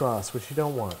in your sauce, which you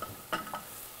don't want.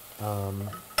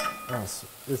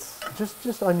 It's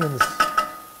just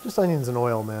onions and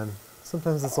oil, man.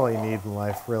 Sometimes that's all you need in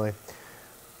life, really.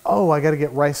 Oh, I got to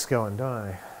get rice going, don't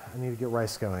I? I need to get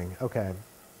rice going. Okay.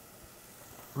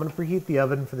 I'm going to preheat the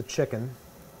oven for the chicken,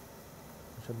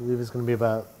 which I believe is going to be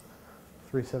about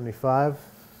 375.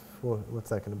 What's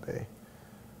that going to be?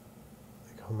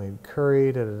 Like homemade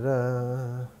curry,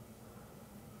 da-da-da.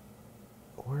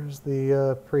 Where's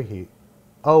the preheat?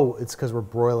 Oh, it's because we're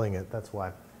broiling it. That's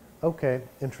why. Okay,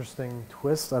 interesting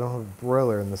twist. I don't have a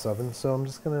broiler in this oven, so I'm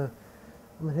gonna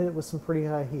hit it with some pretty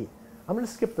high heat. I'm gonna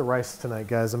skip the rice tonight,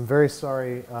 guys. I'm very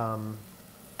sorry. I'm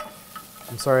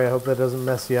sorry. I hope that doesn't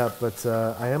mess you up, but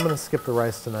I am gonna skip the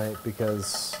rice tonight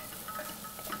because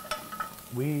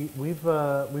we've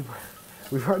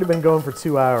already been going for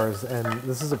 2 hours, and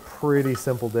this is a pretty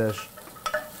simple dish.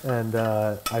 And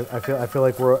I feel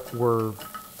like we're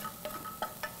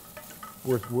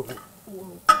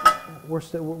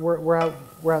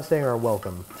outstaying our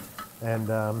welcome, and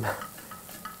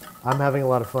I'm having a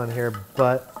lot of fun here,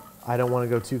 but I don't want to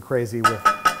go too crazy with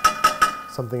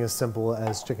something as simple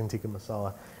as chicken tikka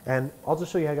masala. And I'll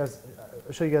just show you guys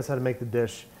how to make the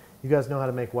dish. You guys know how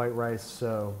to make white rice,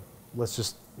 so let's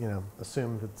just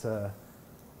assume that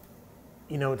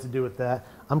you know what to do with that.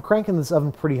 I'm cranking this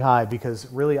oven pretty high because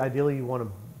really, ideally, you want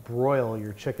to broil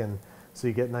your chicken so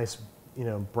you get nice,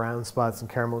 brown spots and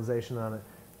caramelization on it.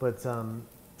 But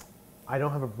I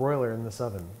don't have a broiler in this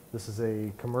oven. This is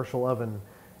a commercial oven,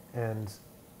 and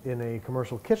in a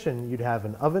commercial kitchen, you'd have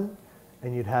an oven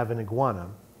and you'd have an iguana.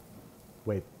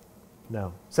 Wait,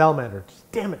 no, salamander.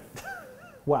 Damn it!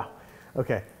 Wow.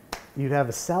 Okay. You'd have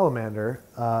a salamander,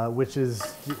 which is,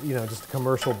 just a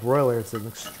commercial broiler. It's an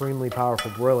extremely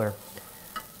powerful broiler.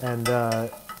 And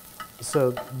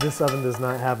so this oven does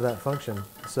not have that function.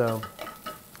 So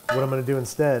what I'm going to do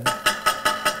instead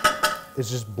is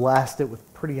just blast it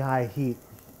with pretty high heat.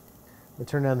 I'm going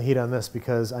to turn down the heat on this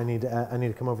because I need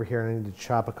to come over here and I need to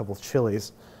chop a couple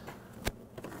chilies.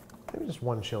 Maybe just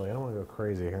 1 chili. I don't want to go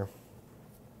crazy here.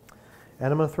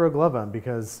 And I'm going to throw a glove on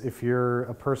because if you're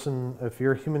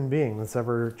a human being that's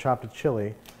ever chopped a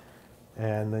chili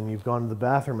and then you've gone to the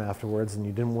bathroom afterwards and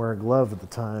you didn't wear a glove at the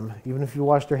time, even if you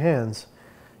washed your hands,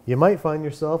 you might find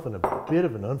yourself in a bit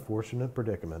of an unfortunate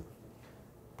predicament.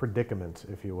 Predicament,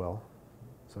 if you will.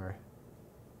 Sorry.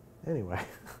 Anyway.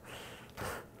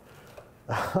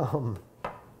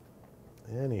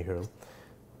 Anywho.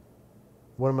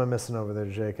 What am I missing over there,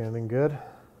 Jake? Anything good?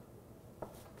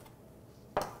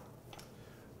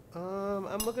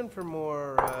 I'm looking for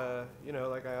more,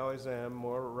 like I always am,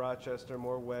 more Rochester,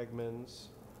 more Wegmans.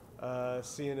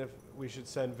 Seeing if we should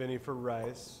send Vinny for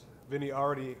rice. Vinny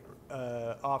already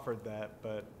offered that,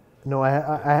 but no, I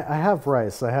have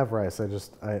rice. I have rice. I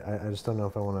just don't know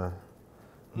if I want to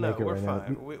make it right now.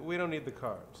 No, we're fine. We don't need the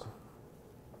carbs.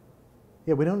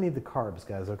 Yeah, we don't need the carbs,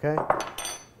 guys. Okay.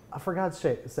 For God's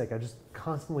sake, I just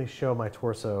constantly show my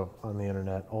torso on the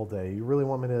internet all day. You really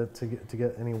want me to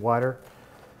get any wider?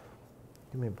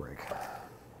 Give me a break.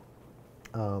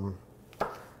 I'm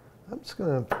just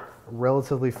going to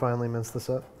relatively finely mince this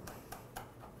up.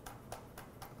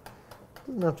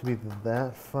 Doesn't have to be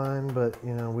that fine, but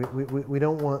we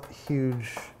don't want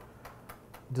huge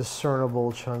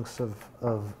discernible chunks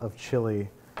of chili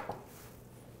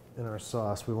in our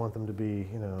sauce. We want them to be,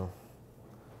 you know,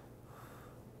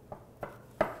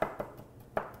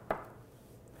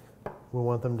 we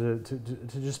want them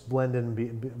to just blend in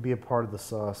and be a part of the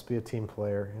sauce, be a team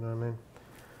player, you know what I mean?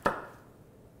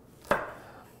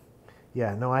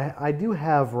 Yeah, no, I do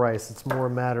have rice. It's more a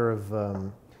matter of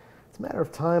it's a matter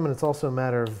of time, and it's also a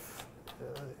matter of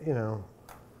you know,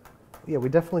 yeah, we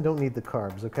definitely don't need the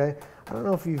carbs. Okay, I don't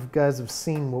know if you guys have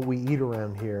seen what we eat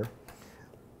around here,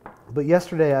 but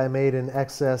yesterday I made an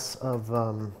excess of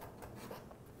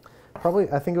probably,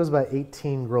 I think it was about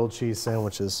 18 grilled cheese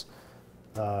sandwiches,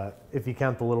 if you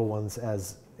count the little ones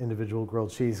as individual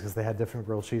grilled cheese, because they had different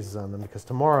grilled cheeses on them. Because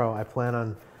tomorrow I plan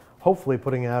on hopefully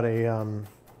putting out a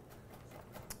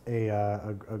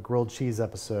grilled cheese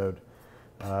episode,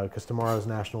 because tomorrow is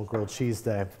National Grilled Cheese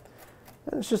Day,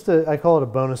 and it's just I call it a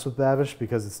bonus with Babish,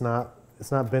 because it's not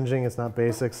binging, it's not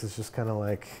basics, it's just kind of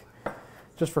like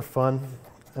just for fun.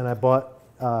 And I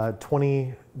bought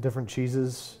 20 different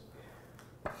cheeses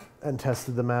and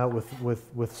tested them out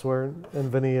with Swear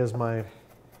and Vinny as my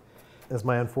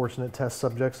unfortunate test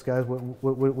subjects. Guys,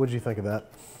 what did you think of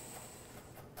that?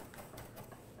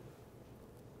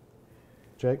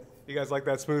 Jake? You guys like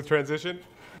that smooth transition?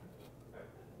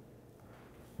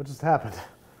 What just happened?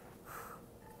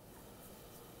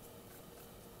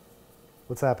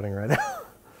 What's happening right now?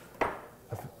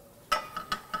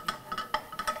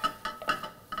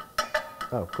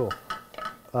 Oh, cool.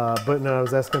 But no, I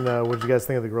was asking, what did you guys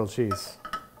think of the grilled cheese?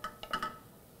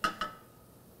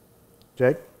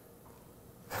 Jake?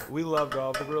 We loved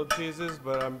all the grilled cheeses,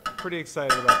 but I'm pretty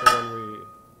excited about the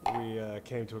one we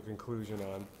came to a conclusion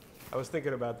on. I was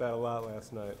thinking about that a lot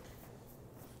last night.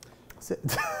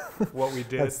 What we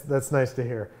did. That's nice to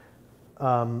hear.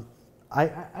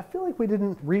 I feel like we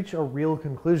didn't reach a real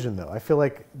conclusion, though. I feel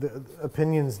like the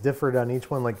opinions differed on each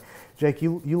one. Like, Jake,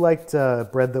 you liked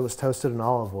bread that was toasted in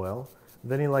olive oil.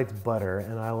 Then he liked butter,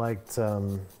 and I liked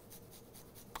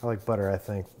butter, I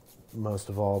think, most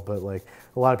of all. But like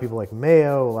a lot of people like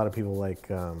mayo, a lot of people like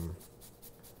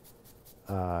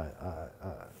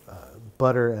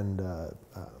butter and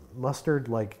mustard.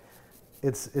 Like,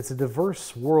 it's a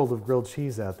diverse world of grilled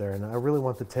cheese out there, and I really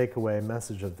want the takeaway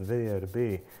message of the video to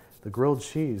be: the grilled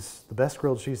cheese, the best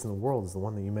grilled cheese in the world, is the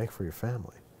one that you make for your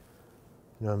family.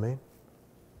 You know what I mean?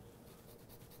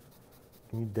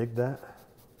 Can you dig that?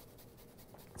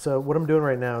 So what I'm doing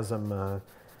right now is I'm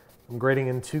grating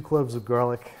in 2 cloves of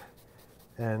garlic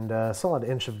and a solid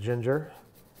inch of ginger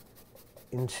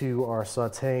into our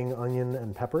sautéing onion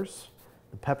and peppers.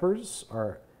 The peppers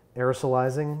are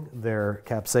aerosolizing their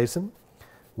capsaicin,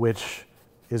 which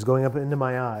is going up into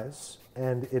my eyes,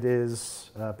 and it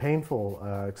is a painful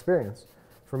experience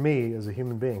for me as a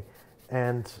human being.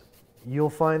 And you'll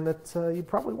find that you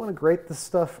probably want to grate this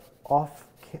stuff off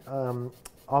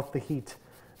the heat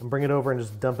and bring it over and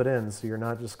just dump it in, so you're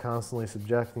not just constantly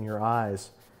subjecting your eyes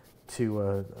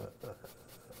to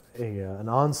an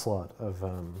onslaught of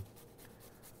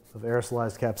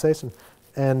aerosolized capsaicin.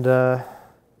 And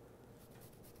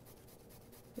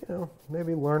you know,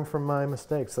 maybe learn from my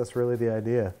mistakes. That's really the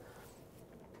idea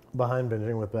behind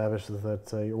binging with Babish, is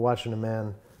that you're watching a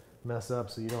man mess up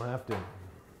so you don't have to.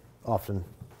 Often.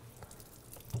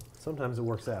 Sometimes it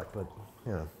works out, but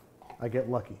you know, I get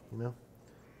lucky, you know?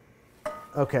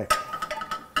 Okay.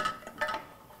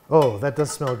 Oh, that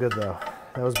does smell good, though.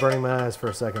 That was burning my eyes for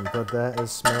a second, but that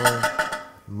is smelling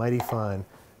mighty fine.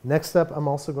 Next up, I'm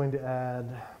also going to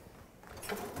add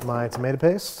my tomato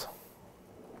paste.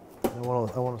 I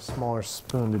want a smaller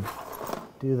spoon to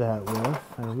do that with.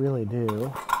 I really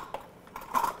do.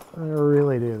 I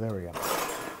really do. There we go.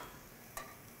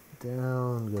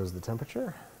 Down goes the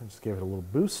temperature. I just gave it a little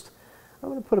boost. I'm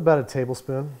going to put about a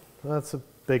tablespoon. That's a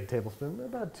big tablespoon.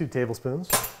 About 2 tablespoons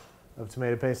of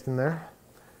tomato paste in there.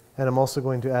 And I'm also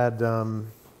going to add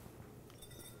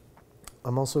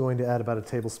about a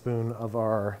tablespoon of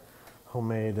our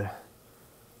homemade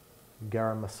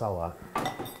garam masala.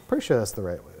 Pretty sure that's the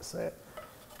right way to say it.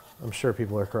 I'm sure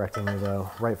people are correcting me, though,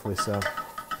 rightfully so.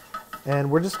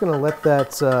 And we're just going to let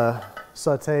that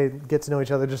saute get to know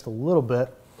each other just a little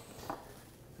bit.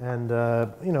 And,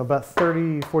 you know, about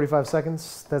 30, 45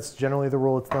 seconds. That's generally the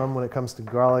rule of thumb when it comes to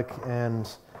garlic and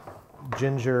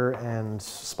ginger and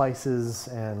spices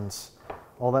and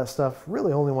all that stuff.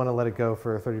 Really only want to let it go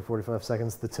for 30, 45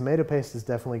 seconds. The tomato paste is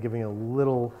definitely giving a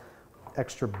little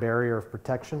extra barrier of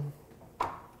protection.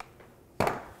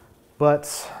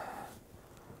 But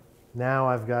now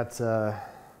I've got a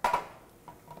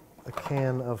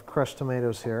can of crushed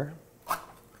tomatoes here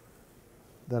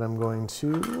that I'm going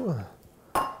to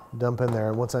dump in there.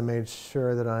 And once I made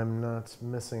sure that I'm not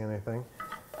missing anything,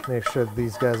 make sure that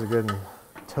these guys are good and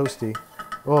toasty.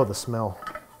 Oh, the smell.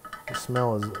 The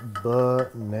smell is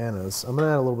bananas. I'm going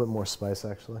to add a little bit more spice,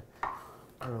 actually.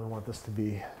 I really want this to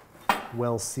be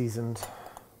well seasoned.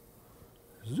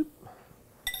 Zoop.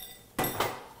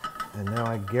 And now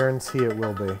I guarantee it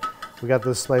will be. We got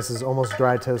those spices almost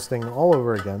dry toasting all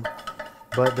over again,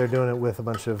 but they're doing it with a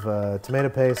bunch of tomato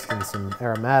paste and some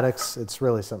aromatics. It's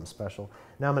really something special.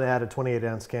 Now I'm going to add a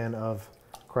 28-ounce can of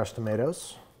crushed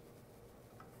tomatoes.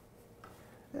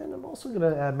 And I'm also going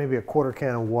to add maybe a quarter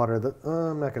can of water.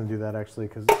 I'm not going to do that actually,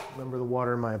 because remember, the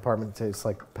water in my apartment tastes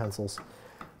like pencils.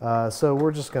 So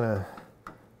we're just going to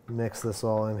mix this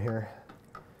all in here.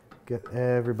 Get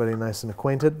everybody nice and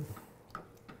acquainted.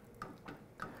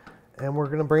 And we're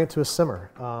going to bring it to a simmer.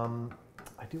 I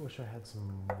do wish I had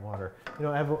some water. You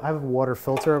know, I have a water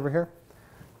filter over here,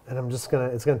 and I'm just going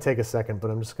to, it's going to take a second,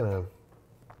 but I'm just going to,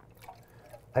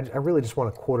 I really just want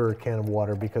a quarter can of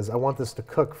water because I want this to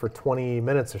cook for 20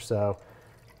 minutes or so,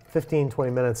 15,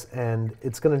 20 minutes, and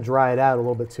it's going to dry it out a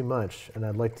little bit too much, and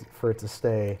I'd like for it to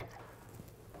stay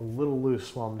a little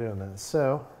loose while I'm doing that.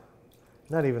 So,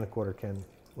 not even a quarter can,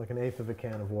 like an eighth of a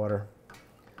can of water.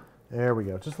 There we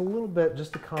go. Just a little bit,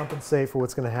 just to compensate for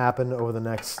what's going to happen over the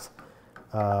next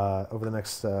 15,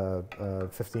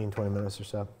 20 minutes or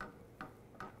so.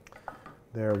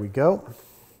 There we go.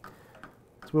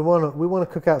 So we want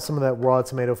to cook out some of that raw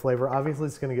tomato flavor. Obviously,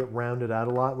 it's going to get rounded out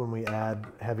a lot when we add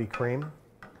heavy cream.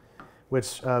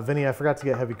 Which, Vinny, I forgot to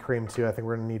get heavy cream too. I think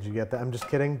we're going to need you to get that. I'm just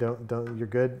kidding. Don't. You're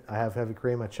good. I have heavy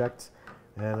cream. I checked,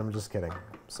 and I'm just kidding.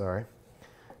 Sorry.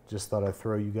 Just thought I'd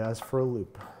throw you guys for a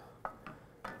loop.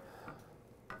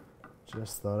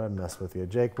 Just thought I'd mess with you.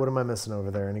 Jake, what am I missing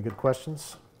over there? Any good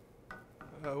questions?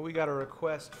 We got a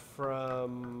request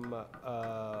from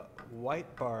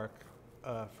White Bark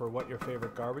for what your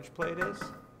favorite garbage plate is.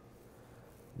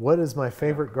 What is my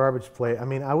favorite garbage plate? I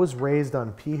mean, I was raised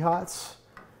on pea hots,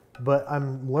 but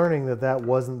I'm learning that that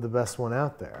wasn't the best one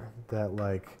out there. That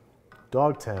like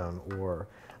Dogtown or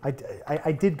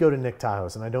I did go to Nick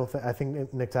Tahoe's, and I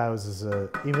think Nick Tahoe's is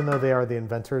even though they are the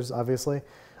inventors, obviously.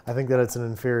 I think that it's an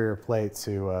inferior plate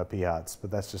to pea hots,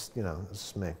 but that's just, you know, that's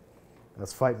just me.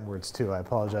 That's fighting words too. I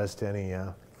apologize to any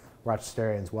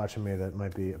Rochesterians watching me that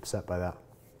might be upset by that.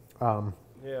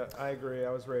 Yeah, I agree. I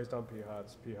was raised on pea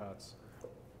hots. Pea hots.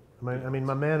 I mean,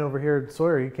 my man over here,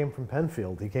 Sawyer, he came from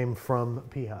Penfield. He came from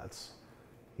pea hots.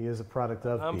 He is a product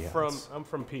of pea hots. I'm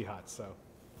from pea hots, so.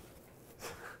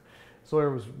 Sawyer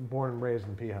was born and raised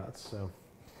in pea hots, so.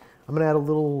 I'm going to add a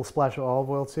little splash of olive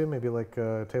oil too, maybe like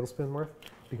a tablespoon worth.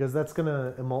 Because that's going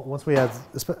to emulsify, once we add,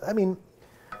 I mean,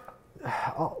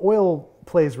 oil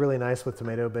plays really nice with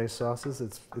tomato-based sauces.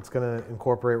 It's going to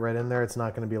incorporate right in there. It's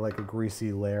not going to be like a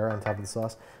greasy layer on top of the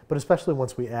sauce. But especially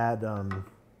once we add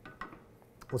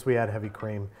heavy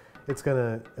cream, it's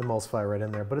going to emulsify right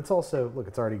in there. But it's also, look,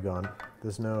 it's already gone.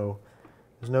 There's no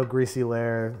greasy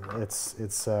layer.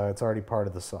 It's already part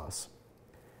of the sauce.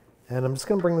 And I'm just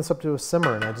going to bring this up to a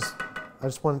simmer, and I just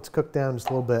want it to cook down just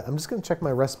a little bit. I'm just going to check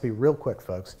my recipe real quick,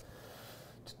 folks.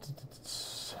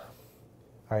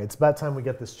 All right, it's about time we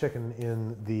get this chicken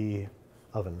in the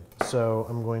oven. So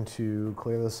I'm going to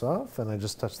clear this off, and I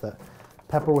just touched that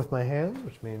pepper with my hand,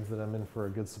 which means that I'm in for a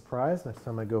good surprise next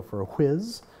time I go for a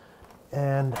whiz.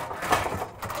 And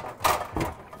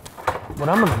what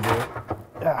I'm going to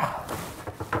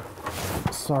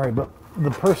do, sorry, but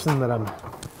the person that I'm,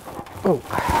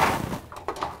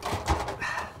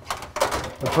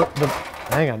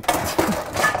 hang on.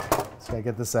 Just gotta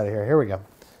get this out of here. Here we go.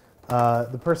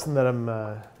 The person that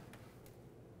I'm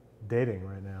dating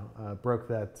right now broke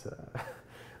that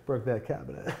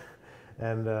cabinet,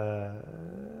 and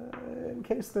in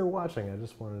case they're watching, I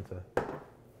just wanted to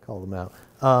call them out.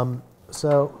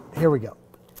 So here we go.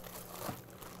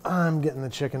 I'm getting the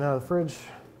chicken out of the fridge,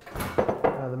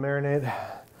 out of the marinade.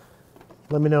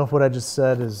 Let me know if what I just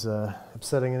said is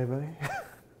upsetting anybody.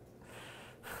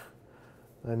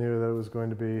 I knew that it was going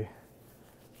to be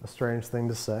a strange thing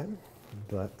to say,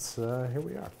 but here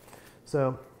we are.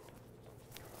 So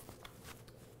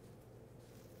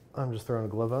I'm just throwing a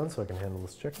glove on so I can handle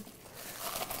this chicken.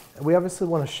 We obviously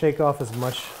want to shake off as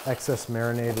much excess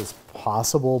marinade as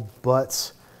possible,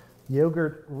 but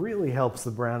yogurt really helps the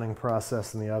browning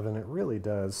process in the oven. It really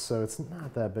does, so it's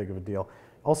not that big of a deal.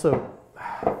 Also,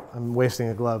 I'm wasting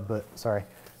a glove, but sorry.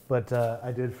 But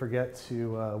I did forget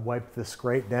to wipe this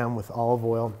grate down with olive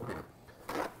oil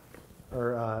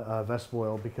or vegetable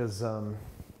oil because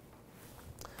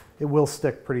it will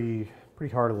stick pretty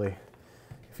heartily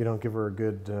if you don't give her a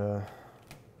good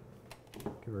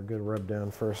rub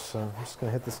down first. So I'm just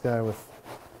gonna hit this guy with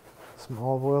Some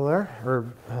olive oil there,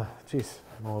 or, jeez,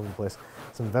 I'm all over the place.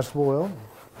 Some vegetable oil.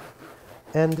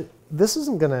 And this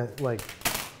isn't gonna like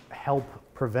help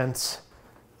prevent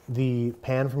the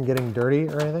pan from getting dirty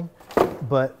or anything,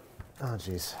 but, oh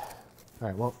jeez. All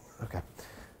right, well, okay.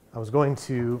 I was going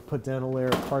to put down a layer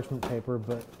of parchment paper,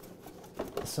 but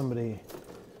somebody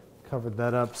covered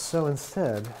that up. So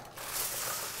instead,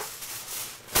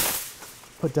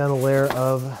 put down a layer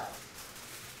of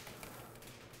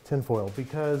tinfoil,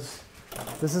 because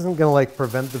this isn't gonna like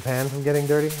prevent the pan from getting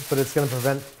dirty, but it's gonna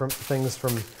prevent things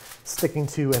from sticking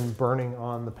to and burning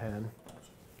on the pan,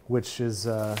 which is,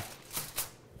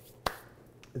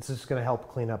 it's just gonna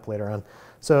help clean up later on.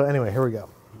 So anyway, here we go.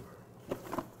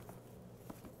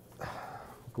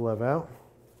 Glove out.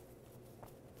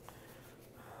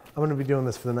 I'm gonna be doing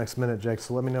this for the next minute, Jake,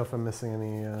 so let me know if I'm missing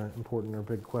any important or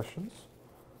big questions.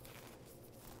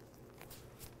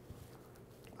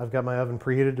 I've got my oven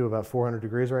preheated to about 400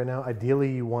 degrees right now.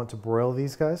 Ideally, you want to broil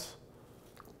these guys.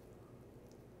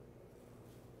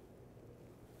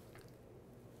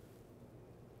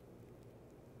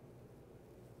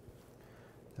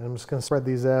 And I'm just going to spread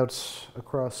these out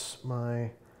across my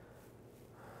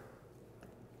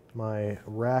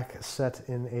rack set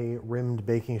in a rimmed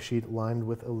baking sheet lined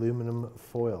with aluminum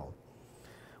foil,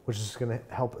 which is going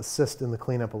to help assist in the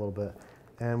cleanup a little bit.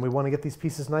 And we want to get these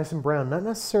pieces nice and brown, not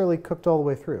necessarily cooked all the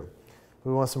way through.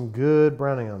 We want some good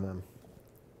browning on them,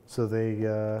 so they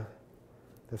have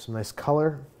some nice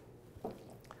color.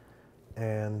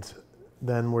 And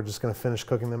then we're just going to finish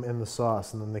cooking them in the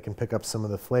sauce, and then they can pick up some of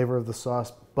the flavor of the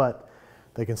sauce, but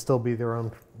they can still be their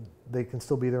own. They can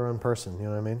still be their own person. You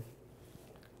know what I mean?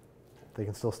 They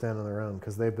can still stand on their own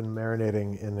because they've been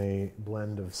marinating in a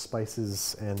blend of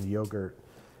spices and yogurt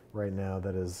right now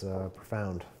that is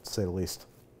profound, to say the least.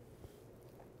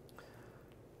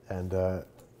 And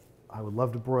I would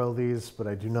love to broil these, but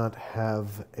I do not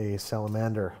have a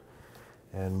salamander,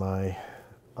 and my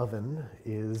oven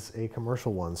is a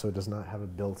commercial one, so it does not have a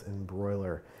built-in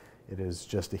broiler. It is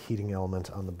just a heating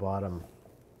element on the bottom.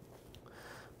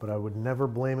 But I would never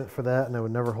blame it for that, and I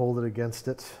would never hold it against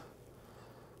it.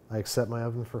 I accept my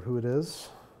oven for who it is.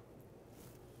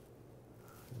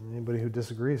 Anybody who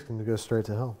disagrees can go straight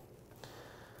to hell.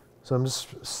 So I'm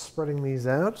just spreading these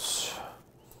out.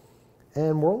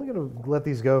 And we're only going to let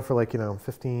these go for like,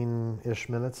 15-ish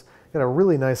minutes. Got a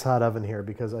really nice hot oven here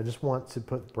because I just want to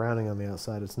put browning on the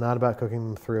outside. It's not about cooking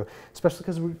them through, especially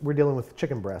because we're dealing with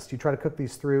chicken breast. You try to cook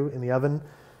these through in the oven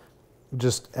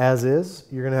just as is,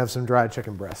 you're going to have some dry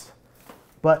chicken breast.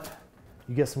 But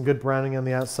you get some good browning on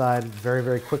the outside very,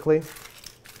 very quickly,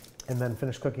 and then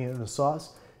finish cooking it in a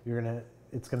sauce.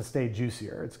 It's going to stay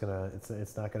juicier. It's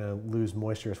not going to lose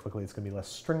moisture as quickly. It's going to be less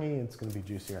stringy. It's going to be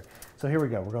juicier. So here we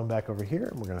go. We're going back over here,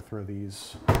 and we're going to throw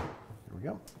these. Here we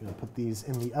go. We're going to put these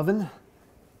in the oven.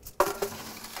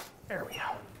 There we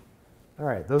go. All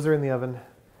right, those are in the oven.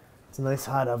 It's a nice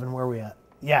hot oven. Where are we at?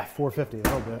 Yeah, 450.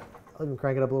 That'll do it. I'll even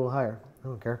crank it up a little higher. I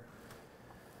don't care.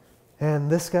 And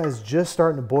this guy's just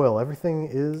starting to boil. Everything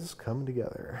is coming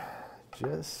together,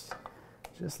 just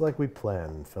like we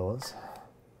planned, fellas.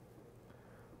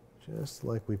 Just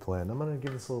like we planned. I'm going to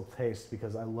give this a little taste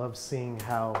because I love seeing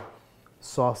how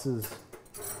sauces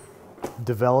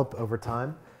develop over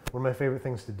time. One of my favorite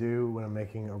things to do when I'm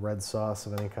making a red sauce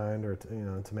of any kind, or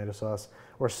tomato sauce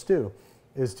or stew,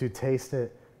 is to taste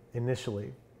it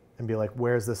initially and be like,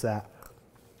 "Where's this at?"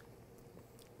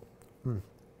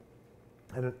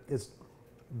 And it's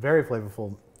very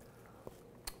flavorful.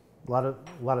 A lot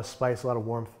of spice, a lot of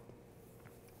warmth,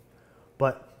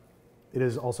 but it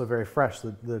is also very fresh.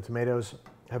 The tomatoes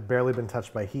have barely been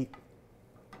touched by heat,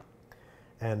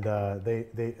 and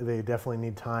they definitely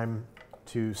need time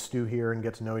to stew here and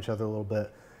get to know each other a little bit.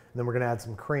 And then we're going to add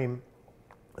some cream,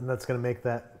 and that's going to make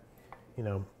that,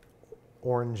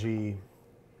 orangey,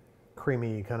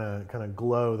 creamy kind of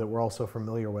glow that we're also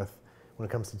familiar with when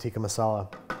it comes to tikka masala.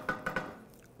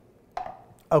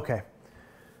 Okay,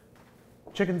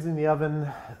 chicken's in the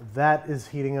oven. That is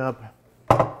heating up.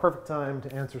 Perfect time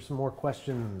to answer some more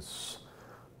questions.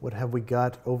 What have we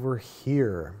got over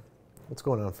here? What's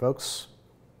going on, folks?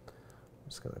 I'm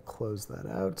just going to close that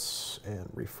out and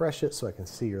refresh it so I can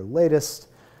see your latest.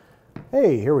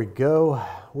 Hey, here we go.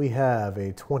 We have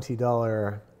a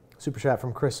 $20 super chat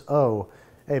from Chris O.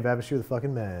 Hey, Babish, you're the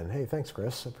fucking man. Hey, thanks,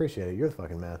 Chris. Appreciate it. You're the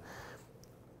fucking man.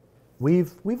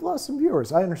 We've lost some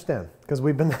viewers. I understand, because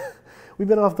we've been we've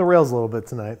been off the rails a little bit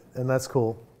tonight, and that's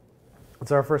cool.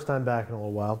 It's our first time back in a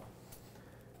little while,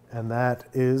 and that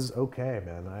is okay,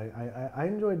 man. I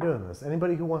enjoy doing this.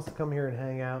 Anybody who wants to come here and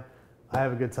hang out, I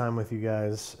have a good time with you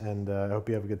guys, and I hope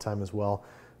you have a good time as well.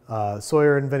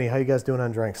 Sawyer and Vinny, how you guys doing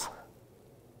on drinks?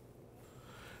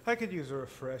 I could use a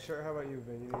refresher. How about you,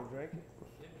 Vin? You need a drink?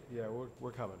 Yeah,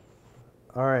 we're coming.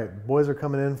 All right, boys are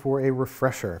coming in for a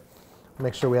refresher.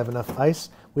 Make sure we have enough ice.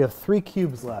 We have 3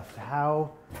 cubes left.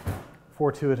 How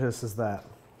fortuitous is that?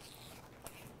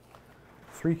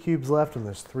 3 cubes left and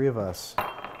there's 3 of us.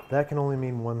 That can only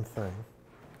mean one thing.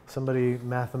 Somebody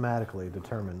mathematically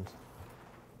determined.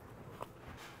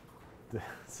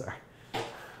 Sorry.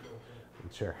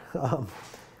 Chair.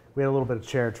 We had a little bit of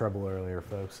chair trouble earlier,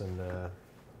 folks, and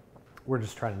we're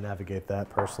just trying to navigate that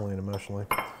personally and emotionally.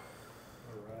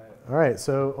 All right,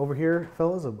 so over here,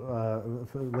 fellas,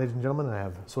 ladies and gentlemen, I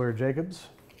have Sawyer Jacobs,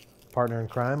 partner in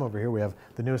crime. Over here we have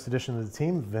the newest addition to the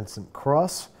team, Vincent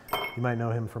Cross. You might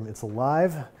know him from It's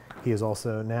Alive. He is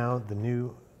also now the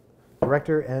new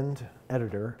director and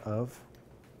editor of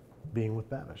Being with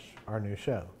Babish, our new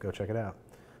show. Go check it out.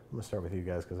 I'm going to start with you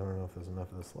guys because I don't know if there's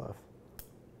enough of this left.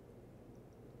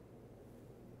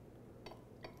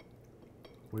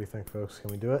 What do you think, folks?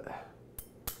 Can we do it?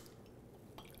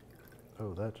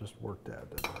 Oh, that just worked out,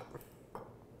 didn't it?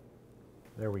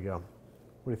 There we go.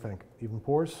 What do you think? Even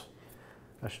pours?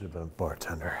 I should have been a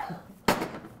bartender.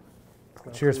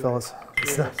 Cheers, fellas.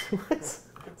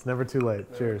 It's never too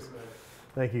late. Cheers.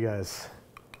 Thank you, guys.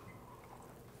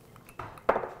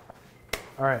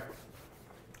 All right.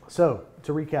 So,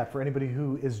 to recap, for anybody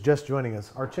who is just joining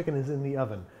us, our chicken is in the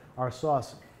oven. Our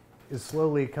sauce is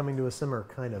slowly coming to a simmer,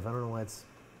 kind of. I don't know why it's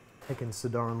taking so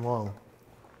darn long.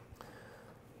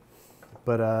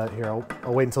 But here,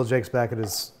 I'll wait until Jake's back at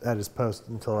his post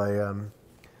until I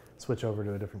switch over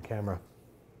to a different camera.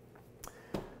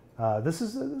 This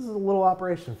is a little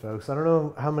operation, folks. I don't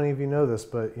know how many of you know this,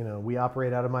 but we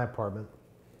operate out of my apartment.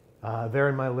 They're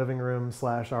in my living room /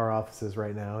 our offices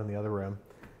right now in the other room,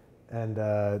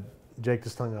 and Jake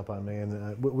just hung up on me,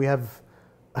 and we have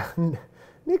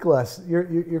Nicholas.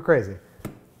 You're crazy,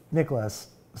 Nicholas.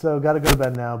 So got to go to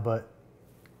bed now, but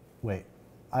wait.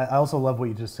 I also love what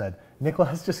you just said.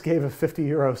 Nicholas just gave a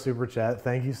 €50 super chat.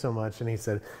 Thank you so much. And he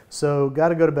said, so got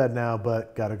to go to bed now,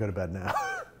 but got to go to bed now.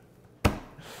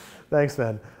 Thanks,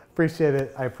 man. Appreciate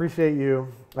it. I appreciate you.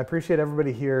 I appreciate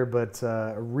everybody here, but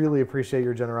I really appreciate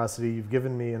your generosity. You've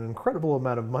given me an incredible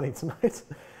amount of money tonight,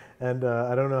 and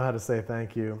I don't know how to say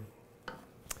thank you.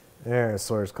 There,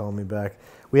 Sawyer's calling me back.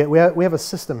 We have a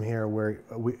system here where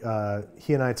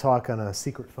he and I talk on a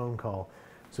secret phone call,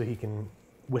 so he can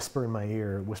whisper in my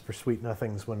ear, whisper sweet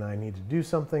nothings when I need to do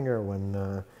something, or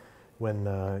when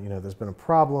there's been a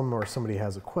problem, or somebody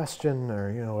has a question,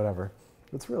 or whatever.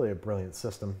 It's really a brilliant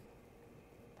system.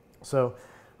 So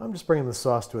I'm just bringing the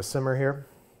sauce to a simmer here.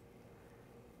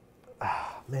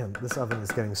 Ah, man, this oven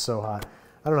is getting so hot.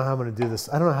 I don't know how I'm going to do this.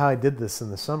 I don't know how I did this in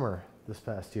the summer this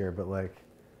past year, but like,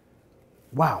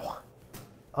 wow.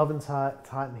 Oven's hot. It's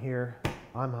hot in here.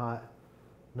 I'm hot.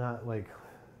 Not like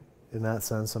in that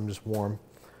sense. I'm just warm.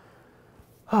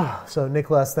 So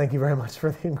Nicholas, thank you very much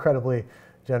for the incredibly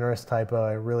generous typo.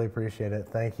 I really appreciate it.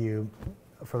 Thank you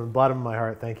from the bottom of my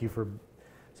heart. Thank you for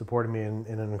supporting me in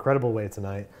an incredible way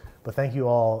tonight. But thank you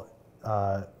all.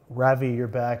 Ravi, you're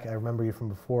back. I remember you from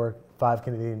before. $5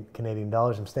 Canadian.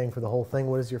 I'm staying for the whole thing.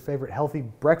 What is your favorite healthy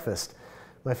breakfast?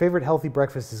 My favorite healthy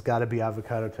breakfast has got to be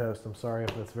avocado toast. I'm sorry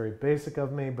if that's very basic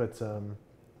of me, but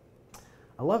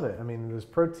I love it. I mean, there's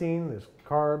protein, there's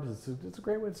carbs. It's a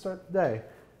great way to start the day.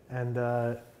 And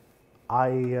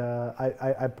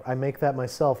I make that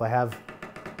myself. I have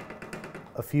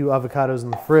a few avocados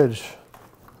in the fridge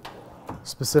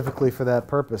specifically for that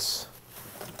purpose.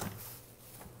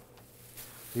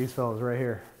 These fellas right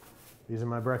here. These are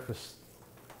my breakfast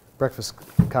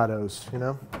avocados,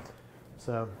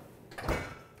 So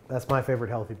that's my favorite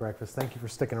healthy breakfast. Thank you for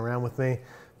sticking around with me.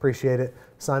 Appreciate it.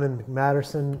 Simon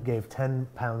McMatterson gave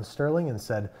 £10 sterling and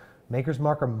said, Maker's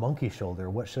Mark or Monkey Shoulder?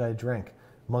 What should I drink?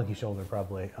 Monkey Shoulder,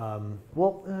 probably.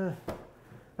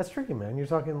 That's tricky, man. You're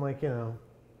talking like,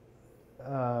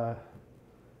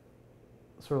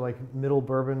 sort of like middle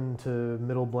bourbon to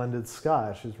middle blended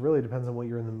scotch. It really depends on what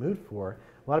you're in the mood for.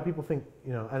 A lot of people think,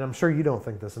 and I'm sure you don't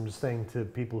think this, I'm just saying to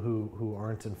people who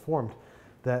aren't informed,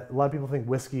 that a lot of people think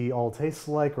whiskey all tastes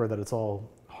alike, or that it's all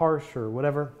harsh or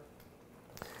whatever.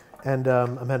 And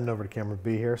I'm heading over to camera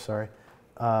B here, sorry.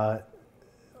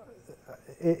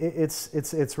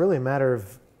 It's really a matter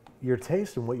of your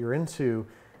taste and what you're into.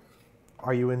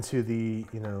 Are you into the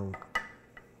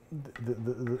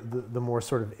more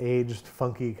sort of aged,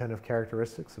 funky kind of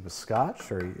characteristics of a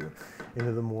Scotch, or are you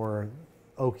into the more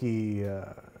oaky,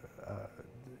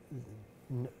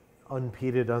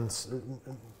 unpeated,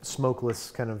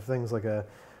 smokeless kind of things like a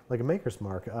Maker's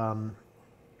Mark?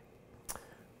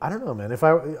 I don't know, man. If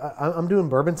I'm doing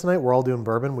bourbon tonight. We're all doing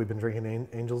bourbon. We've been drinking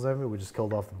Angel's Envy. We just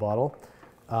killed off the bottle.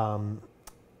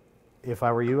 if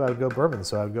I were you, I would go bourbon,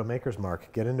 so I would go Maker's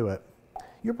Mark. Get into it.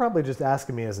 You're probably just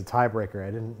asking me as a tiebreaker.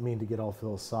 I didn't mean to get all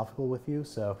philosophical with you,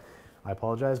 so I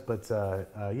apologize. But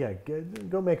yeah,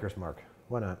 go Maker's Mark.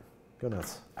 Why not? Go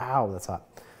nuts. Ow, that's hot.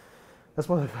 That's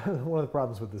one of the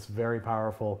problems with this very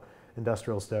powerful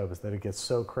industrial stove is that it gets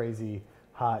so crazy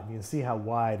hot. You can see how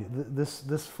wide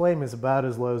this flame is about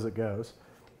as low as it goes.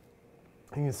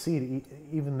 And you can see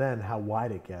even then how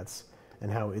wide it gets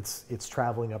and how it's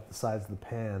traveling up the sides of the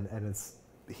pan and it's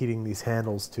heating these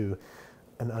handles to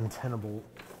an untenable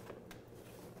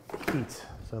heat.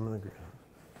 So I'm going to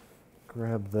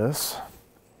grab this,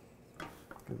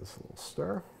 give this a little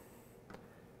stir.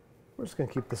 We're just going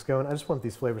to keep this going. I just want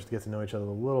these flavors to get to know each other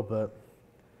a little bit.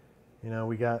 You know,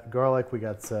 we got garlic, we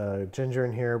got ginger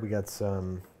in here, we got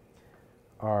some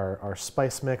our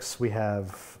spice mix, we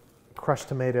have crushed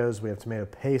tomatoes, we have tomato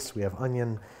paste, we have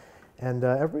onion, and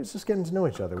everybody's just getting to know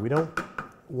each other. We don't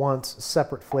want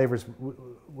separate flavors.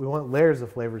 We want layers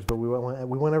of flavors, but we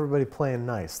want everybody playing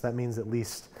nice. That means at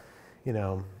least, you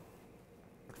know,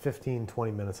 15,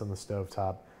 20 minutes on the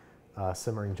stovetop,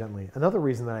 simmering gently. Another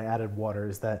reason that I added water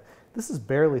is that this is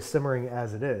barely simmering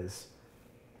as it is.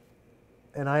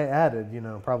 And I added, you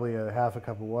know, probably a half a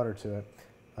cup of water to it.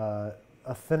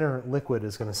 A thinner liquid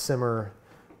is going to simmer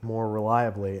more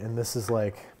reliably, and this is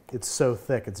like, it's so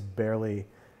thick, it's barely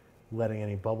letting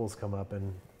any bubbles come up,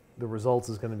 and the result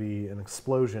is going to be an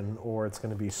explosion, or it's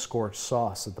going to be scorched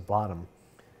sauce at the bottom,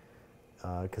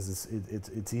 because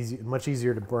it's much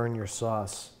easier to burn your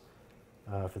sauce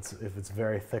if it's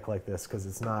very thick like this, because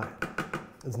it's not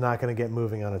going to get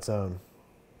moving on its own.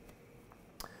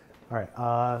 All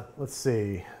right, let's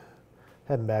see.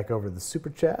 Heading back over to the super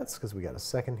chats because we got a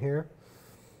second here.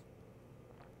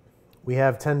 We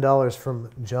have $10 from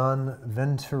John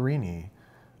Venturini.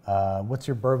 What's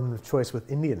your bourbon of choice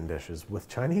with Indian dishes? With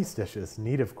Chinese dishes?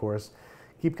 Neat, of course.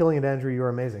 Keep killing it, Andrew. You're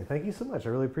amazing. Thank you so much. I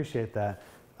really appreciate that.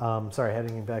 Sorry,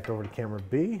 heading back over to camera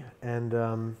B. And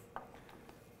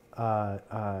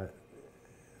I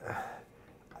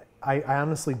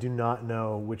honestly do not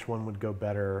know which one would go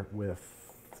better with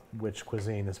which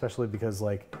cuisine, especially because,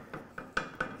 like,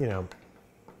 you know,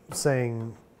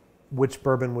 saying which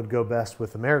bourbon would go best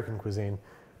with American cuisine,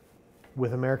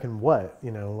 with American what?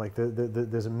 You know, like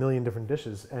there's a million different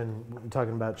dishes, and we're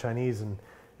talking about Chinese and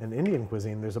Indian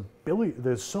cuisine.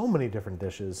 There's so many different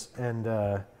dishes, and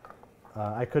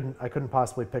I couldn't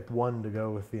possibly pick one to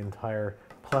go with the entire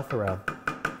plethora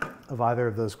of either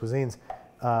of those cuisines.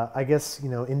 I guess, you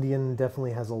know, Indian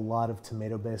definitely has a lot of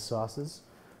tomato-based sauces.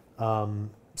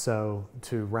 So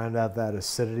to round out that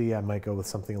acidity, I might go with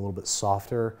something a little bit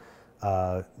softer,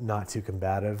 not too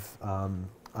combative.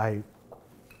 I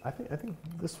think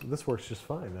this works just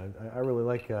fine. I really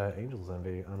like Angel's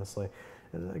Envy, honestly.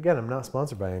 And again, I'm not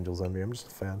sponsored by Angel's Envy. I'm just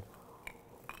a fan.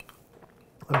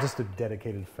 I'm just a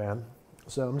dedicated fan.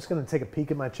 So I'm just going to take a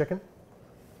peek at my chicken,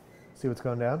 see what's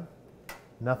going down.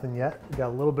 Nothing yet. Got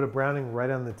a little bit of browning right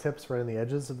on the tips, right on the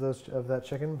edges of that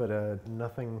chicken, but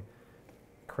nothing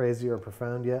crazy or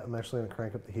profound yet. I'm actually going to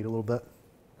crank up the heat a little bit.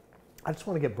 I just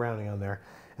want to get browning on there,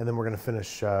 and then we're going to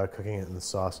finish cooking it in the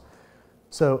sauce.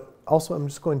 So also, I'm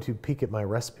just going to peek at my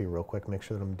recipe real quick, make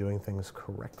sure that I'm doing things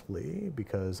correctly,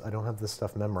 because I don't have this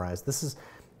stuff memorized. This is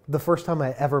the first time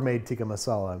I ever made tikka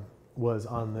masala was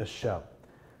on this show.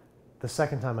 The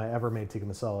second time I ever made tikka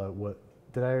masala,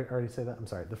 did I already say that? I'm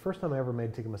sorry. The first time I ever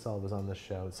made tikka masala was on this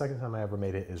show. The second time I ever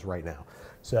made it is right now.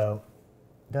 So,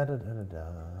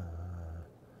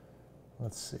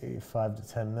 let's see, 5 to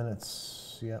 10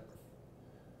 minutes. Yep.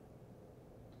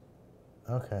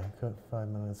 Okay, cook 5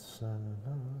 minutes.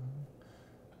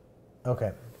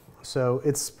 Okay, so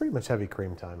it's pretty much heavy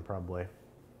cream time, probably.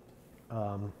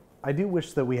 I do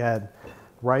wish that we had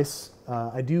rice.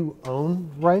 I do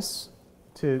own rice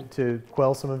to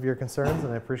quell some of your concerns,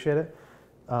 and I appreciate it.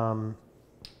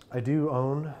 I do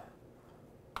own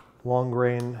long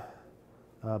grain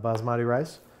basmati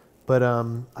rice, but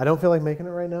I don't feel like making it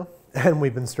right now. And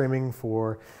we've been streaming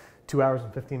for 2 hours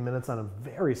and 15 minutes on a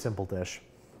very simple dish.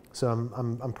 So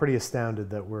I'm pretty astounded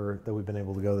that we've been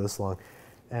able to go this long.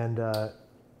 And I'm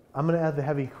going to add the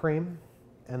heavy cream,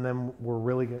 and then we're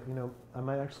really good. You know, I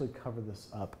might actually cover this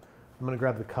up. I'm going to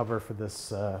grab the cover for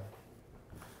this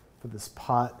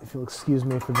pot, if you'll excuse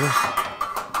me for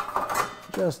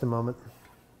just a moment.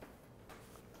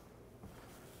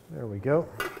 There we go.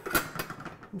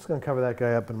 I'm just going to cover that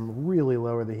guy up and really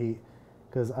lower the heat,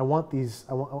 because I want these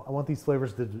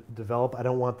flavors to develop. I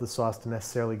don't want the sauce to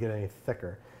necessarily get any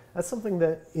thicker. That's something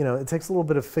that, you know, it takes a little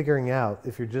bit of figuring out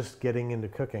if you're just getting into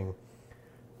cooking.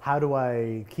 How do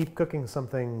I keep cooking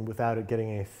something without it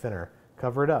getting any thinner?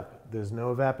 Cover it up. There's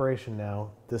no evaporation now.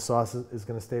 This sauce is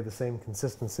going to stay the same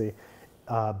consistency,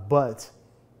 but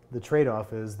the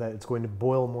trade-off is that it's going to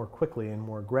boil more quickly and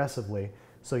more aggressively,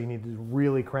 so you need to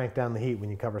really crank down the heat when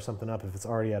you cover something up if it's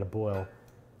already at a boil.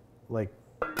 Like,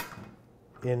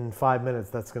 in 5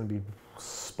 minutes, that's going to be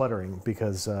sputtering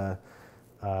because it's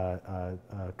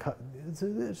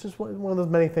just one of those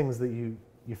many things that you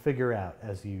figure out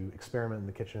as you experiment in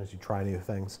the kitchen, as you try new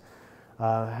things.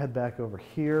 Head back over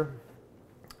here.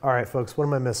 All right, folks, what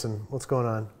am I missing? What's going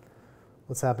on?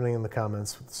 What's happening in the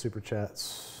comments with the super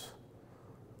chats?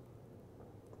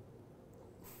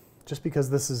 Just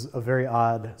because this is a very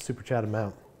odd super chat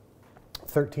amount,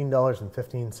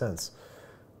 $13.15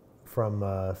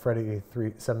 from Freddie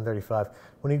 735.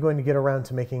 When are you going to get around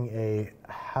to making a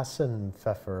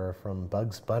Hassenpfeffer from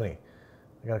Bugs Bunny?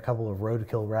 I got a couple of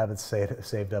roadkill rabbits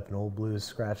saved up in Old Blues,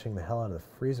 scratching the hell out of the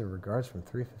freezer. Regards from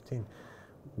 315.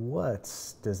 What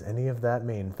does any of that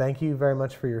mean? Thank you very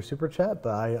much for your super chat,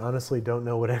 but I honestly don't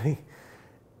know what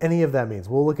any of that means.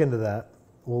 We'll look into that.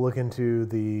 We'll look into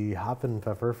the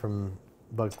Hassenpfeffer from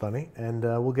Bugs Bunny, and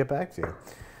we'll get back to you.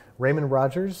 Raymond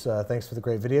Rogers, thanks for the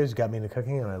great videos. You got me into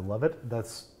cooking, and I love it.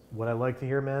 That's what I like to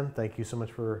hear, man. Thank you so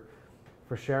much for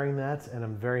sharing that, and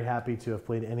I'm very happy to have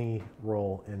played any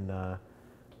role in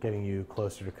getting you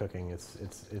closer to cooking.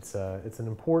 It's an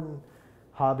important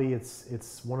hobby.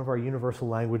 It's one of our universal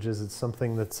languages. It's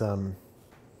something that's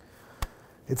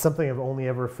it's something I've only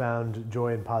ever found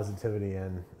joy and positivity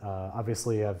in.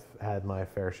 Obviously, I've had my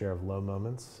fair share of low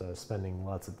moments, spending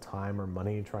lots of time or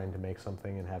money trying to make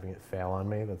something and having it fail on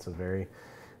me. It's a very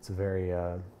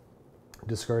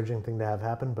discouraging thing to have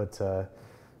happen. But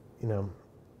you know,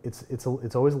 it's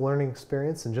always a learning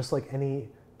experience, and just like any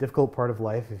difficult part of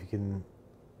life, if you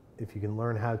can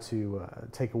learn how to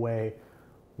take away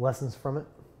lessons from it,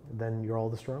 then you're all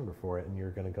the stronger for it, and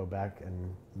you're going to go back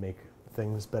and make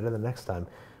things better the next time.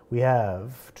 We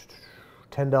have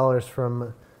 $10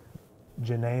 from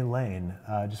Janae Lane.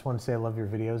 Just want to say I love your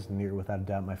videos, and you're without a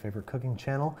doubt my favorite cooking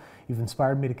channel. You've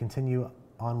inspired me to continue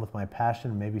on with my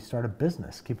passion and maybe start a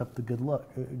business. Keep up the good work.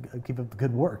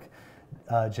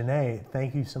 Janae,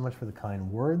 thank you so much for the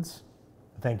kind words.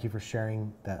 Thank you for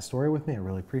sharing that story with me. I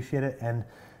really appreciate it. And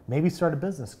maybe start a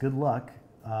business. Good luck.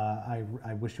 I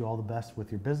wish you all the best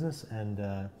with your business,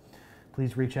 and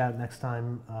please reach out next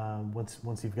time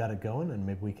once you've got it going, and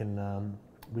maybe we can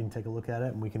take a look at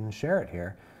it and we can share it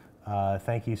here.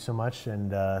 Thank you so much,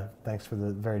 and thanks for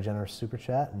the very generous super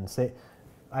chat. And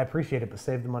I appreciate it, but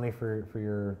save the money for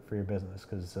your business,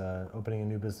 because opening a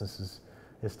new business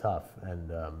is tough,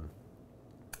 and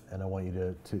I want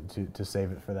you to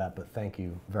save it for that. But thank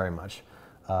you very much.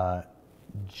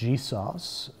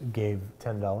 G-Sauce gave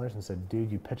 $10 and said, dude,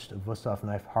 you pitched a Wusthof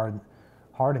knife hard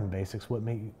in basics. What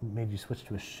made you switch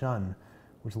to a shun,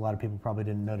 which a lot of people probably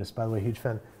didn't notice? By the way, huge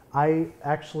fan. I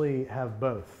actually have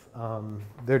both.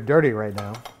 They're dirty right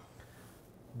now,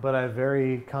 but I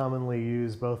very commonly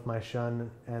use both my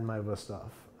shun and my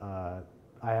Wusthof. I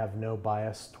have no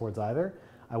bias towards either.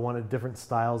 I wanted different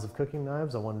styles of cooking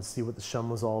knives. I wanted to see what the shun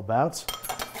was all about.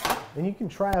 And you can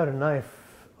try out a knife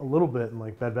a little bit in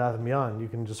like Bed Bath & Beyond. You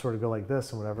can just sort of go like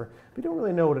this and whatever, but you don't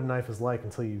really know what a knife is like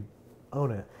until you own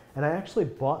it. And I actually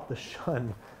bought the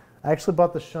shun.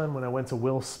 When I went to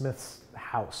Will Smith's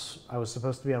house. I was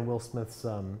supposed to be on Will Smith's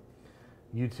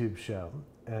YouTube show,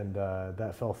 and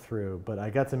that fell through. But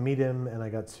I got to meet him, and I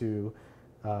got to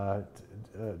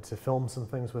film some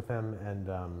things with him, and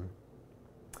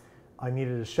I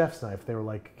needed a chef's knife. They were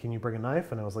like, "Can you bring a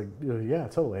knife?" And I was like, "Yeah,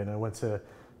 totally." And I went to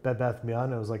Bed Bath & Beyond,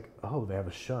 and I was like, oh, they have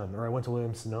a shun. Or I went to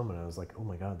Williams-Sonoma, and I was like, oh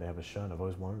my God, they have a shun. I've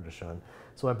always wanted a shun.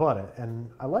 So I bought it,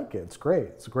 and I like it. It's great.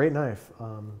 It's a great knife.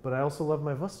 But I also love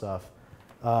my Wusthof.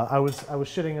 I was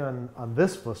shitting on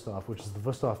this Wusthof, which is the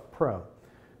Wusthof Pro,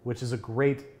 which is a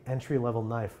great entry-level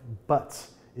knife, but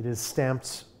it is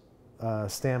stamped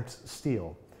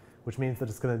steel, which means that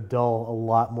it's going to dull a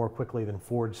lot more quickly than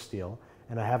forged steel.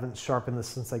 And I haven't sharpened this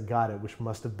since I got it, which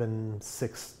must have been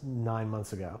 9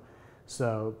 months ago.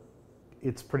 So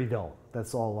it's pretty dull.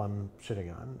 That's all I'm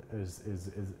shitting on is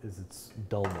its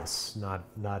dullness, not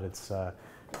its.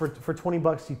 For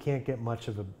 $20 you can't get much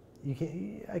of a.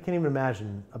 I can't even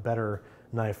imagine a better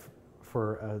knife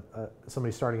for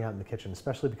somebody starting out in the kitchen,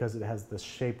 especially because it has this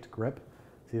shaped grip.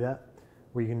 See that?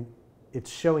 Where you can.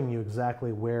 It's showing you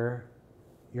exactly where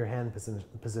your hand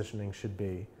positioning should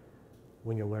be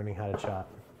when you're learning how to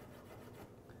chop.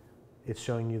 It's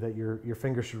showing you that your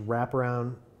finger should wrap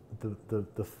around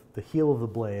the heel of the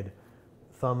blade,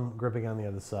 thumb gripping on the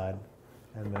other side,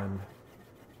 and then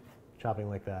chopping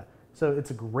like that. So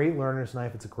it's a great learner's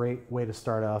knife. It's a great way to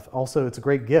start off. Also, it's a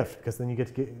great gift because then you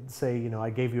get to say, you know, I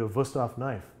gave you a Wusthof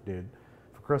knife, dude,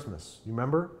 for Christmas. You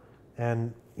remember?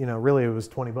 And, you know, really it was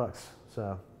 20 bucks.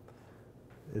 So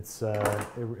it's it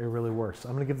really works.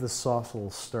 I'm going to give this sauce a little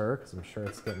stir because I'm sure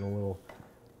it's getting a little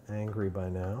angry by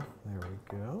now. There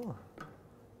we go.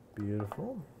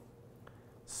 Beautiful.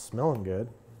 Smelling good.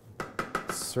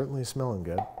 Certainly smelling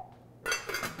good.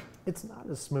 It's not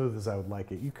as smooth as I would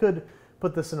like it. You could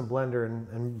put this in a blender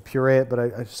and puree it, but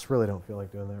I just really don't feel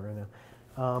like doing that right now.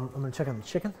 I'm going to check on the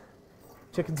chicken.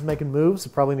 Chicken's making moves.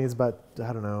 It probably needs about,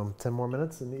 I don't know, 10 more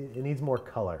minutes. It needs more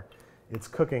color. It's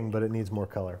cooking, but it needs more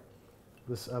color.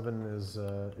 This oven is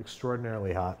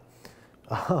extraordinarily hot.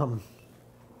 I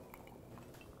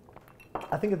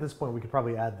think at this point we could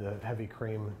probably add the heavy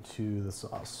cream to the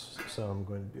sauce, so I'm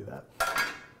going to do that.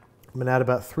 I'm going to add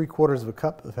about 3/4 of a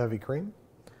cup of heavy cream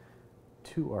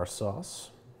to our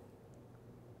sauce.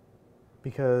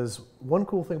 Because one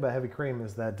cool thing about heavy cream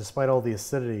is that despite all the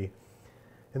acidity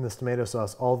in this tomato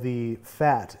sauce, all the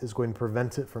fat is going to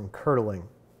prevent it from curdling.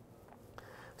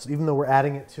 So even though we're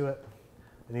adding it to it,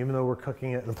 and even though we're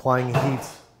cooking it and applying heat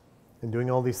and doing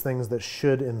all these things that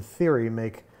should, in theory,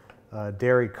 make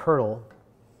dairy curdle,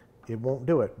 it won't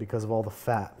do it because of all the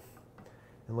fat.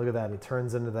 And look at that, it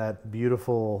turns into that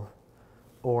beautiful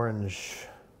orange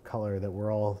color that we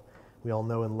all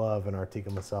know and love in our tikka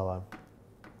masala.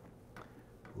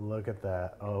 Look at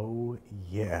that. Oh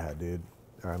yeah, dude.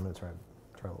 All right, I'm gonna try a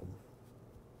little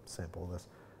sample of this.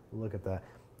 Look at that.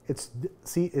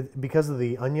 Because of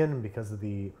the onion and because of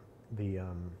the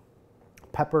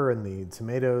pepper and the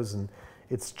tomatoes, and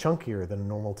it's chunkier than a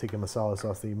normal tikka masala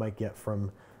sauce that you might get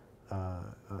from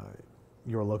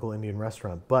your local Indian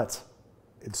restaurant, but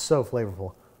it's so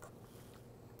flavorful.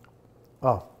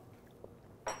 Oh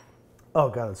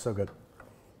God, it's so good.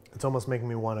 It's almost making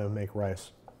me want to make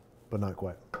rice, but not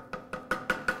quite.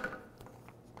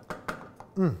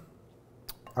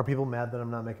 Are people mad that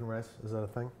I'm not making rice? Is that a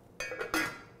thing?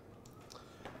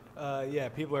 Yeah,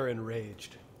 people are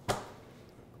enraged.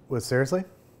 What, seriously?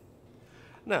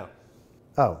 No.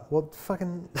 Oh, well,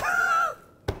 fucking...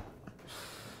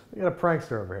 We got a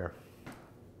prankster over here.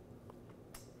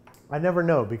 I never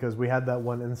know because we had that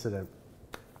one incident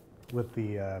with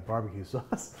the barbecue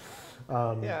sauce.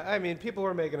 Yeah, I mean, people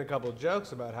were making a couple of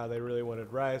jokes about how they really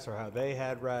wanted rice or how they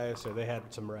had rice or they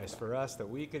had some rice for us that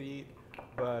we could eat.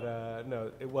 But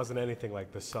no, it wasn't anything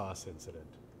like the sauce incident.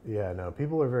 Yeah, no,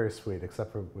 people are very sweet,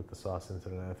 except for with the sauce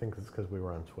incident. I think it's because we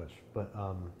were on Twitch. But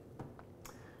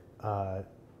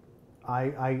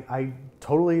I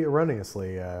totally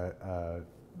erroneously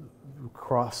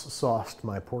cross-sauced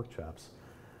my pork chops.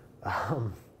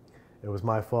 It was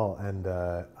my fault, and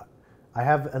I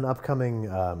have an upcoming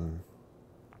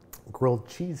grilled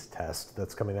cheese test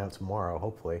that's coming out tomorrow,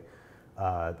 hopefully,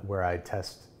 where I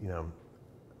test,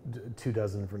 2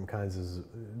 dozen different kinds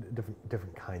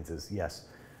different kinds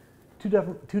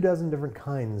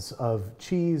of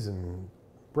cheese and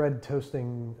bread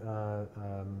toasting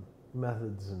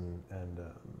methods and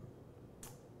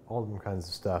all different kinds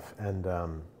of stuff. And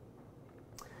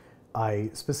I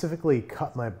specifically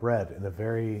cut my bread in a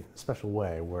very special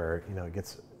way where, it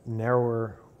gets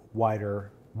narrower,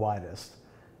 wider, widest.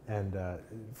 And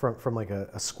from like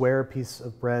a square piece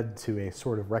of bread to a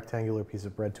sort of rectangular piece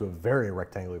of bread to a very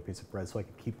rectangular piece of bread, so I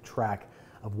could keep track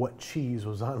of what cheese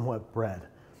was on what bread.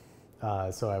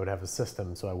 So I would have a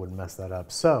system so I wouldn't mess that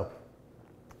up. So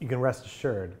you can rest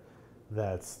assured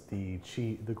that the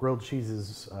grilled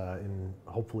cheeses in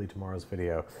hopefully tomorrow's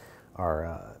video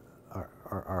are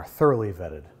thoroughly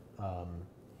vetted. I'm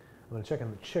gonna check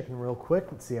on the chicken real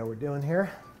quick. Let's see how we're doing here.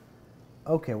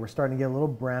 Okay, we're starting to get a little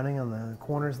browning on the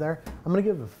corners there. I'm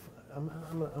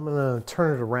gonna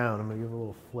turn it around. I'm gonna give it a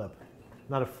little flip,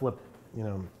 not a flip,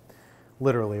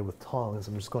 literally with tongs.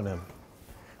 I'm just going to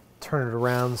turn it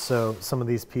around so some of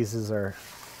these pieces are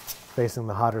facing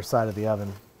the hotter side of the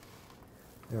oven.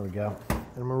 There we go. And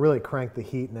I'm gonna really crank the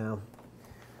heat now.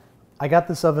 I got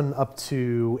this oven up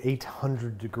to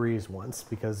 800 degrees once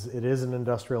because it is an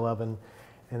industrial oven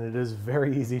and it is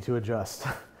very easy to adjust.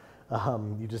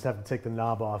 You just have to take the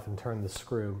knob off and turn the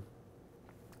screw,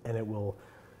 and it will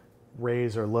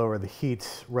raise or lower the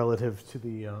heat relative to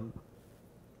the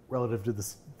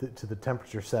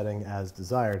temperature setting as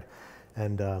desired.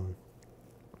 And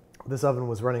this oven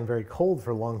was running very cold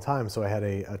for a long time, so I had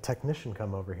a technician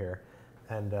come over here,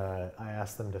 and I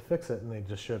asked them to fix it, and they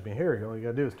just showed me, here, all you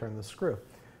gotta do is turn the screw.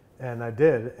 And I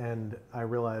did, and I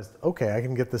realized, okay, I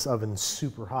can get this oven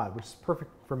super hot, which is perfect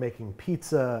for making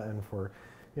pizza and for,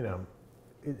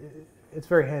 it's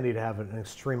very handy to have an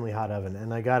extremely hot oven,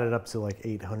 and I got it up to like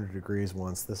 800 degrees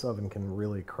once. This oven can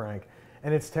really crank,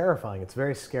 and it's terrifying. It's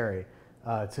very scary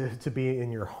to be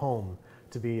in your home,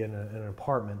 to be in an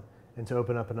apartment, and to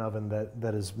open up an oven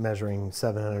that is measuring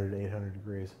 700 to 800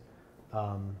 degrees.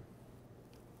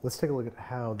 Let's take a look at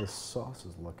how the sauce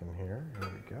is looking here. Here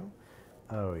we go.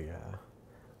 Oh yeah.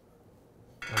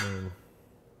 I mean,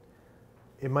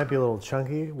 it might be a little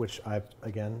chunky, which I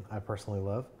personally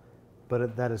love,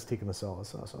 but that is Tikka Masala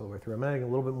sauce all the way through. I'm adding a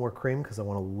little bit more cream because I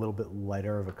want a little bit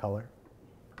lighter of a color.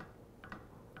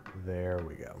 There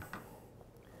we go.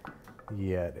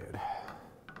 Yeah, dude.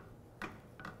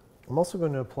 I'm also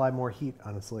going to apply more heat,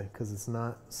 honestly, because it's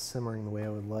not simmering the way I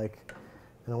would like.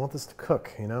 And I want this to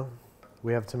cook, you know?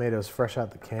 We have tomatoes fresh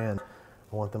out the can.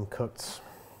 I want them cooked.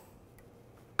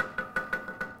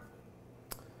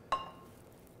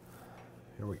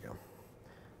 Here we go.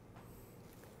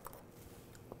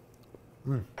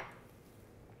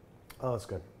 Oh, that's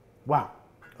good. Wow.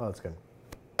 Oh, that's good.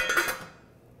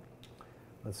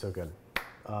 That's so good.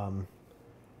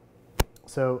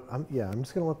 So I'm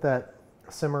just gonna let that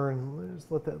simmer and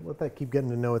just let that keep getting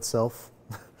to know itself,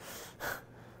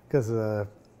 because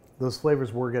those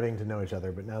flavors were getting to know each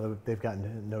other, but now that they've gotten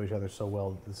to know each other so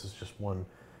well, this is just one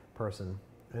person,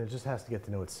 and it just has to get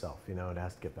to know itself. You know, it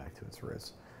has to get back to its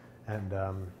roots. And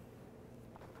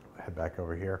head back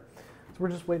over here. So we're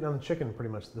just waiting on the chicken pretty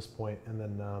much at this point, and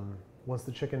then once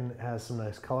the chicken has some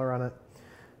nice color on it,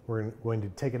 we're going to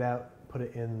take it out, put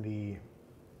it in the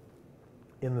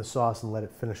sauce, and let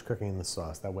it finish cooking in the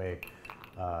sauce. That way,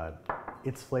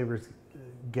 its flavors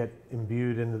get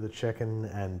imbued into the chicken,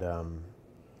 and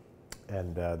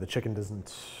the chicken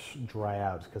doesn't dry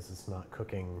out because it's not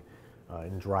cooking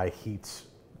in dry heat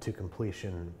to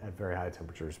completion at very high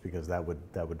temperatures, because that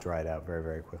would dry it out very,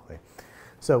 very quickly.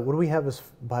 So what do we have as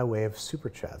by way of super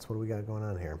chats? What do we got going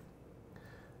on here?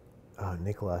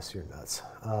 Nicholas, you're nuts.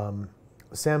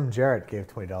 Sam Jarrett gave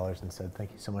 $20 and said,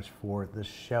 "Thank you so much for this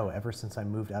show. Ever since I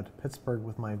moved out to Pittsburgh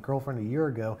with my girlfriend a year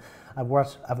ago, I've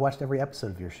watched every episode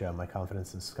of your show. My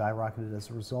confidence has skyrocketed as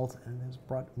a result and has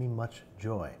brought me much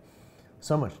joy.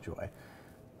 So much joy."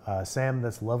 Sam,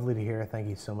 that's lovely to hear. Thank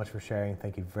you so much for sharing.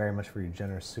 Thank you very much for your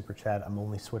generous super chat. I'm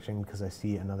only switching because I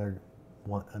see another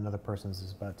person's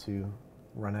is about to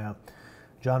run out.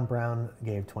 John Brown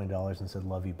gave $20 and said,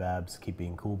 "Love you, Babs. Keep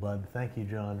being cool, bud." Thank you,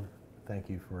 John. Thank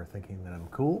you for thinking that I'm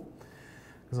cool,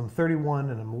 because I'm 31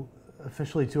 and I'm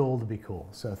officially too old to be cool.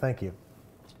 So thank you.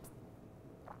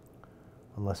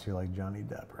 Unless you're like Johnny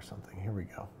Depp or something. Here we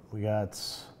go.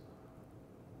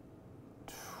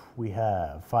 We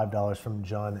have $5 from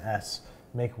John S.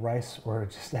 Make rice or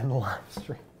just end the live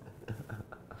stream.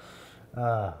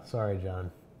 Sorry,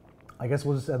 John. I guess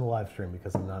we'll just end the live stream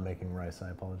because I'm not making rice.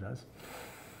 I apologize.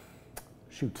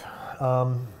 Shoot.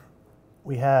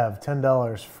 We have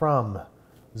 $10 from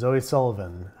Zoe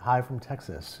Sullivan. Hi from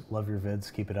Texas. Love your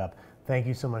vids. Keep it up. Thank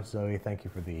you so much, Zoe. Thank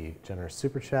you for the generous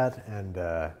super chat, and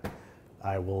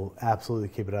I will absolutely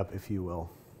keep it up if you will.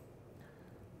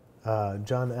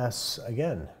 John S.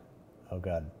 again. Oh,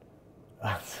 God.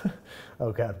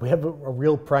 Oh, God. We have a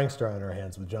real prankster on our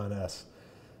hands with John S.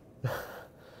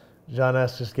 John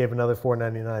S. just gave another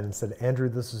 $4.99 and said, "Andrew,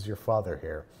 this is your father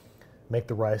here. Make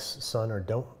the rice, son, or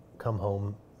don't come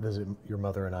home. Visit your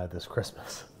mother and I this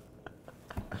Christmas."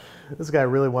 This guy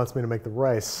really wants me to make the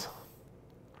rice.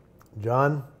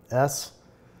 John S.,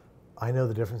 I know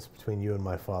the difference between you and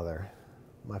my father.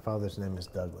 My father's name is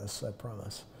Douglas, I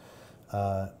promise.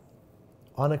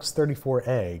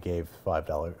 Onyx34A gave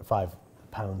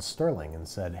 £5 sterling and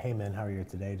said, "Hey man, how are you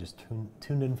today? Just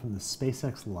tuned in from the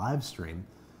SpaceX live stream,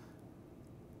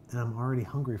 and I'm already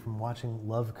hungry from watching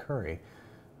Love Curry."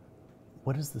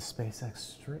 What is the SpaceX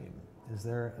stream? Is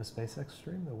there a SpaceX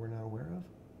stream that we're not aware of?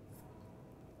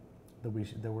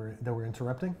 That we're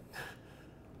interrupting?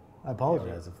 I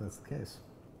apologize if that's the case.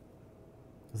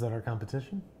 Is that our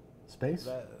competition? Space?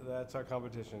 That's our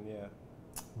competition, yeah.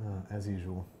 As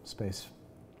usual, space.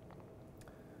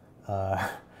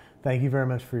 Thank you very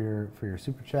much for your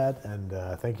super chat, and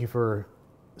thank you for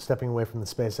stepping away from the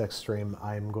SpaceX stream.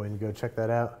 I'm going to go check that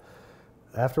out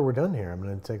after we're done here. I'm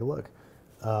going to take a look.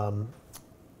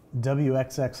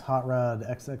 WXX Hot Rod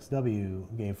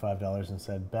XXW gave $5 and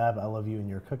said, "Bab, I love you and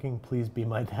your cooking. Please be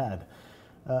my dad."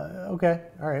 Okay,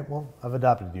 all right. Well, I've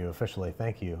adopted you officially.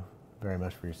 Thank you very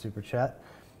much for your super chat.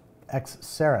 X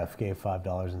Seraph gave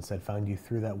 $5 and said, "Found you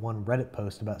through that one Reddit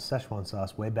post about Szechuan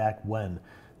sauce way back when.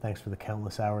 Thanks for the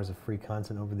countless hours of free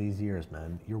content over these years,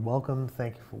 man." You're welcome.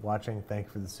 Thank you for watching. Thank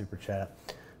you for the super chat.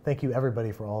 Thank you,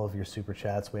 everybody, for all of your super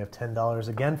chats. We have $10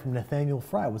 again from Nathaniel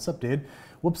Fry. What's up, dude?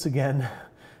 Whoops again.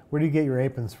 Where do you get your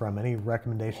aprons from? Any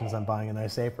recommendations on buying a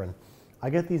nice apron? I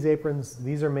get these aprons.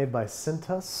 These are made by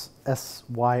Syntus,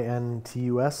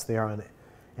 S-Y-N-T-U-S. They are on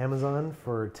Amazon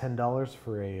for $10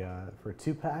 for a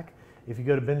 2-pack. If you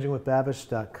go to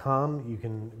bingingwithbabish.com, you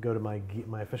can go to my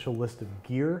official list of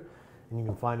gear, and you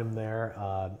can find them there.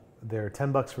 They're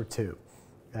 $10 for 2,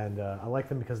 and I like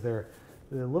them because they're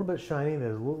a little bit shiny.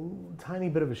 There's a little tiny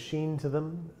bit of a sheen to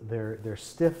them. They're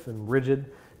stiff and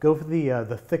rigid. Go for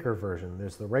the thicker version.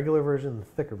 There's the regular version and the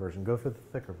thicker version. Go for the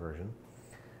thicker version.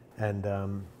 And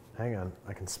hang on,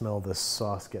 I can smell this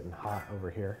sauce getting hot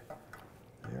over here.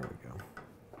 There we go.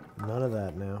 None of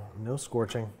that now. No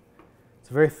scorching. It's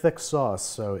a very thick sauce,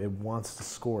 so it wants to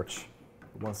scorch.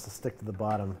 It wants to stick to the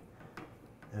bottom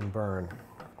and burn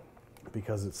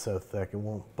because it's so thick. It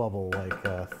won't bubble like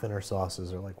thinner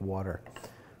sauces or like water.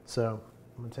 So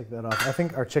I'm gonna take that off. I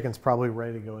think our chicken's probably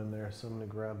ready to go in there, so I'm gonna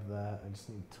grab that. I just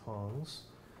need tongs.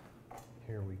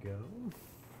 Here we go.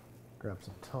 Grab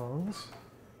some tongs.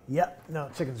 Yep, no,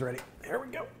 chicken's ready. There we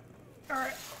go. All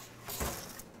right.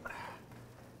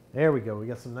 There we go. We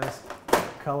got some nice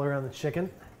color on the chicken.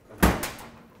 I'm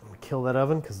gonna kill that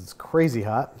oven because it's crazy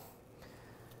hot.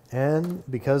 And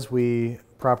because we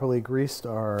properly greased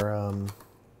the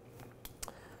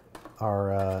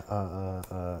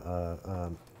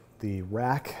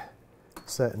rack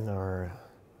set in our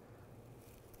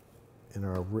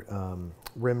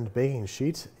rimmed baking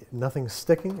sheet, nothing's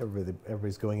sticking.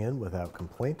 Everybody's going in without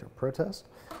complaint or protest.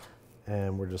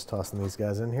 And we're just tossing these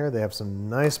guys in here. They have some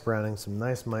nice browning, some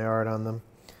nice Maillard on them.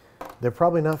 They're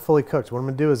probably not fully cooked. What I'm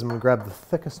gonna do is I'm gonna grab the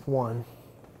thickest one.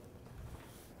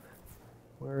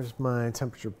 Where's my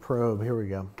temperature probe? Here we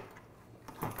go.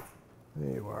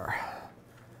 There you are.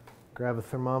 Grab a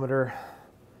thermometer.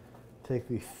 Take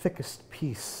the thickest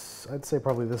piece. I'd say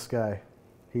probably this guy.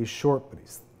 He's short, but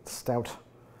he's stout.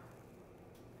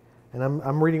 And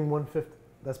I'm reading 150.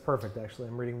 That's perfect, actually.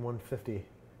 I'm reading 150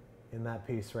 in that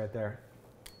piece right there.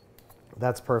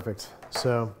 That's perfect.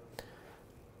 So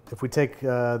if we take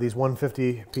these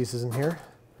 150 pieces in here,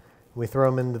 we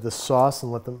throw them into the sauce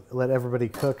and let everybody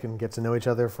cook and get to know each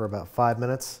other for about 5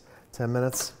 minutes, 10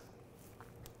 minutes.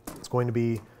 It's going to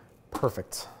be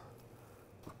perfect.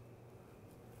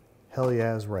 Hell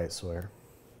yeah is right, Sawyer.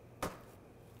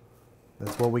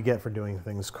 That's what we get for doing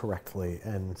things correctly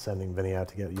and sending Vinny out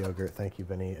to get yogurt. Thank you,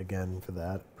 Vinny, again for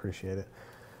that. Appreciate it.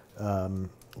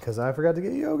 Because I forgot to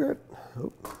get yogurt.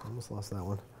 Oop, almost lost that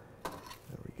one.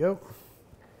 There we go.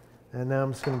 And now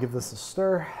I'm just going to give this a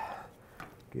stir.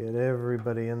 Get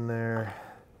everybody in there.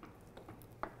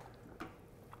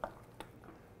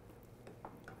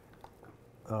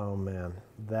 Oh man,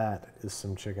 that is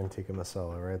some chicken tikka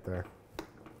masala right there.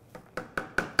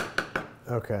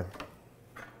 Okay.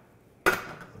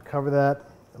 Cover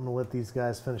that. I'm gonna let these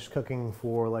guys finish cooking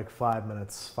for like 5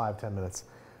 minutes, 5-10 minutes.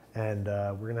 And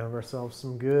we're gonna have ourselves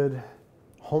some good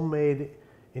homemade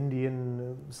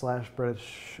Indian /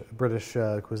 British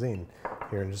cuisine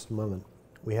here in just a moment.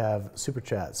 We have super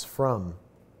chats from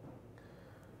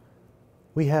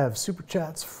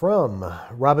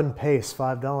Robin Pace,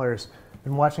 $5.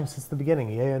 Been watching since the beginning.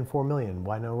 Yay and 4 million.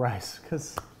 Why no rice?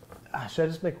 Because should I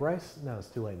just make rice? No, it's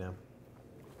too late now.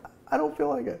 I don't feel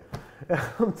like it.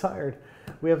 I'm tired.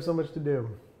 We have so much to do.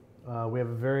 We have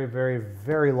a very, very,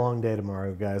 very long day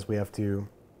tomorrow, guys. We have to,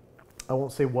 I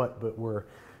won't say what, but we're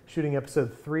shooting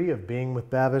episode 3 of Being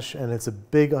with Babish, and it's a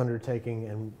big undertaking,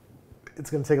 and it's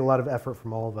going to take a lot of effort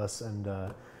from all of us, and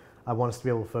I want us to be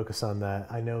able to focus on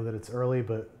that. I know that it's early,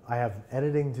 but I have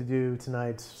editing to do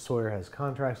tonight. Sawyer has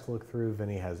contracts to look through.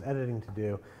 Vinny has editing to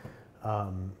do.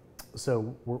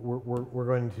 So we're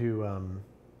going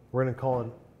to call it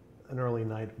an early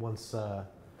night once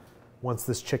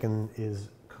this chicken is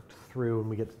cooked through and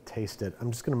we get to taste it.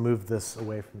 I'm just going to move this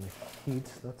away from the heat.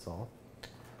 That's all.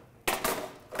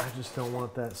 I just don't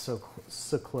want that so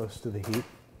close to the heat.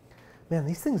 Man,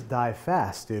 these things die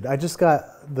fast, dude. I just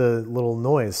got the little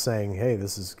noise saying, hey,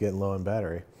 this is getting low on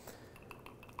battery.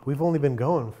 We've only been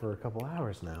going for a couple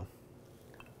hours now.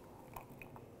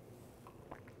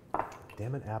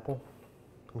 Damn it, Apple.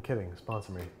 I'm kidding.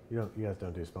 Sponsor me. You guys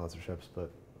don't do sponsorships, but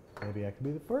maybe I could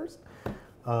be the first.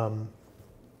 Yeah,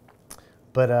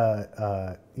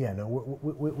 no,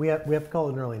 we have to call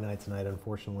it an early night tonight,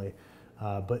 unfortunately.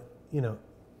 But, you know,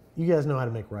 you guys know how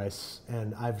to make rice,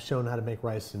 and I've shown how to make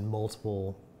rice in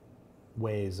multiple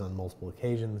ways on multiple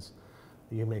occasions.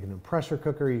 You can make it in a pressure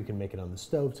cooker, you can make it on the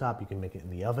stovetop, you can make it in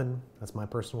the oven. That's my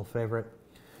personal favorite,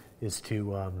 is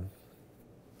to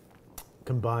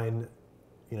combine,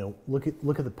 you know, look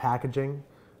at the packaging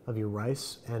of your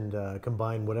rice and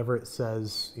combine whatever it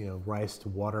says, you know, rice to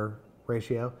water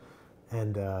ratio,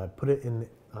 and put it in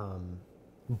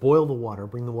boil the water,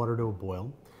 bring the water to a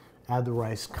boil, add the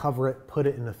rice, cover it, put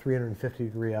it in a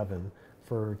 350-degree oven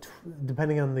for,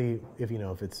 depending on if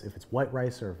it's white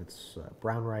rice or if it's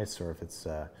brown rice or if it's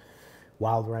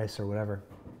wild rice or whatever.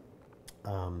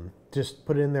 Just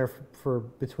put it in there for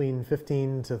between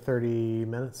 15 to 30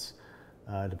 minutes,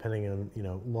 depending on,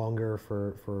 longer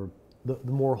for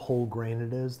the more whole grain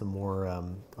it is, the more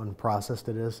unprocessed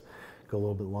it is, go a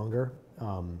little bit longer.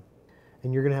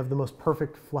 And you're gonna have the most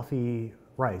perfect fluffy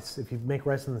rice. If you make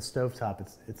rice on the stovetop,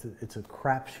 it's a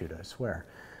crapshoot, I swear.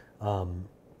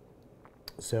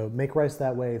 So make rice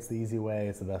that way. It's the easy way.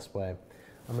 It's the best way.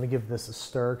 I'm gonna give this a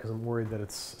stir because I'm worried that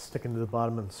it's sticking to the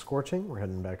bottom and scorching. We're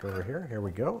heading back over here. Here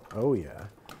we go. Oh yeah.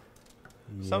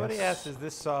 Somebody Yes. asked, is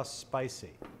this sauce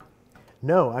spicy?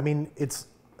 No, I mean it's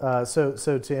so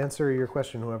to answer your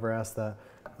question, whoever asked that,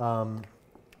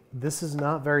 this is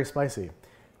not very spicy.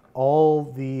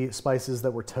 All the spices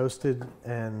that were toasted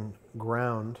and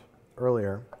ground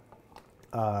earlier,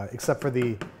 except for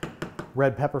the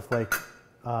red pepper flake,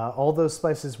 all those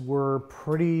spices were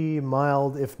pretty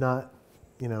mild, if not,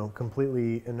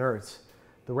 completely inert.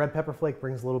 The red pepper flake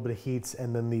brings a little bit of heat,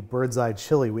 and then the bird's eye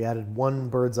chili. We added one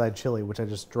bird's eye chili, which I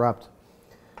just dropped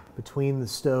between the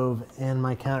stove and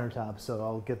my countertop, so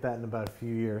I'll get that in about a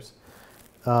few years.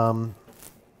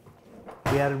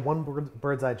 We added one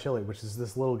bird's eye chili, which is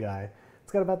this little guy.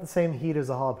 It's got about the same heat as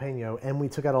a jalapeno, and we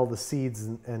took out all the seeds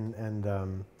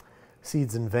and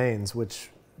seeds and veins, which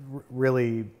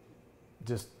really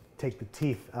just take the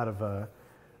teeth out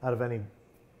of any,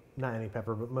 not any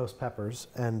pepper, but most peppers.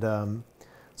 And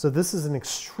so this is an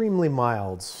extremely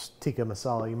mild tikka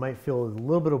masala. You might feel a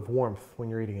little bit of warmth when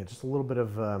you're eating it, just a little bit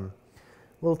of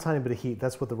little tiny bit of heat.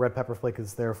 That's what the red pepper flake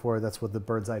is there for. That's what the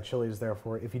bird's eye chili is there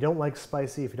for. If you don't like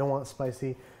spicy, if you don't want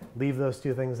spicy, leave those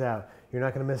two things out. You're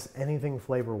not going to miss anything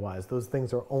flavor-wise. Those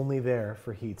things are only there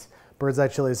for heat. Bird's eye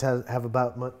chilies have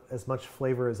about as much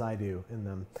flavor as I do in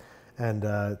them, and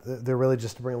they're really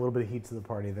just to bring a little bit of heat to the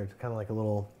party. They're kind of like a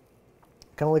little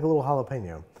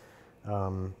jalapeno.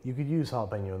 You could use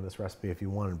jalapeno in this recipe if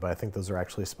you wanted, but I think those are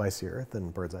actually spicier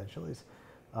than bird's eye chilies.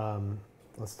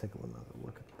 Let's take another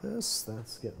look at this.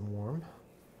 That's getting warm.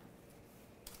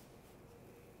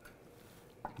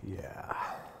 Yeah,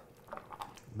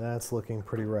 that's looking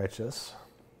pretty righteous.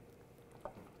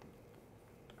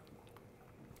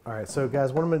 All right, so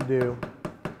guys, what I'm going to do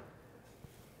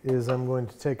is I'm going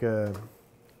to take a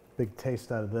big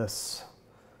taste out of this,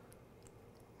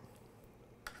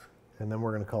 and then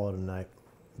we're going to call it a night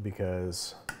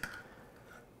because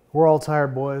we're all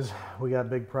tired, boys. We got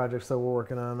big projects that we're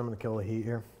working on. I'm going to kill the heat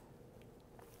here.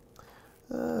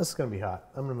 This is going to be hot.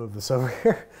 I'm going to move this over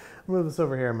here. I'm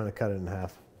going to cut it in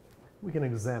half. We can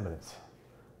examine it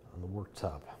on the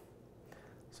worktop.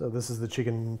 So this is the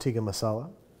chicken tikka masala.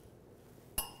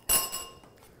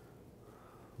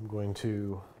 I'm going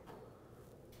to,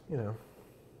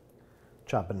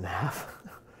 chop it in half.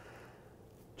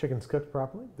 Chicken's cooked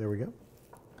properly. There we go.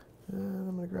 And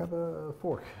I'm going to grab a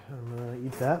fork. I'm going to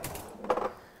eat that.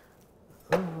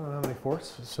 I don't have any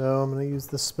forks, so I'm going to use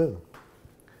this spoon.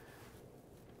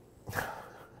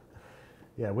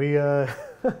 Yeah, we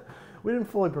we didn't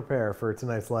fully prepare for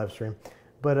tonight's live stream,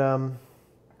 but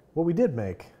what we did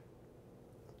make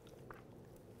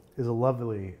is a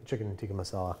lovely chicken tikka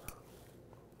masala.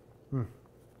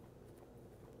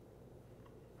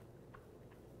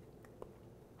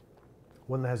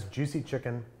 One that has juicy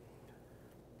chicken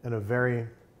and a very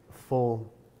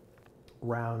full,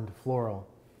 round, floral,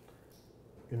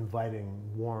 inviting,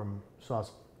 warm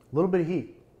sauce. A little bit of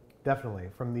heat, definitely,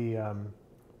 from the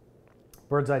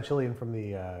bird's eye chili and from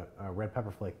the red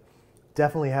pepper flake.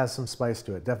 Definitely has some spice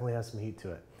to it, definitely has some heat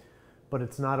to it. But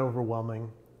it's not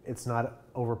overwhelming. It's not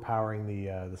overpowering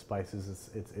the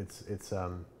spices. It's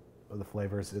the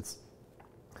flavors.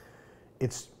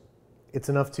 It's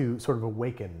enough to sort of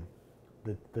awaken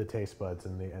the taste buds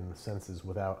and the senses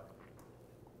without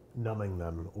numbing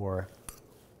them or.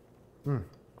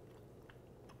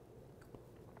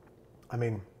 I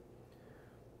mean,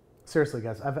 seriously,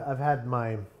 guys, I've had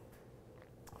my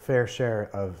fair share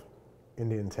of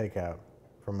Indian takeout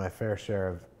from my fair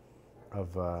share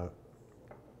of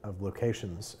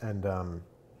locations, and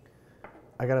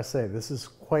I gotta say, this is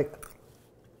quite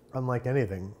unlike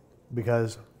anything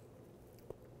because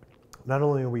not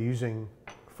only are we using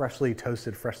freshly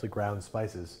toasted, freshly ground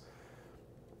spices,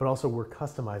 but also we're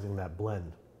customizing that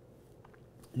blend.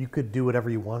 You could do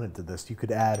whatever you wanted to this. You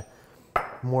could add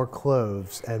more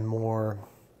cloves and more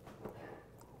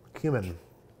cumin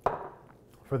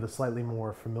for the slightly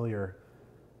more familiar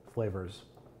flavors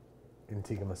in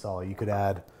tikka masala. You could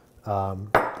add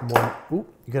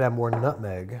more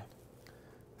nutmeg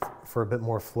for a bit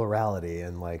more florality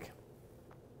and like,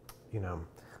 you know,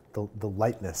 the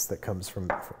lightness that comes from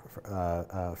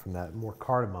that, more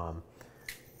cardamom,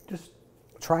 just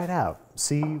try it out.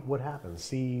 See what happens.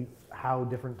 See how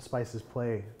different spices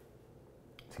play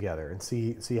together, and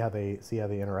see how they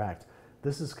interact.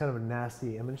 This is kind of a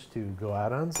nasty image to go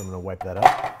out on, so I'm going to wipe that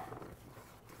up.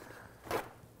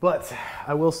 But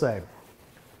I will say,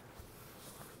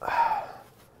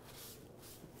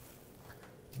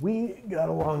 we got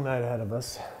a long night ahead of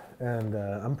us, and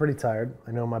I'm pretty tired.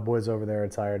 I know my boys over there are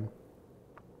tired.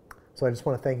 So I just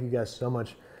want to thank you guys so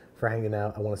much for hanging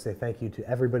out. I want to say thank you to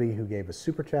everybody who gave a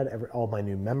super chat, all my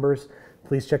new members.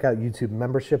 Please check out YouTube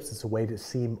memberships. It's a way to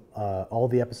see all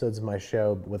the episodes of my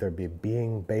show, whether it be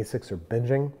being basics or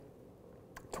binging,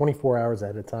 24 hours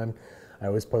ahead of time. I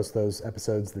always post those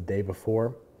episodes the day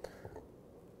before.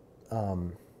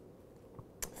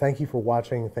 Thank you for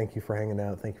watching. Thank you for hanging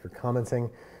out. Thank you for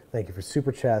commenting. Thank you for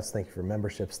super chats. Thank you for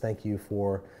memberships. Thank you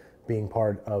for being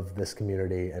part of this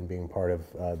community and being part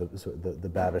of the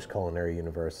Babish culinary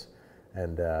universe.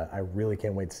 And I really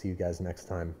can't wait to see you guys next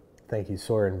time. Thank you,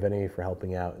 Sawyer and Vinny, for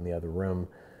helping out in the other room.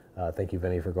 Thank you,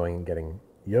 Vinny, for going and getting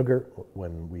yogurt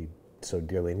when we so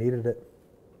dearly needed it.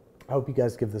 I hope you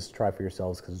guys give this a try for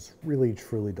yourselves because it's really,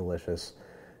 truly delicious.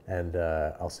 And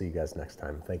I'll see you guys next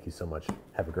time. Thank you so much.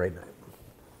 Have a great night.